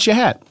letting me touch your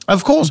hat.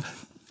 Of course.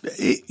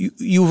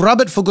 You rub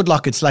it for good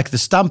luck. It's like the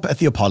stump at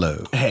the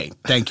Apollo. Hey,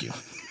 thank you.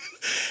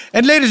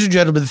 And ladies and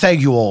gentlemen,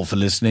 thank you all for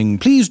listening.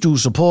 Please do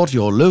support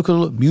your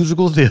local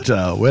musical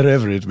theatre,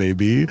 wherever it may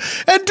be.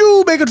 And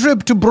do make a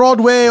trip to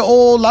Broadway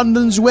or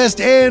London's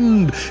West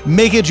End.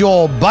 Make it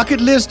your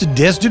bucket list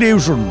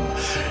destination.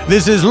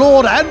 This is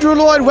Lord Andrew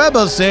Lloyd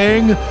Webber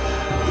saying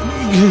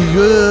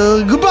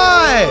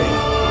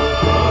goodbye.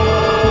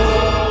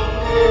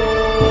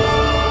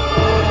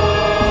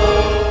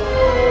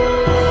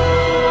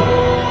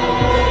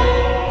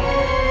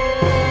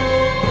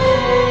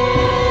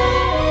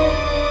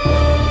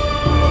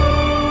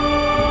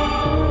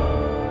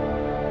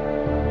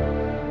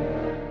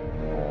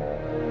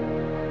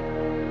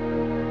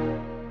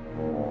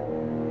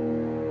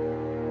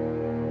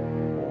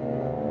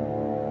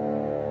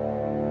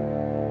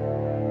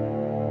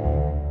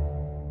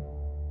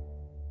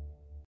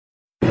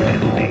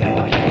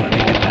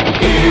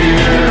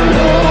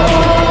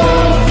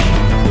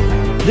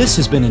 This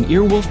has been an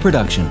Earwolf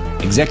production,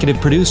 executive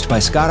produced by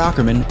Scott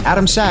Aukerman,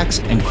 Adam Sachs,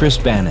 and Chris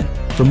Bannon.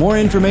 For more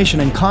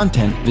information and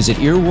content, visit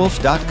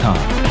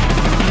earwolf.com.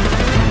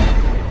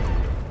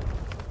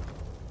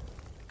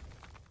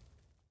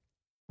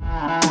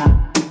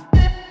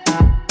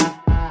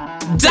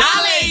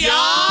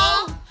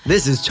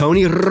 This is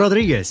Tony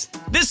Rodriguez.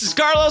 This is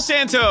Carlos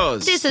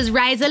Santos. This is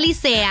Riza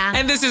Licea.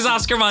 And this is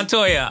Oscar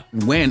Montoya.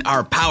 When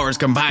our powers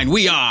combine,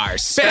 we are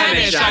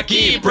Spanish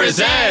Aquí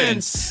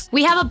Presents.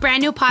 We have a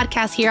brand new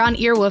podcast here on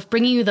Earwolf,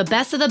 bringing you the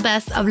best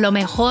of lo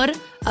mejor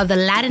of the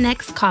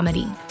Latinx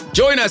comedy.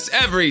 Join us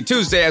every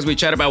Tuesday as we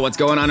chat about what's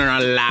going on in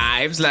our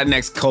lives,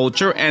 Latinx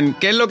culture, and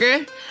 ¿qué es lo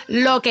que?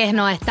 Lo que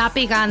nos está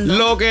picando.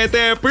 Lo que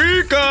te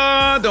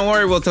pica. Don't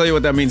worry, we'll tell you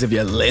what that means if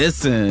you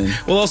listen.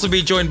 We'll also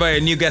be joined by a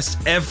new guest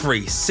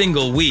every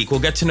single week. We'll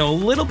get to know a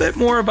little bit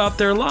more about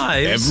their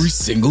lives. Every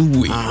single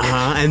week.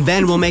 And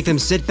then we'll make them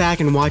sit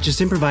back and watch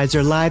us improvise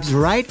their lives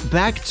right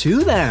back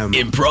to them.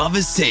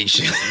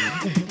 Improvisation.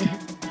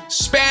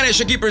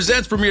 Spanish Aquí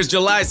Presents premieres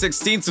July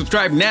 16th.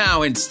 Subscribe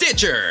now in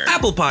Stitcher,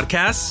 Apple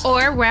Podcasts,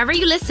 or wherever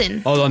you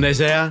listen. O donde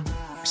sea.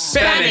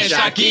 Spanish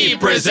Aquí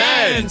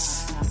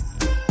Presents.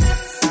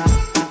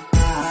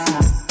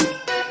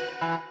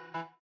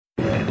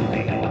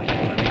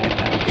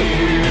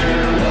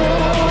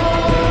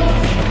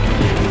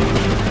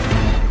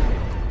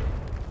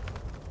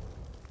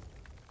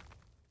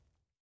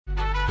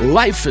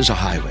 Life is a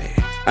highway,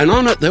 and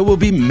on it there will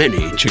be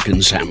many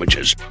chicken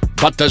sandwiches.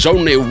 But there's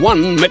only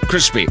one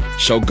McCrispy.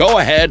 So go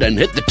ahead and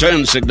hit the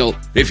turn signal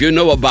if you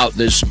know about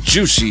this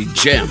juicy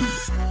gem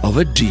of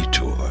a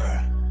detour.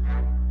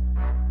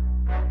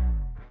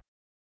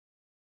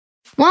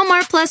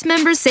 Walmart Plus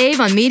members save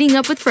on meeting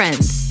up with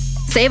friends.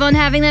 Save on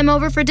having them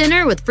over for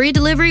dinner with free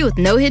delivery with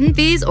no hidden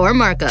fees or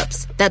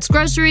markups. That's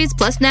groceries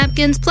plus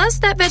napkins plus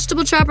that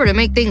vegetable chopper to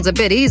make things a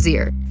bit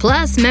easier.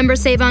 Plus, members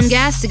save on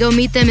gas to go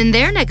meet them in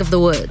their neck of the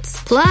woods.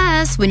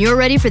 Plus, when you're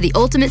ready for the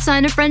ultimate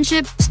sign of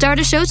friendship, start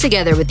a show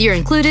together with your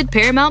included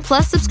Paramount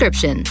Plus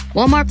subscription.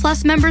 Walmart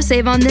Plus members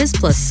save on this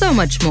plus so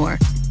much more.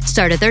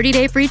 Start a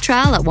 30-day free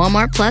trial at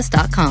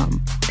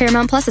walmartplus.com.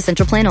 Paramount Plus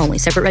Essential Plan only.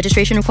 Separate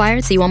registration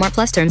required. See Walmart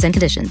Plus terms and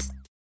conditions.